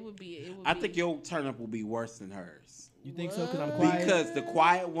yeah, it would be. It would I be. think your turn up will be worse than hers. You think so? Because I'm What? quiet. Because the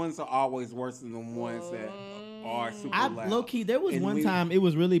quiet ones are always worse than the ones that are super I loud. low key. There was And one we- time it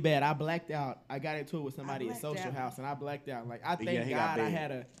was really bad. I blacked out. I got into it with somebody at blacked social out. house, and I blacked out. Like I Yeah, thank he got God I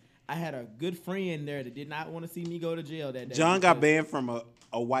banned. had a good friend there that did not want to see me go to jail that day. John got because banned from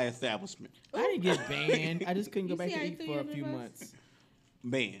a white establishment. I didn't get banned. I just couldn't go You back see how to he eat threw for you a under few the bus? months.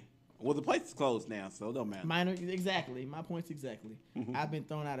 Banned. Well, the place is closed now, so it don't matter. Minor, exactly. My point's exactly. Mm-hmm. I've been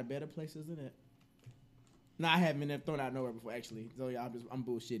thrown out of better places than that. No, I haven't been thrown out nowhere before. Actually, so yeah, I'm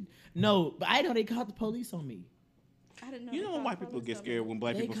bullshitting. No, but I know they called the police on me. I didn't know. You they know called white the people police get on scared me. when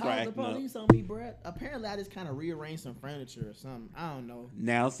black They people start called the acting up. police on me, bruh. Apparently, I just kind of rearranged some furniture or something. I don't know.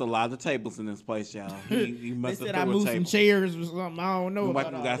 Now it's a lot of tables in this place, y'all. He They must have said I threw a moved some table. chairs or something. I don't know The white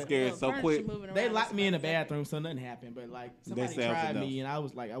about people all got that. scared Well, so furniture quick. moving They around locked is me in the something. bathroom, so nothing happened. But like somebody say it was tried enough. me, and I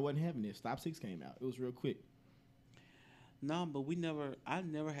was like, I wasn't having this. Stop 6 came out. It was real quick. No, but I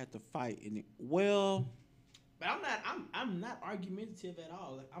never had to fight any. Well, But I'm not argumentative at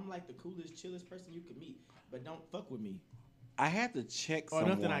all. Like, I'm like the coolest, chillest person you could meet. But don't fuck with me I had to check or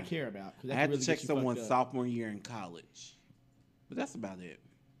someone. nothing I care about. 'cause that I can had really to get check you someone fucked up. sophomore year in college. But that's about it.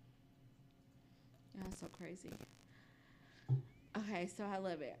 That's so crazy. Okay, so I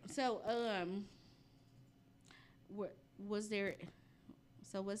love it. So, what was there?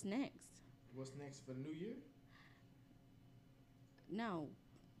 So what's next? What's next for the new year? No,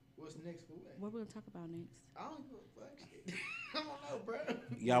 What's next for what? what we gonna talk about next? I don't give a fuck. Shit. I don't know, bro.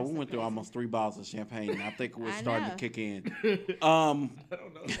 Yeah, we That's went through crazy. almost 3 bottles of champagne. And I think it was I starting know. to kick in. I don't know.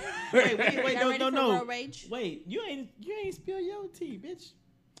 wait, Y'all ready for no. road rage? Wait, you ain't spill your tea, bitch.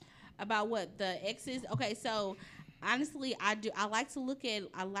 About what the exes? Okay, so honestly, I like to look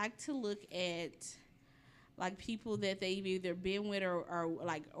at like people that they've either been with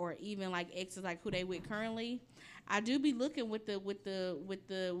or even like exes, like who they with currently. I do be looking with the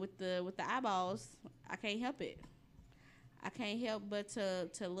eyeballs. I can't help it. I can't help but to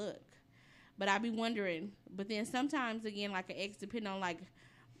look. But I be wondering. But then sometimes again, like an ex, depending on like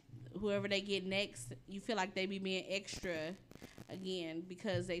whoever they get next, you feel like they be being extra again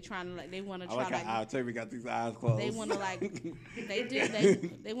because they trying to they want to I try like like how Terry got these eyes closed. they want to like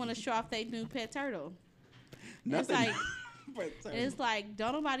they want to show off their new pet turtle. Nothing. like- but It's like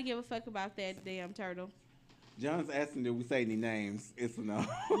don't nobody give a fuck about that damn turtle. John's asking did we say any names. It's a no.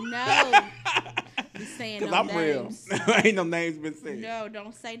 No, be saying Because no I'm names. real. Ain't no names been said. No,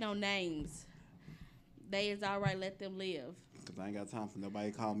 don't say no names. They is all right. Let them live. Because I ain't got time for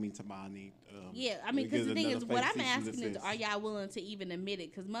nobody calling me Tamani. Yeah, I mean, because the thing is, what I'm asking is, are y'all willing to even admit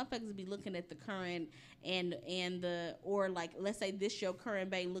it? Because motherfuckers be looking at the current and the or like, let's say this your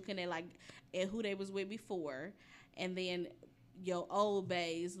current bae looking at like at who they was with before, and then your old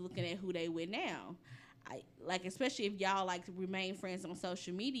baes looking at who they with now. I like, especially if y'all like to remain friends on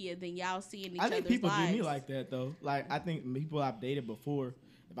social media, then y'all seeing each I other's think people lives. do me like that though. Like I think people I've dated before,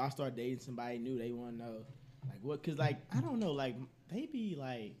 if I start dating somebody new, they want to know like what? Cause like I don't know, like they be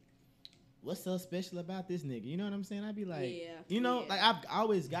like, what's so special about this nigga? You know what I'm saying? I'd be like, Yeah, you know, yeah. like I've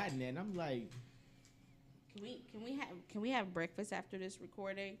always gotten that, and I'm like, Can we have breakfast after this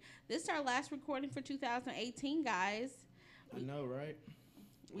recording? This is our last recording for 2018, guys. I know, right?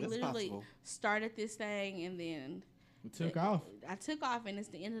 We That's literally possible. started this thing and then We took off. I took off, and it's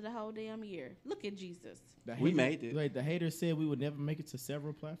the end of the whole damn year. Look at Jesus. We made it. Like the haters said, we would never make it to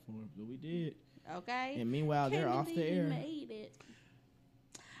several platforms, but we did. Okay. And meanwhile, they're Can't off the believe we air. made it.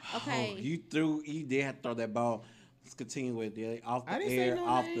 Okay. Oh, you did have to throw that ball. Let's continue with it. Off the I didn't air, say no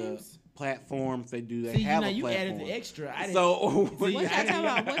off names. the platforms. They do. They See, have a you platform. added the extra. I didn't, So see, What y'all I talking didn't-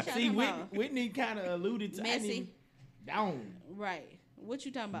 about? What y'all See, talking Whitney, about? Whitney kind of alluded to. I didn't Messy. even- Down. Right. What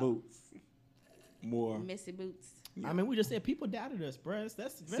you talking about? boots. More. Messy boots. I mean, we just said people doubted us, bro.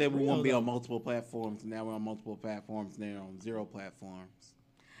 That's Said we real, won't be though. on multiple platforms. Now we're on multiple platforms. Now on 0 platforms.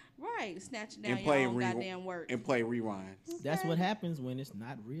 Right. Snatching down And your play own re- goddamn work. And play rewinds. That's Okay. what happens when it's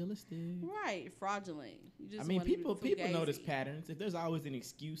not realistic. Right. Fraudulent. You just I mean, wanna be people fugazi. notice patterns. If there's always an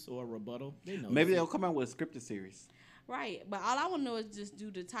excuse or a rebuttal, they know. Maybe they'll come out with a scripted series. Right, but all I want to know is just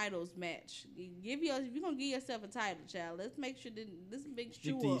do the titles match. If you're gonna give yourself a title, child, let's make sure that this make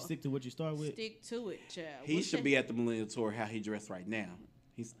sure stick to what you start with. stick to it, child. He What's should that- be at the Millennial Tour how he dressed right now.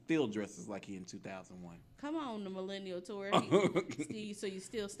 He still dresses like he in 2001. Come on, the Millennial Tour. So you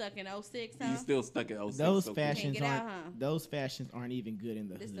still stuck in 06, huh? He's still stuck at 06. Those so fashions get out, aren't. huh? Those fashions aren't even good in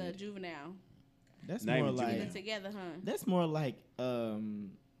the This hood. juvenile. That's Not more even like. juvenile. Get together, huh? That's more like.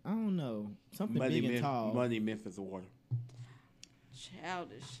 I don't know, something Money, big and tall. Money Memphis Water.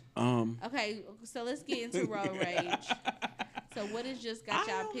 Childish. Um, Okay, so let's get into road rage. So what has just got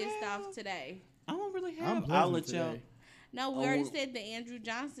y'all pissed off today? I don't really I'm have. pleasant I'll let y'all. today. No, we Oh, already we- said the Andrew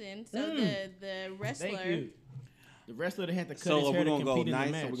Johnson. So the wrestler. Thank you. The wrestler that had to cut So his are we hair to gonna go compete in the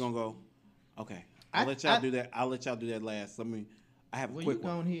nice match. or we gonna go? Okay. I- I'll let y'all I- do that. I'll let y'all do that last. I have a Well, you quick go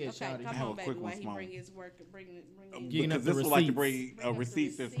one. on here, Okay, shawty. come have a on, baby. quick one, While he small. bring his work, bring Getting Because up the this would like to receipts. bring Bring up the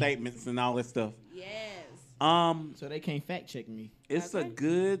receipts and receipts. statements and all that stuff. Yes. So they can't fact check me. It's Okay. a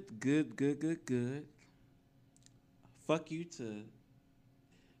good. Fuck you to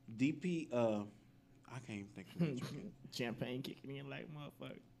DP. I can't even think of it. Champagne kicking in like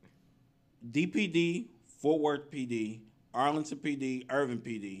motherfucker. DPD, Fort Worth PD, Arlington PD, Irvin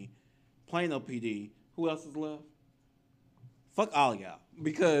PD, Plano PD. Who else is left? Fuck all y'all.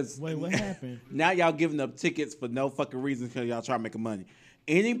 Because Wait, what happened? now y'all giving up tickets for no fucking reason because y'all trying to make money.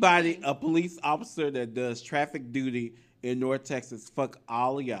 Anybody, a police officer that does traffic duty in North Texas, fuck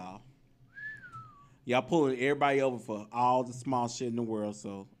all of y'all. Y'all pulling everybody over for all the small shit in the world,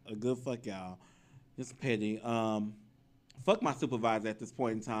 so a good fuck y'all. It's petty. Fuck my supervisor at this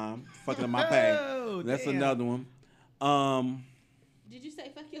point in time. Fucking up my pay. Oh, That's damn. another one. Did you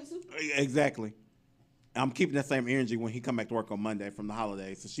say fuck your super? Exactly. I'm keeping that same energy when he come back to work on Monday from the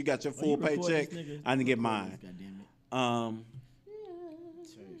holidays. So she got your Oh, you full record paycheck. this, nigga? I didn't get Record mine. this, goddamn it.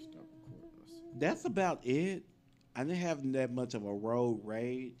 Say, stop recording us. That's about it. I didn't have that much of a road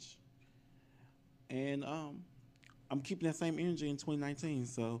rage. And I'm keeping that same energy in 2019.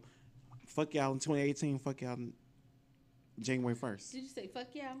 So fuck y'all in 2018. Fuck y'all in January 1st. Did you say fuck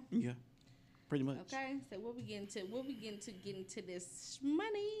y'all? Yeah. Pretty much. Okay. So what we getting to this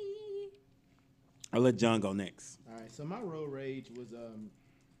money? I'll let John go next. All right, so my road rage was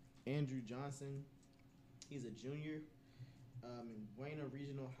Andrew Johnson. He's a junior in Buena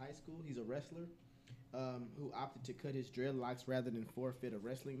Regional High School. He's a wrestler who opted to cut his dreadlocks rather than forfeit a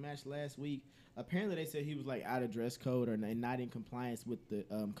wrestling match last week. Apparently, they said he was like out of dress code or not in compliance with the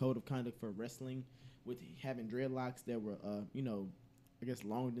code of conduct for wrestling, with having dreadlocks that were, I guess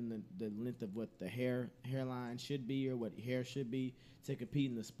longer than the length of what the hairline should be or what hair should be to compete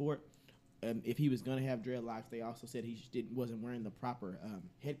in the sport. If he was going to have dreadlocks, they also said he wasn't wearing the proper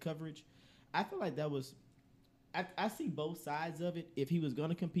head coverage. I feel like that was I see both sides of it. If he was going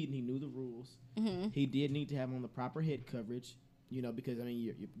to compete and he knew the rules, he did need to have on the proper head coverage, because, I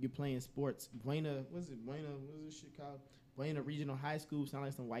mean, you're playing sports. Buena, what's this shit called? Buena Regional High School sound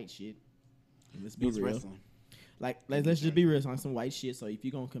like some white shit. Let's be It's real. wrestling. Let's just be real. It's on some white shit. So if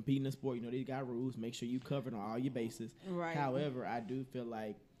you're going to compete in a sport, they got rules. Make sure you covered on all your bases. Right. However, I do feel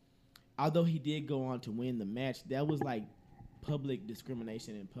like, although he did go on to win the match, that was like public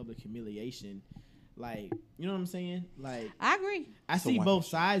discrimination and public humiliation. Like, you know what I'm saying? Like, I agree. I So see why- both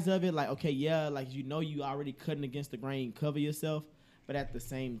sides of it. Like, okay, yeah, like you already cutting against the grain, cover yourself. But at the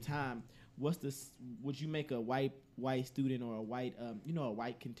same time, would you make a white student or a white a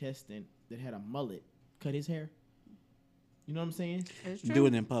white contestant that had a mullet cut his hair? You know what I'm saying? It's true. Do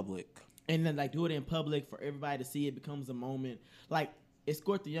it in public. And then like do it in public for everybody to see. It becomes a moment. Like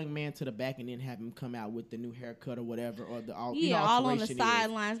escort the young man to the back and then have him come out with the new haircut or whatever, or the all, Yeah, all on the alteration is.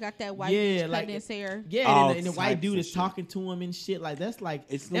 sidelines. Got that white Yeah, bitch like cutting his hair. Yeah, All and the white types dude of is shit. talking to him and shit. Like that's like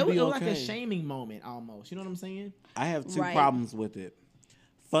It's that gonna was be like a okay. shaming moment almost. You know what I'm saying? I have two Right. problems with it.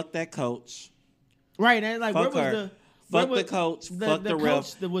 Fuck that coach. Right, and like Fuck where was her. the Fuck where the was coach. Fuck the coach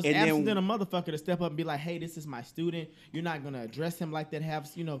ref. that was And absent then- than a motherfucker to step up and be like, "Hey, this is my student. You're not gonna address him like that. Have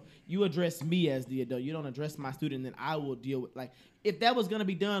you address me as the adult. You don't address my student, then I will deal with like if that was gonna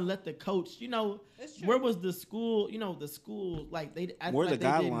be done. Let the coach. That's true. Where was the school? The school like they. I feel Where like the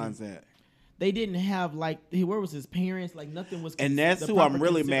they guidelines at? They didn't have like where was his parents? Like nothing was. And that's the who proper I'm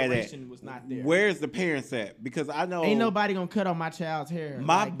really mad at. consideration Was not there. Where's the parents at? Because I know Ain't nobody gonna cut off my child's hair.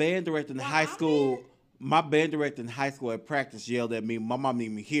 my Like, band director in high school. My band director in high school at practice yelled at me. My mom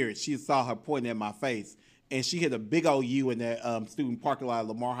didn't even hear it. She saw her pointing at my face, and she hit a big old U in that student parking lot at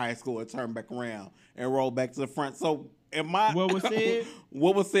Lamar High School and turned back around and rolled back to the front. So, What was said?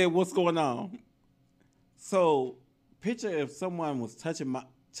 What was said? What's going on? So, picture if someone was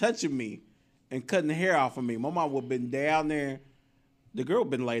touching me and cutting the hair off of me. My mom would have been down there. The girl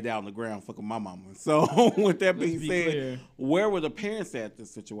been laid down on the ground fucking my mama. So, with that being be said, clear. where were the parents at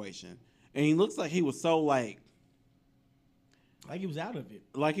this situation? And he looks like he was so like he was out of it.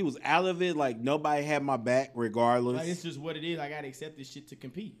 he was out of it. Like nobody had my back, regardless. Like it's just what it is. I gotta accept this shit to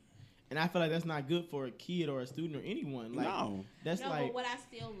compete, and I feel like that's not good for a kid or a student or anyone. Like, No. that's No, like but what I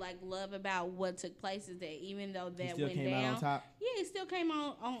still love about what took place is that even though he that still went came down, out on top. yeah, he still came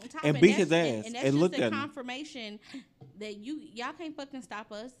on top And beat that's- his ass and that's and just looked a at him. confirmation that y'all can't fucking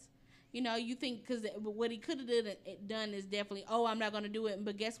stop us. You think because what he could have done is definitely, I'm not gonna do it.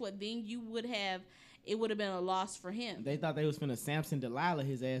 But guess what? Then it would have been a loss for him. They thought they was finna Samson Delilah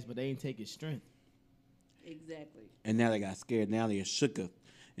his ass, but they didn't take his strength. Exactly. And now they got scared. Now they're shooketh.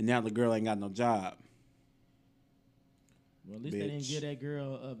 And now the girl ain't got no job. Well, at least they didn't Bitch. give that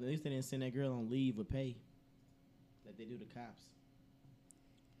girl. At least they didn't send that girl on leave with pay. Like they do the cops.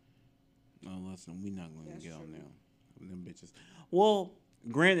 No, listen, we not going to That's get on true. them bitches. Well,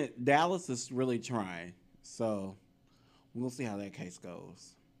 granted, Dallas is really trying. So we'll see how that case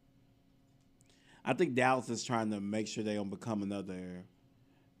goes. I think Dallas is trying to make sure they don't become another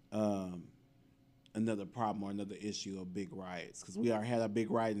problem or another issue of big riots. Because we already had a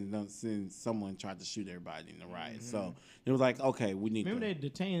big riot and since someone tried to shoot everybody in the riot. So it was like, okay, we need Remember to. they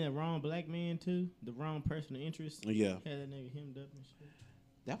detained that wrong black man too, the wrong person of interest. Yeah. Had that nigga hemmed up and shit.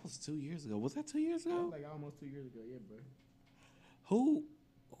 That was 2 years ago. Was that 2 years That was ago? like almost 2 years ago. Yeah, bro.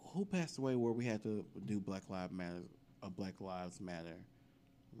 Who passed away where we had to do Black Lives Matter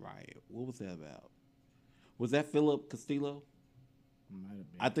riot? What was that about? Was that Philip Castillo? Might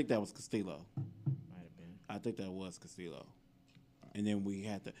have been. I think that was Castillo. Might have been. I think that was Castillo. And then we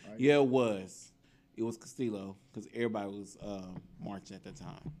had to. Right. Yeah, it was. It was Castillo because everybody was marching at the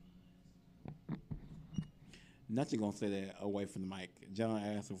time. Not you gonna say that away from the mic. John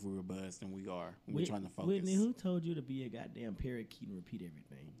asked if we were buzzed, and we are. We're trying to focus. Whitney, who told you to be a goddamn parakeet and repeat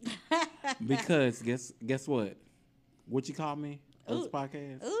everything? Because guess what? What you call me on this Ooh.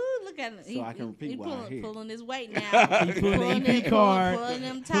 podcast? Ooh, look at him. So I can repeat what I hear. pulling his weight now. He pulling the EP card. Pulling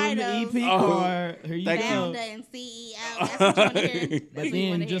them Pulling the titles. EP Oh, card. Here you thank go. you. Founder and CEO. That's what you want to hear. That's But what you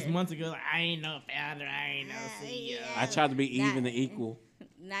wanna then just hear. months ago, like, I ain't no founder. I ain't no CEO. I tried to be even Nah. and equal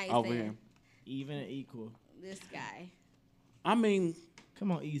Now you over saying, here. Even and equal. this guy. I mean,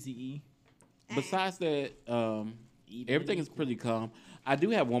 Come on, Easy E. besides that, Even everything and is pretty calm. I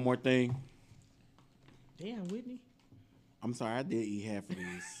do have one more thing. Damn, Whitney. I'm sorry, I did eat half of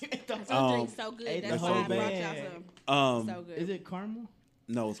these. That Um, drink's so good. ate the That's whole why I brought bag. y'all some. Um, So good. Is it caramel?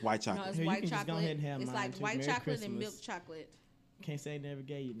 no, it's white No, chocolate. it's Here, you white can just go chocolate. ahead and have It's mine, like too. white Merry chocolate and Christmas. milk chocolate. Can't say never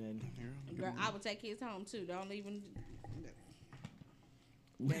gave you nothing. Girl, I would take his home too. Don't even.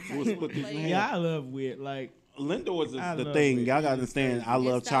 We'll split these in half. Yeah, I love weird. Like, Linda was I the love thing. it. Y'all gotta understand. I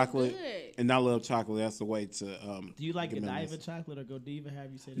love It's so chocolate, good. and I love chocolate. That's the way to. do you like get Godiva memories. chocolate or Godiva?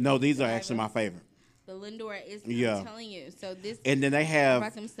 Have you said No, these are Godiva. actually my favorite. The Lindor is. Yeah. I'm telling you. So this. And then they I have.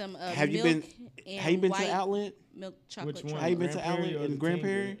 brought them some Have you milk been? and Have you been white to Outlet? milk chocolate? Which one? How you been Grand to Outlet Prairie or in the Grand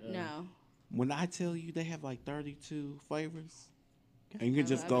Tingle? Prairie? No. When I tell you they have like 32 flavors, and you can I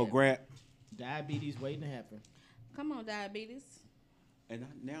just love go it. grab. Diabetes waiting to happen. Come on, diabetes. And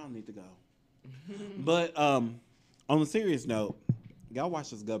now I need to go. But on a serious note, y'all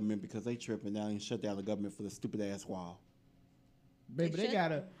watch this government because they tripping now and shut down the government for the stupid ass wall. Baby, They they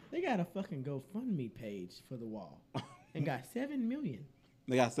should. got a fucking GoFundMe page for the wall, and got 7 million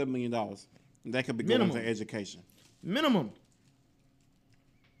They got $7 million. That could be going Minimum. into education minimum.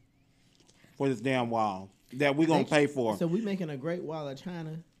 for this damn wall that we're gonna pay for So we making a great wall of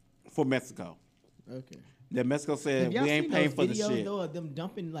China. for Mexico. Okay. That Mexico said Have y'all we ain't seen paying those for the videos, shit. though, of them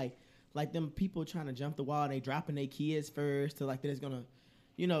dumping like them people trying to jump the wall and they dropping their kids first to like that it's gonna,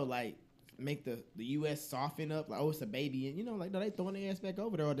 like make the U.S. soften up, like, oh, it's a baby, and like, no, they throwing their ass back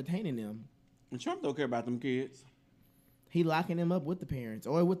over there or detaining them. And Trump don't care about them kids. He locking them up with the parents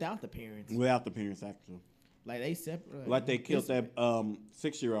or without the parents. Without the parents, actually. Like they separate. Like they killed that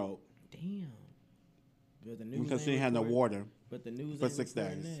 6-year-old Damn. But the news because ain't she had no reporting- water But the news for ain't 6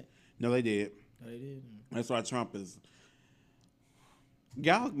 reporting days. that. No, they did. Oh, they did. That's why Trump is.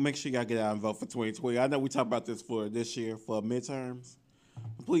 Y'all make sure y'all get out and vote for 2020. I know we talked about this for this year for midterms.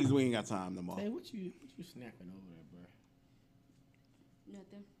 Please, we ain't got time no more. Hey, what you snapping over there, bro?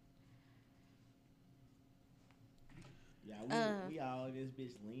 Nothing. Yeah, we all in this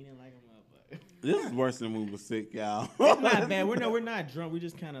bitch leaning like a motherfucker. This is worse than when we were sick, y'all. It's not bad. We're not drunk. We're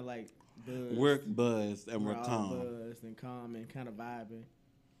just kind of like buzzed. We're buzzed and we're all calm. buzzed and calm and kind of vibing.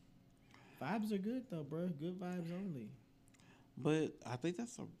 Vibes are good though, bro. Good vibes only. But I think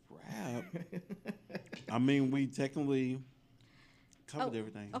that's a wrap. I mean, we technically covered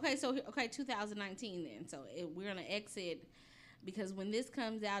everything. Okay, 2019 then. So we're gonna exit because when this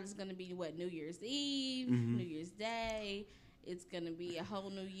comes out, it's gonna be what, New Year's Eve, New Year's Day. It's gonna be a whole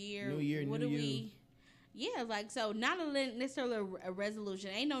new year. New year, what new do you. we? Yeah, like so. Not necessarily a resolution.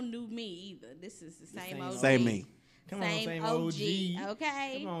 Ain't no new me either. This is the same same OG. Same me. Come on, same OG.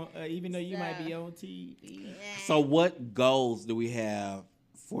 Okay. Come on, even though you might be So- on TV. So, what goals do we have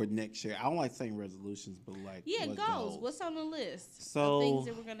for next year? I don't like saying resolutions, but like Yeah, what goals. What's on the list So- of things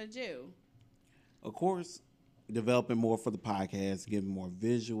that we're gonna do? Of course, developing more for the podcast, getting more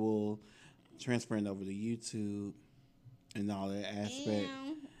visual, transferring over to YouTube, and all that aspect.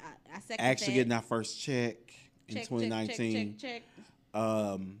 And I second Actually that. getting our first check in Check, 2019. check.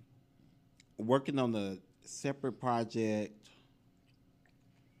 Working on a separate project.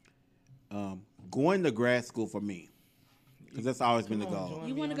 Going to grad school for me, because that's always been the Come on, goal. join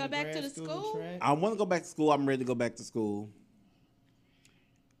You me wanna on go the back to grad the school? track. I want to go back to school. I'm ready to go back to school.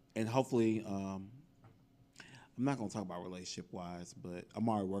 And hopefully, I'm not going to talk about relationship wise, but I'm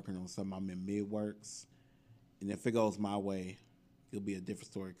already working on something. I'm in mid works. And if it goes my way, it'll be a different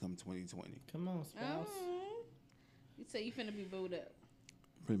story come 2020. Come on, spouse. You say you finna be booed up.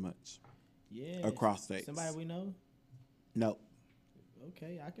 Pretty much. Yeah. Across states. Somebody we know. No.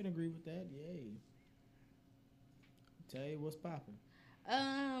 Okay, I can agree with that. Yay. Tell you what's popping.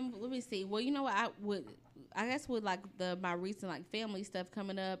 Let me see. Well, you know what? I guess with like my recent like family stuff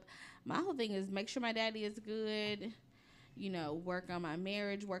coming up, my whole thing is make sure my daddy is good. Work on my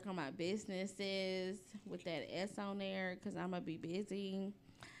marriage, work on my businesses with that S on there because I'm gonna be busy.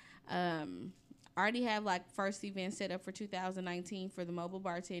 I already have like first event set up for 2019 for the mobile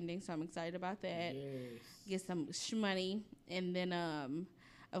bartending, so I'm excited about that. Yes. Get some money, and then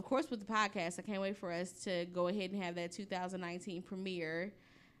of course with the podcast, I can't wait for us to go ahead and have that 2019 premiere,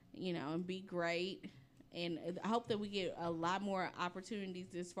 and be great. And I hope that we get a lot more opportunities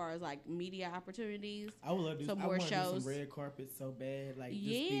as far as like media opportunities. I would love to Some I more wanna do shows. some red carpets so bad. Like, just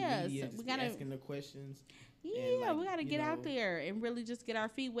Yeah, be media, so just we be gotta- asking the questions. Yeah, like, we got to you get out know- there and really just get our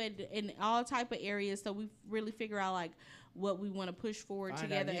feet wet in all type of areas, so we really figure out like what we want to push forward Find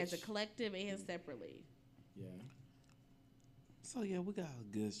our together as a niche. collective and separately. Yeah. So, yeah, we got a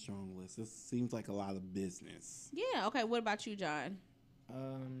good, strong list. This seems like a lot of business. Yeah. Okay. What about you, John?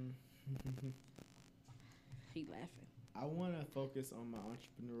 He laughing. I want to focus on my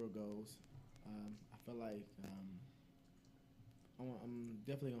entrepreneurial goals. I feel like I'm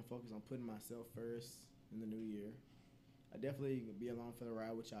definitely going to focus on putting myself first in the new year. I definitely be along for the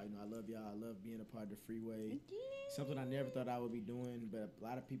ride with y'all. I love y'all. I love being a part of the freeway. Something I never thought I would be doing, but a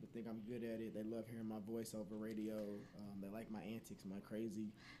lot of people think I'm good at it. They love hearing my voice over radio. They like my antics, my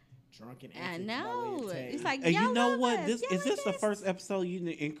crazy, drunken I antics. know. It's like And y'all you know love what? us. Is Y'all this the like first episode you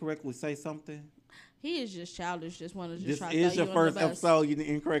didn't incorrectly say something? He is just childish. Just want to just This try is to your throw first you under the bus. episode you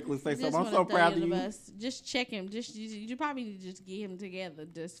didn't incorrectly say Just something. I'm wanna so throw proud of under you. the bus. Just check him. You probably need to just get him together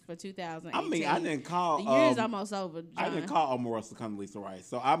just for 2018. I mean, I didn't call. The year is almost over. John. I didn't call Omarosa Condoleezza Rice.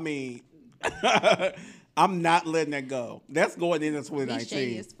 So, I mean, I'm not letting that go. That's going into He's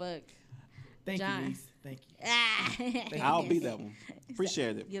shady 2019. as fuck. Thank John. you, Lise. Thank you. I'll be that one.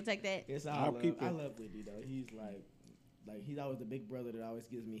 Appreciate it. You'll take that. It's I'll all love. keep I it. love Liddy though. He's like he's always the big brother that always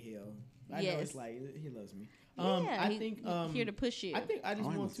gives me hell. I know Yes. it's like he loves me. Yeah, I think here to push you. I think I just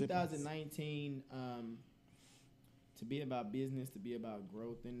I ain't want no siblings. 2019 to be about business, to be about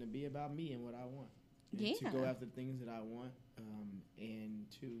growth, and to be about me and what I want. And to go Yeah. after the things that I want, and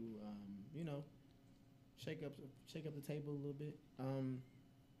to shake up the table a little bit.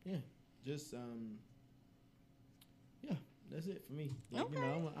 Yeah, just That's it for me. Okay. You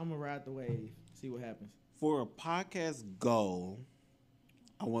know, I'm gonna ride the wave, see what happens. For a podcast goal,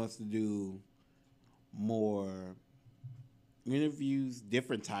 I want us to do more interviews,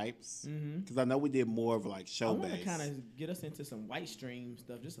 different types. Because I know we did more of like I show want to based. kind of get us into some white stream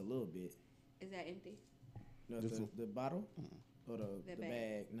stuff, just a little bit. Is that empty? No, This the bottle or the The bag?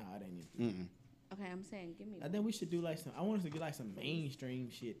 bag. No, it ain't empty. Okay, I'm saying, give me I one. think we should do like some. I want us to get like some mainstream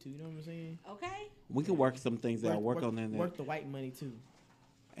shit too. You know what I'm saying? Okay. We can work some things out, work on that, Work the white money too.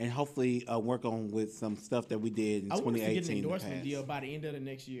 and hopefully work on with some stuff that we did in I want us to 2018. get an in the endorsement past. deal by the end of the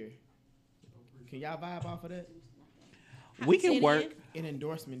next year. Can y'all vibe off of that? We Say can it work. again. An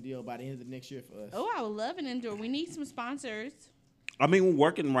endorsement deal by the end of the next year for us. Oh, I would love an indoor. We need some sponsors. I mean, we're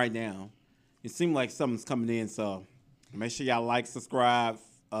working right now. It seems like something's coming in, so make sure y'all like, subscribe,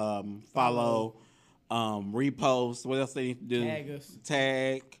 follow, repost. What else they need to do? Tag us.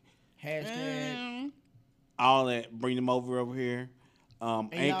 Tag, Hashtag. all that. Bring them over here.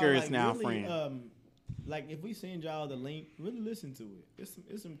 And Anchor y'all, is like, now really, a friend. Like if we send y'all the link, really listen to it.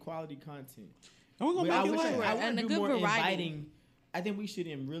 It's some quality content. And we're gonna I make it wish last. sure. I want And to a do good more variety. inviting. I think we should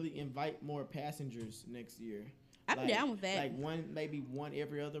really invite more passengers next year. I'm down with that. Like maybe one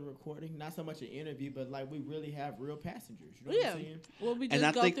every other recording. Not so much an interview, but like we really have real passengers. You know what Yeah. I'm saying? Well, we And just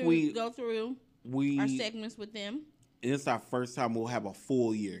I go think through go through We our segments with them. and it's our first time we'll have a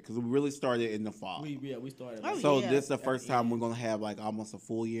full year because we really started in the fall. We started. Oh, So yeah. this is the At first the time end. we're gonna have like almost a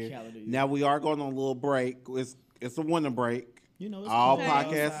full year. Calendar year. Now we are going on a little break. It's a winter break. You know, it's all cold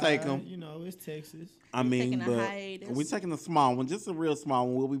podcasts outside, take 'em. You know, it's Texas. I We're mean, taking a but hiatus. we're taking a small one, just a real small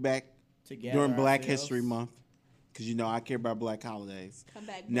one. We'll be back Together during Black ourselves. History Month because you know I care about Black holidays. Come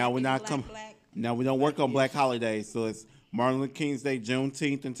back. Now black we're is not black, come. black. Now we don't work on Black Black-ish. holidays, so it's Martin Luther King's Day,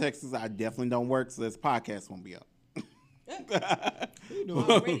 Juneteenth in Texas. I definitely don't work, so this podcast won't be up. We doing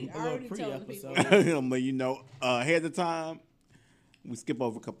Already- a little already telling the pre-episode. But you know, ahead of time, we skip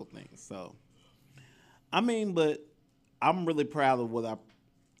over a couple things. So, I mean, but I'm really proud of what I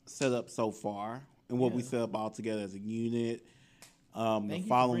set up so far and what we Yeah. set up all together as a unit. Thank The you for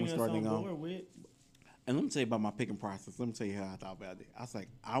following bringing us starting on on. board with. And let me tell you about my picking process. Let me tell you how I thought about it. I was like,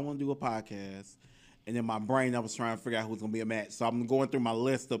 I want to do a podcast. And in my brain, I was trying to figure out who's going to be a match. So I'm going through my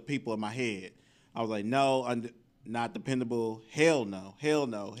list of people in my head. I was like, no, not dependable. Hell no. Hell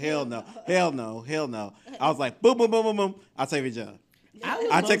no. Hell no. Hell no. Hell no. I was like, boom, boom, boom, boom, boom. I'll take it, John.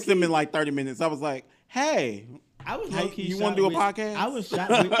 I texted him in like 30 minutes. I was like, hey, I was Hey, low-key you shocked wanna do a with- podcast? I was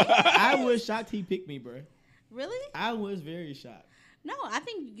shocked. I was shocked he picked me, bro. Really? I was very shocked. No, I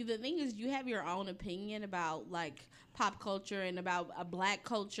think the thing is you have your own opinion about like pop culture and about a black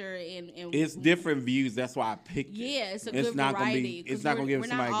culture and it's different views. That's why I picked it. yeah, it's a It's good not gonna be- variety. 'Cause it's not gonna give we're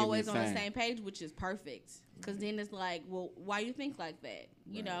somebody not give me always the on the same. same page, which is perfect. Because then it's like, well, why you think like that?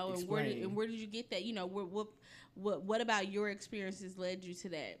 You Right. know, Explain. and where did you get that? You know, what about your experiences led you to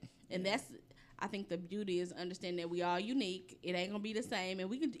that? And that's, I think, the beauty is understanding that we all unique. It ain't gonna be the same, and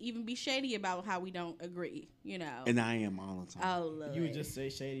we can even be shady about how we don't agree. You know. And I am all the time. oh, Lord. You would just say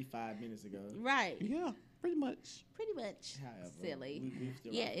shady 5 minutes ago. right. Yeah, pretty much. Pretty much. However, Silly. we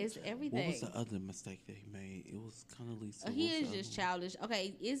still Yeah, rock it's with y'all. What everything. was the other mistake that he made? It was kind of Lisa. He What was is the just other one? childish.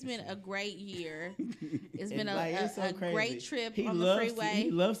 Okay, it's been a great year. It's been And, a, like, it's so a crazy. great trip He on the loves freeway.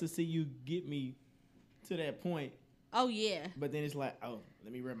 he loves to see you get me to that point, Oh yeah. but then it's like, oh,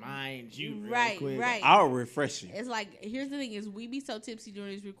 let me remind you. Real Right, quick. right. I'll refresh you. It's like, here's the thing: is we be so tipsy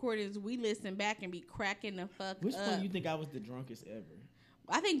during these recordings, we listen back and be cracking the fuck Which up. one you think I was the drunkest ever?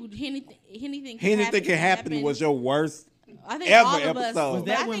 I think anything Anything can happen was your worst. I think ever all of us. episode. Was but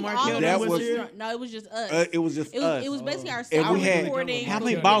that I when think Mark all Gilbert of That us was was here? drunk. No, it was just us. It was just It was, us. it was basically our And solo we had recording. how We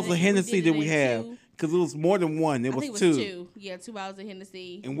many did bottles it- of Hennessy we did we it in have? two. Because it was more than one. It I was think it two, was two. Yeah, 2 bottles of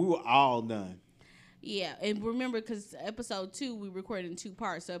Hennessy. and we were all done. Yeah, and remember, because episode 2 we recorded in 2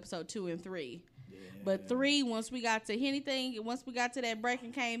 parts, so episode 2 and 3. But 3, once we got to once we got to that break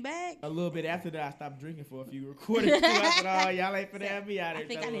and came back, A little bit after that, I stopped drinking for a few recordings. Too. I said, "Oh, y'all ain't finna have me out I here."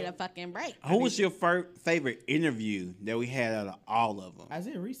 think I need a fucking break. Who was your favorite interview that we had out of all of them?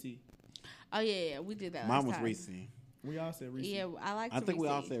 Isaiah Reese. Oh yeah, we did that. Mine last was time. Reese. We all said Reese. Yeah, I like. I think we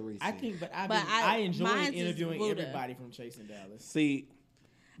all said Reese. I think, but But I enjoy mine's is interviewing Buddha. everybody from Chasing Dallas. See,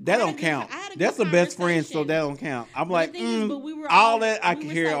 that I had don't a good- count. I had a That's good a best friend, so conversation. that don't count. I'm But like, the thing is, but we were all that I we can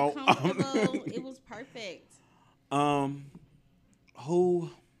were hear so on. comfortable. It was perfect. Who?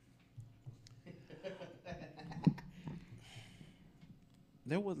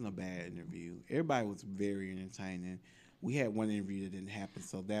 There wasn't a bad interview. Everybody was very entertaining. We had one interview that didn't happen,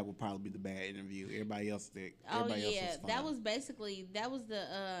 so that would probably be the bad interview. Everybody else did. Oh Everybody else yeah, was fine. that was basically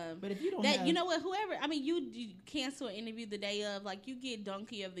the. But if you don't that have, you know what, whoever, I mean, you cancel an interview the day of, like you get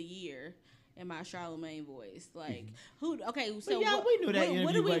Donkey of the Year, in my Charlemagne voice. Like who? Okay, But so yeah, what, we knew that what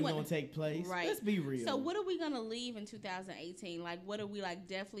interview do we wasn't want? gonna take place. Right. Let's be real. So what are we gonna leave in 2018? Like what are we like?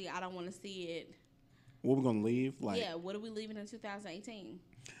 Definitely, I don't want to see it. What we're gonna leave? Like, Yeah, what are we leaving in 2018?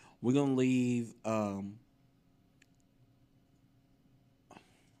 we're gonna leave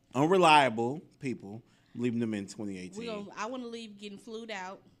unreliable people. Leaving them in 2018. I want to leave getting flued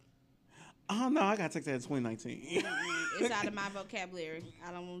out. Oh no, I gotta take that in 2019. It's out of my vocabulary.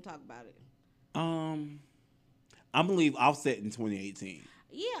 I don't want to talk about it. I'm gonna leave Offset in 2018.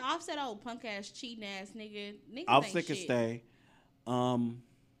 Yeah, Offset, old punk ass, cheating ass nigga. Niggas Offset ain't can shit. stay. I'm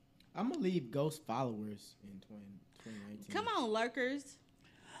gonna leave Ghost followers in 2019. Come on, lurkers.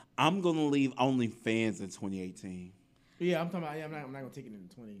 I'm gonna leave OnlyFans in 2018. Yeah, I'm talking about. Yeah, I'm not gonna take it in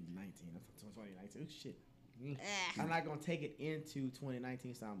 2019. I'm talking 2019. Oh shit. I'm not gonna take it into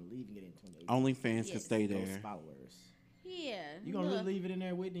 2019, so I'm leaving it in 2018. OnlyFans can Yes. stay Ghost there. followers. Yeah. You gonna look. leave it in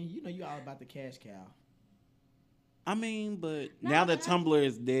there, Whitney? You know you all about the cash cow. I mean, but No, now that I- Tumblr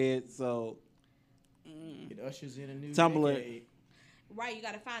is dead, so It ushers in a new Tumblr. decade. Right, you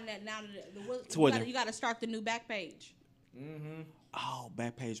got to find that now. Twitter. You got to start the new back page. Mm-hmm. oh,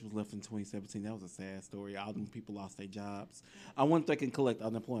 Backpage was left in 2017. That was a sad story. All them people lost their jobs. I wonder if they can collect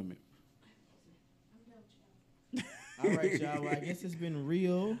unemployment. All right, y'all. Well, I guess it's been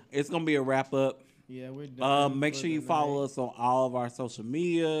real. It's gonna be a wrap up. Yeah, we're done. Make for sure you the follow night. us on all of our social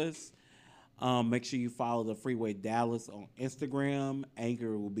medias. Make sure you follow the Freeway Dallas on Instagram.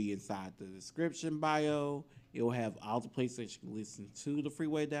 Anchor will be inside the description bio. It will have all the places that you can listen to the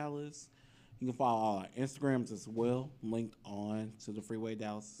Freeway Dallas. You can follow all our Instagrams as well, linked on to the Freeway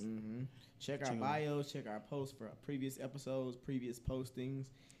Dallas. Mm-hmm. Check our Check 'em. bios, check our posts for our previous episodes, previous postings.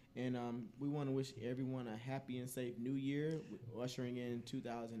 And we want to wish everyone a happy and safe new year, ushering in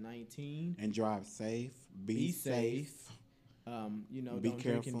 2019. And drive safe. Be safe. You know, Be don't drink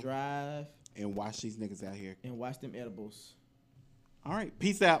careful. and drive, And watch these niggas out here. and watch them edibles. All right.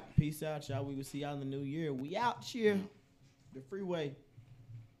 Peace out. Peace out, y'all. We will see y'all in the new year. We out here. The freeway.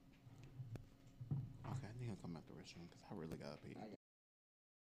 Okay, I need to come out the restroom because I really got to pee.